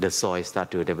 the soil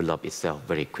starts to develop itself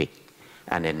very quick.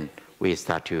 And then we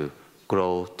start to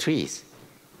grow trees,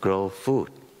 grow food.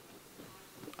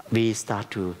 We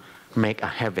start to make a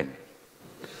heaven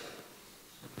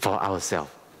for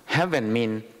ourselves. Heaven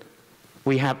means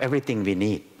we have everything we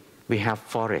need. We have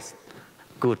forest,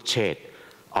 good shade.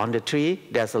 On the tree,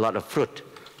 there's a lot of fruit,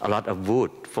 a lot of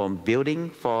wood for building,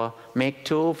 for make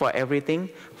tool, for everything,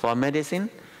 for medicine.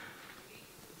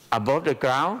 Above the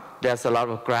ground, there's a lot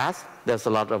of grass, there's a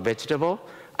lot of vegetable.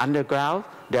 Underground,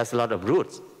 there's a lot of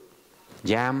roots.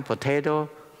 Yam, potato,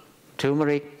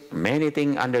 turmeric, many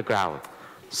things underground.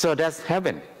 So that's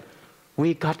heaven.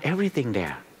 We got everything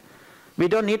there. We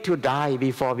don't need to die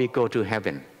before we go to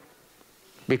heaven.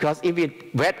 Because if we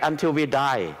wait until we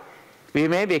die, we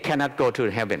maybe cannot go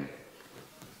to heaven.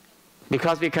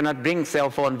 Because we cannot bring cell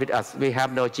phone with us. We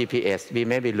have no GPS. We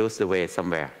maybe lose the way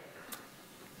somewhere.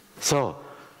 So,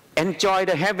 enjoy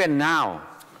the heaven now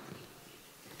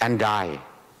and die.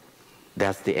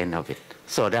 That's the end of it.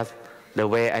 So that's the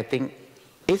way I think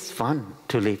it's fun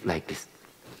to live like this.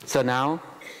 So now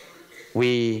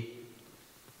we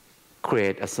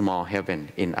create a small heaven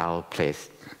in our place.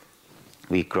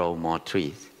 We grow more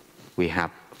trees. We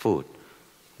have food.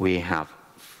 We have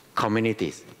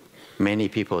communities. Many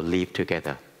people live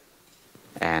together.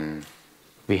 And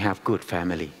we have good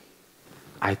family.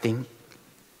 I think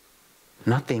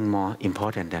nothing more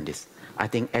important than this. I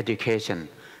think education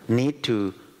needs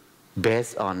to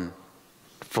base on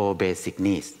 4 basic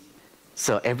needs.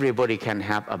 So everybody can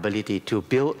have ability to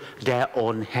build their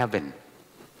own heaven.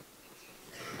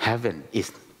 Heaven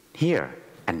is here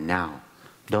and now.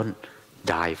 Don't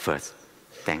die first.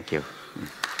 Thank you.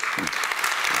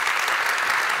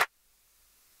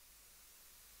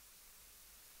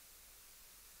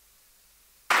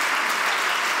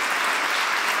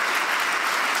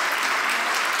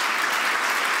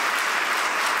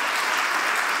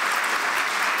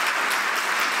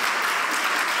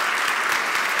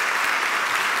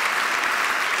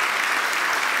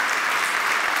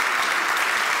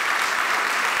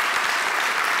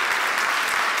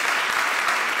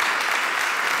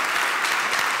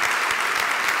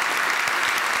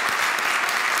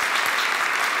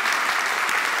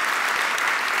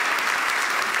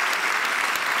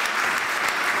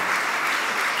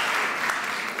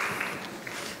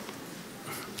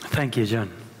 Thank you, John.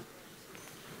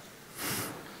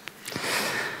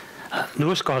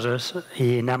 Dues coses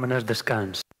i anem en el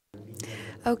descans.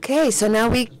 Okay, so now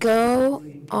we go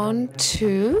on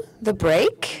to the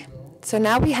break. So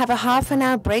now we have a half an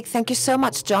hour break. Thank you so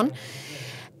much, John.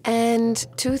 And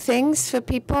 2 things for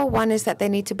people. One is that they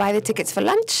need to buy the tickets for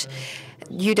lunch.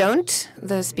 You don't,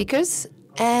 the speakers.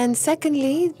 And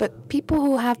secondly, but people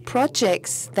who have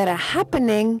projects that are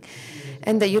happening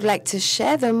and that you'd like to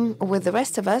share them with the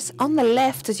rest of us, on the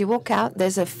left as you walk out,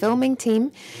 there's a filming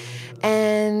team.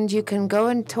 And you can go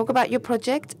and talk about your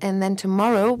project, and then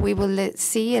tomorrow we will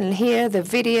see and hear the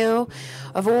video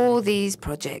of all these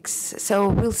projects. So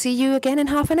we'll see you again in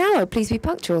half an hour. Please be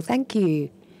punctual. Thank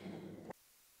you.